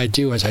 But what I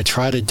do is I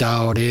try to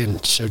dial it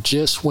in, so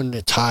just when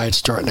the tide's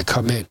starting to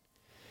come in.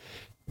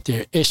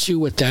 The issue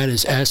with that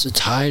is as the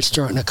tide's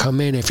starting to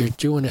come in, if you're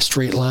doing a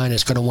straight line,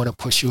 it's going to want to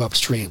push you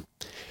upstream.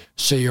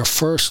 So your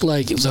first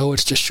leg, though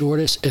it's the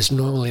shortest, is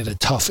normally the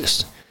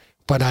toughest.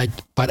 But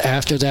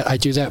after that, I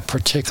do that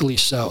particularly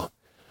so.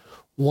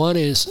 One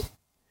is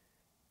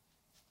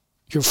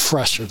you're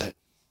fresher then.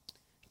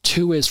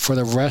 2 is for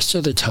the rest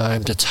of the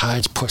time, the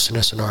tide's pushing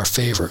us in our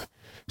favor.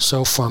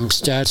 So from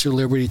Statue of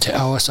Liberty to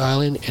Ellis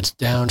Island, it's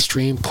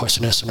downstream,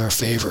 pushing us in our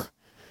favor.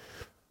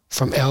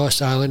 From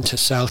Ellis Island to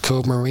South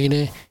Cove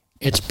Marina,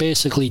 it's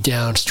basically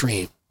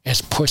downstream.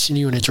 It's pushing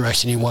you in the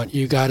direction you want.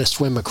 You got to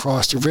swim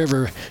across the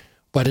river,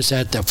 but it's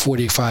at the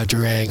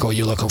 45-degree angle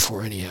you're looking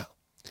for anyhow.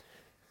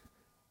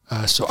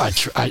 So I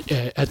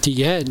at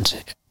the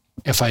end,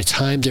 if I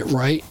timed it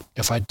right,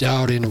 if I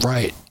dialed in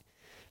right,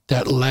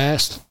 that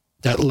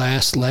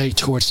last leg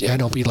towards the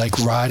end will be like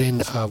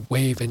riding a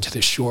wave into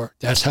the shore.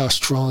 That's how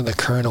strong the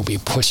current will be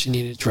pushing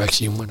you in the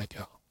direction you want to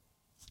go.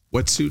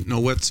 Wetsuit?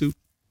 No wetsuit?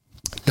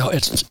 No,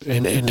 it's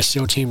in the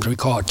SEAL teams, we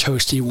call it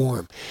toasty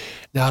warm.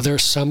 Now,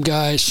 there's some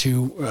guys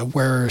who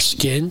wear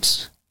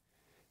skins.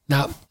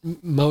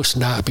 Most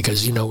not,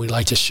 because, you know, we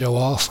like to show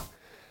off.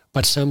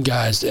 But some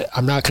guys,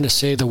 I'm not going to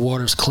say the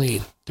water's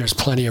clean. There's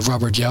plenty of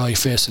rubber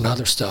jellyfish and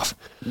other stuff.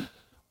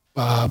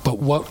 But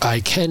what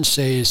I can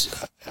say is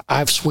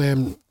I've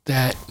swam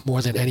that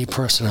more than any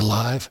person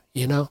alive,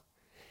 you know?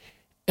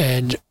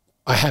 And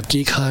I have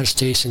decon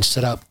stations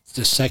set up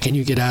the second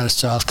you get out of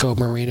South Cove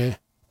Marina.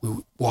 We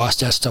wash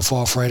that stuff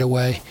off right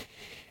away.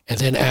 And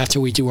then after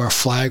we do our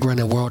flag run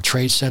at World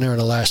Trade Center and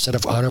the last set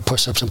of honor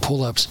push-ups and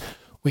pull-ups,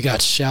 we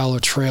got shallow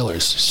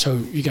trailers. So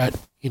you got,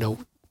 you know,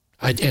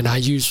 I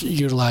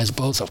utilize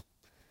both of them.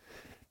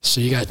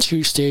 So you got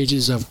 2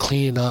 stages of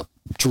cleaning up,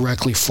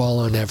 directly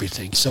following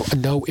everything. So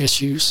no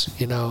issues,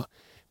 you know,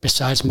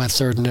 besides my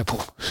 3rd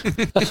nipple.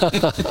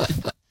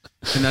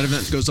 And that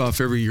event goes off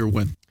every year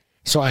when?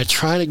 So I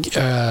try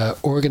to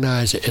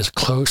organize it as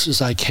close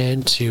as I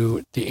can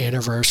to the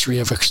anniversary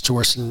of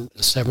Extortion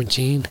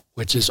 17,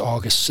 which is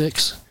August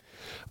 6th.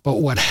 But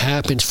what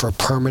happens for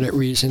permanent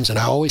reasons, and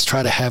I always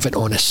try to have it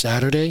on a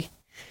Saturday,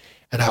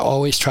 and I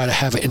always try to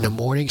have it in the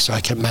morning so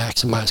I can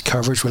maximize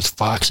coverage with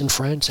Fox and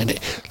Friends. And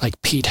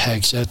like Pete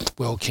Hegseth,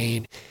 Will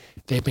Kane,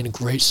 they've been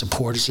great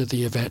supporters of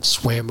the event,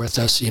 swam with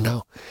us, you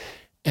know.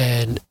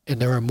 And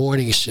they're a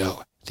morning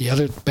show. The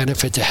other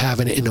benefit to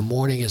having it in the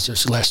morning is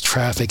there's less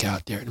traffic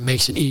out there. It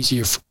makes it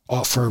easier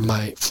for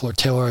my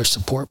flotilla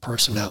support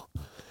personnel.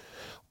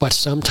 But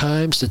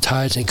sometimes the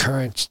tides and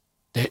currents,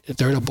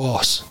 they're the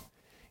boss.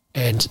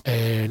 And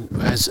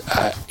as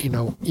you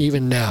know,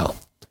 even now,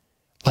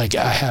 like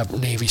I have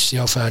Navy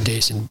SEAL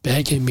Foundation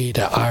begging me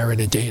to iron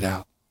a date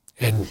out.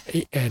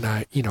 And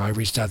I, I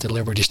reached out to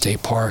Liberty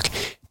State Park,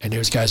 and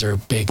those guys are a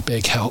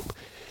big help.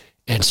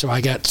 And so I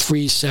got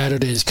 3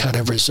 Saturdays kind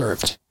of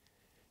reserved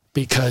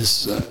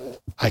because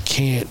I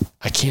can't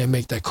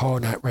make that call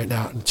right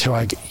now until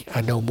I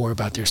know more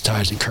about their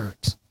ties and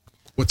currents.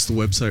 What's the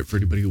website for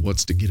anybody who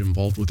wants to get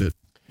involved with it?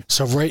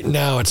 So right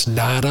now it's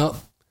not up,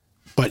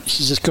 but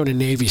you just go to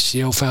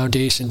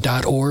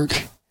NavySealFoundation.org.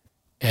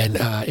 And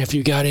if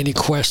you got any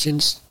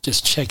questions,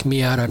 just check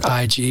me out on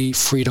IG,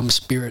 Freedom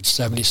Spirit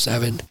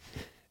 77,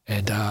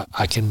 and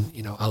I can,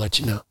 I'll let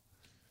you know.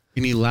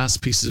 Any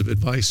last pieces of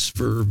advice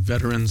for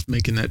veterans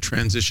making that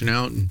transition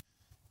out and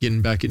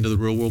getting back into the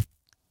real world?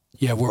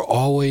 Yeah, we're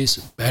always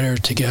better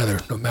together,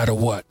 no matter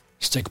what.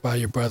 Stick by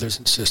your brothers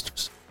and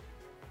sisters.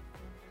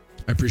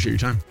 I appreciate your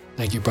time.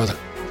 Thank you, brother.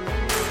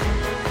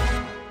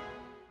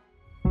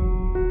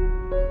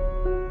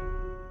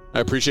 I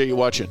appreciate you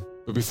watching.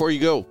 But before you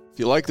go, if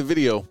you like the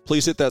video,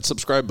 please hit that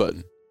subscribe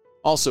button.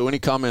 Also, any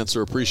comments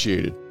are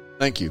appreciated.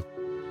 Thank you.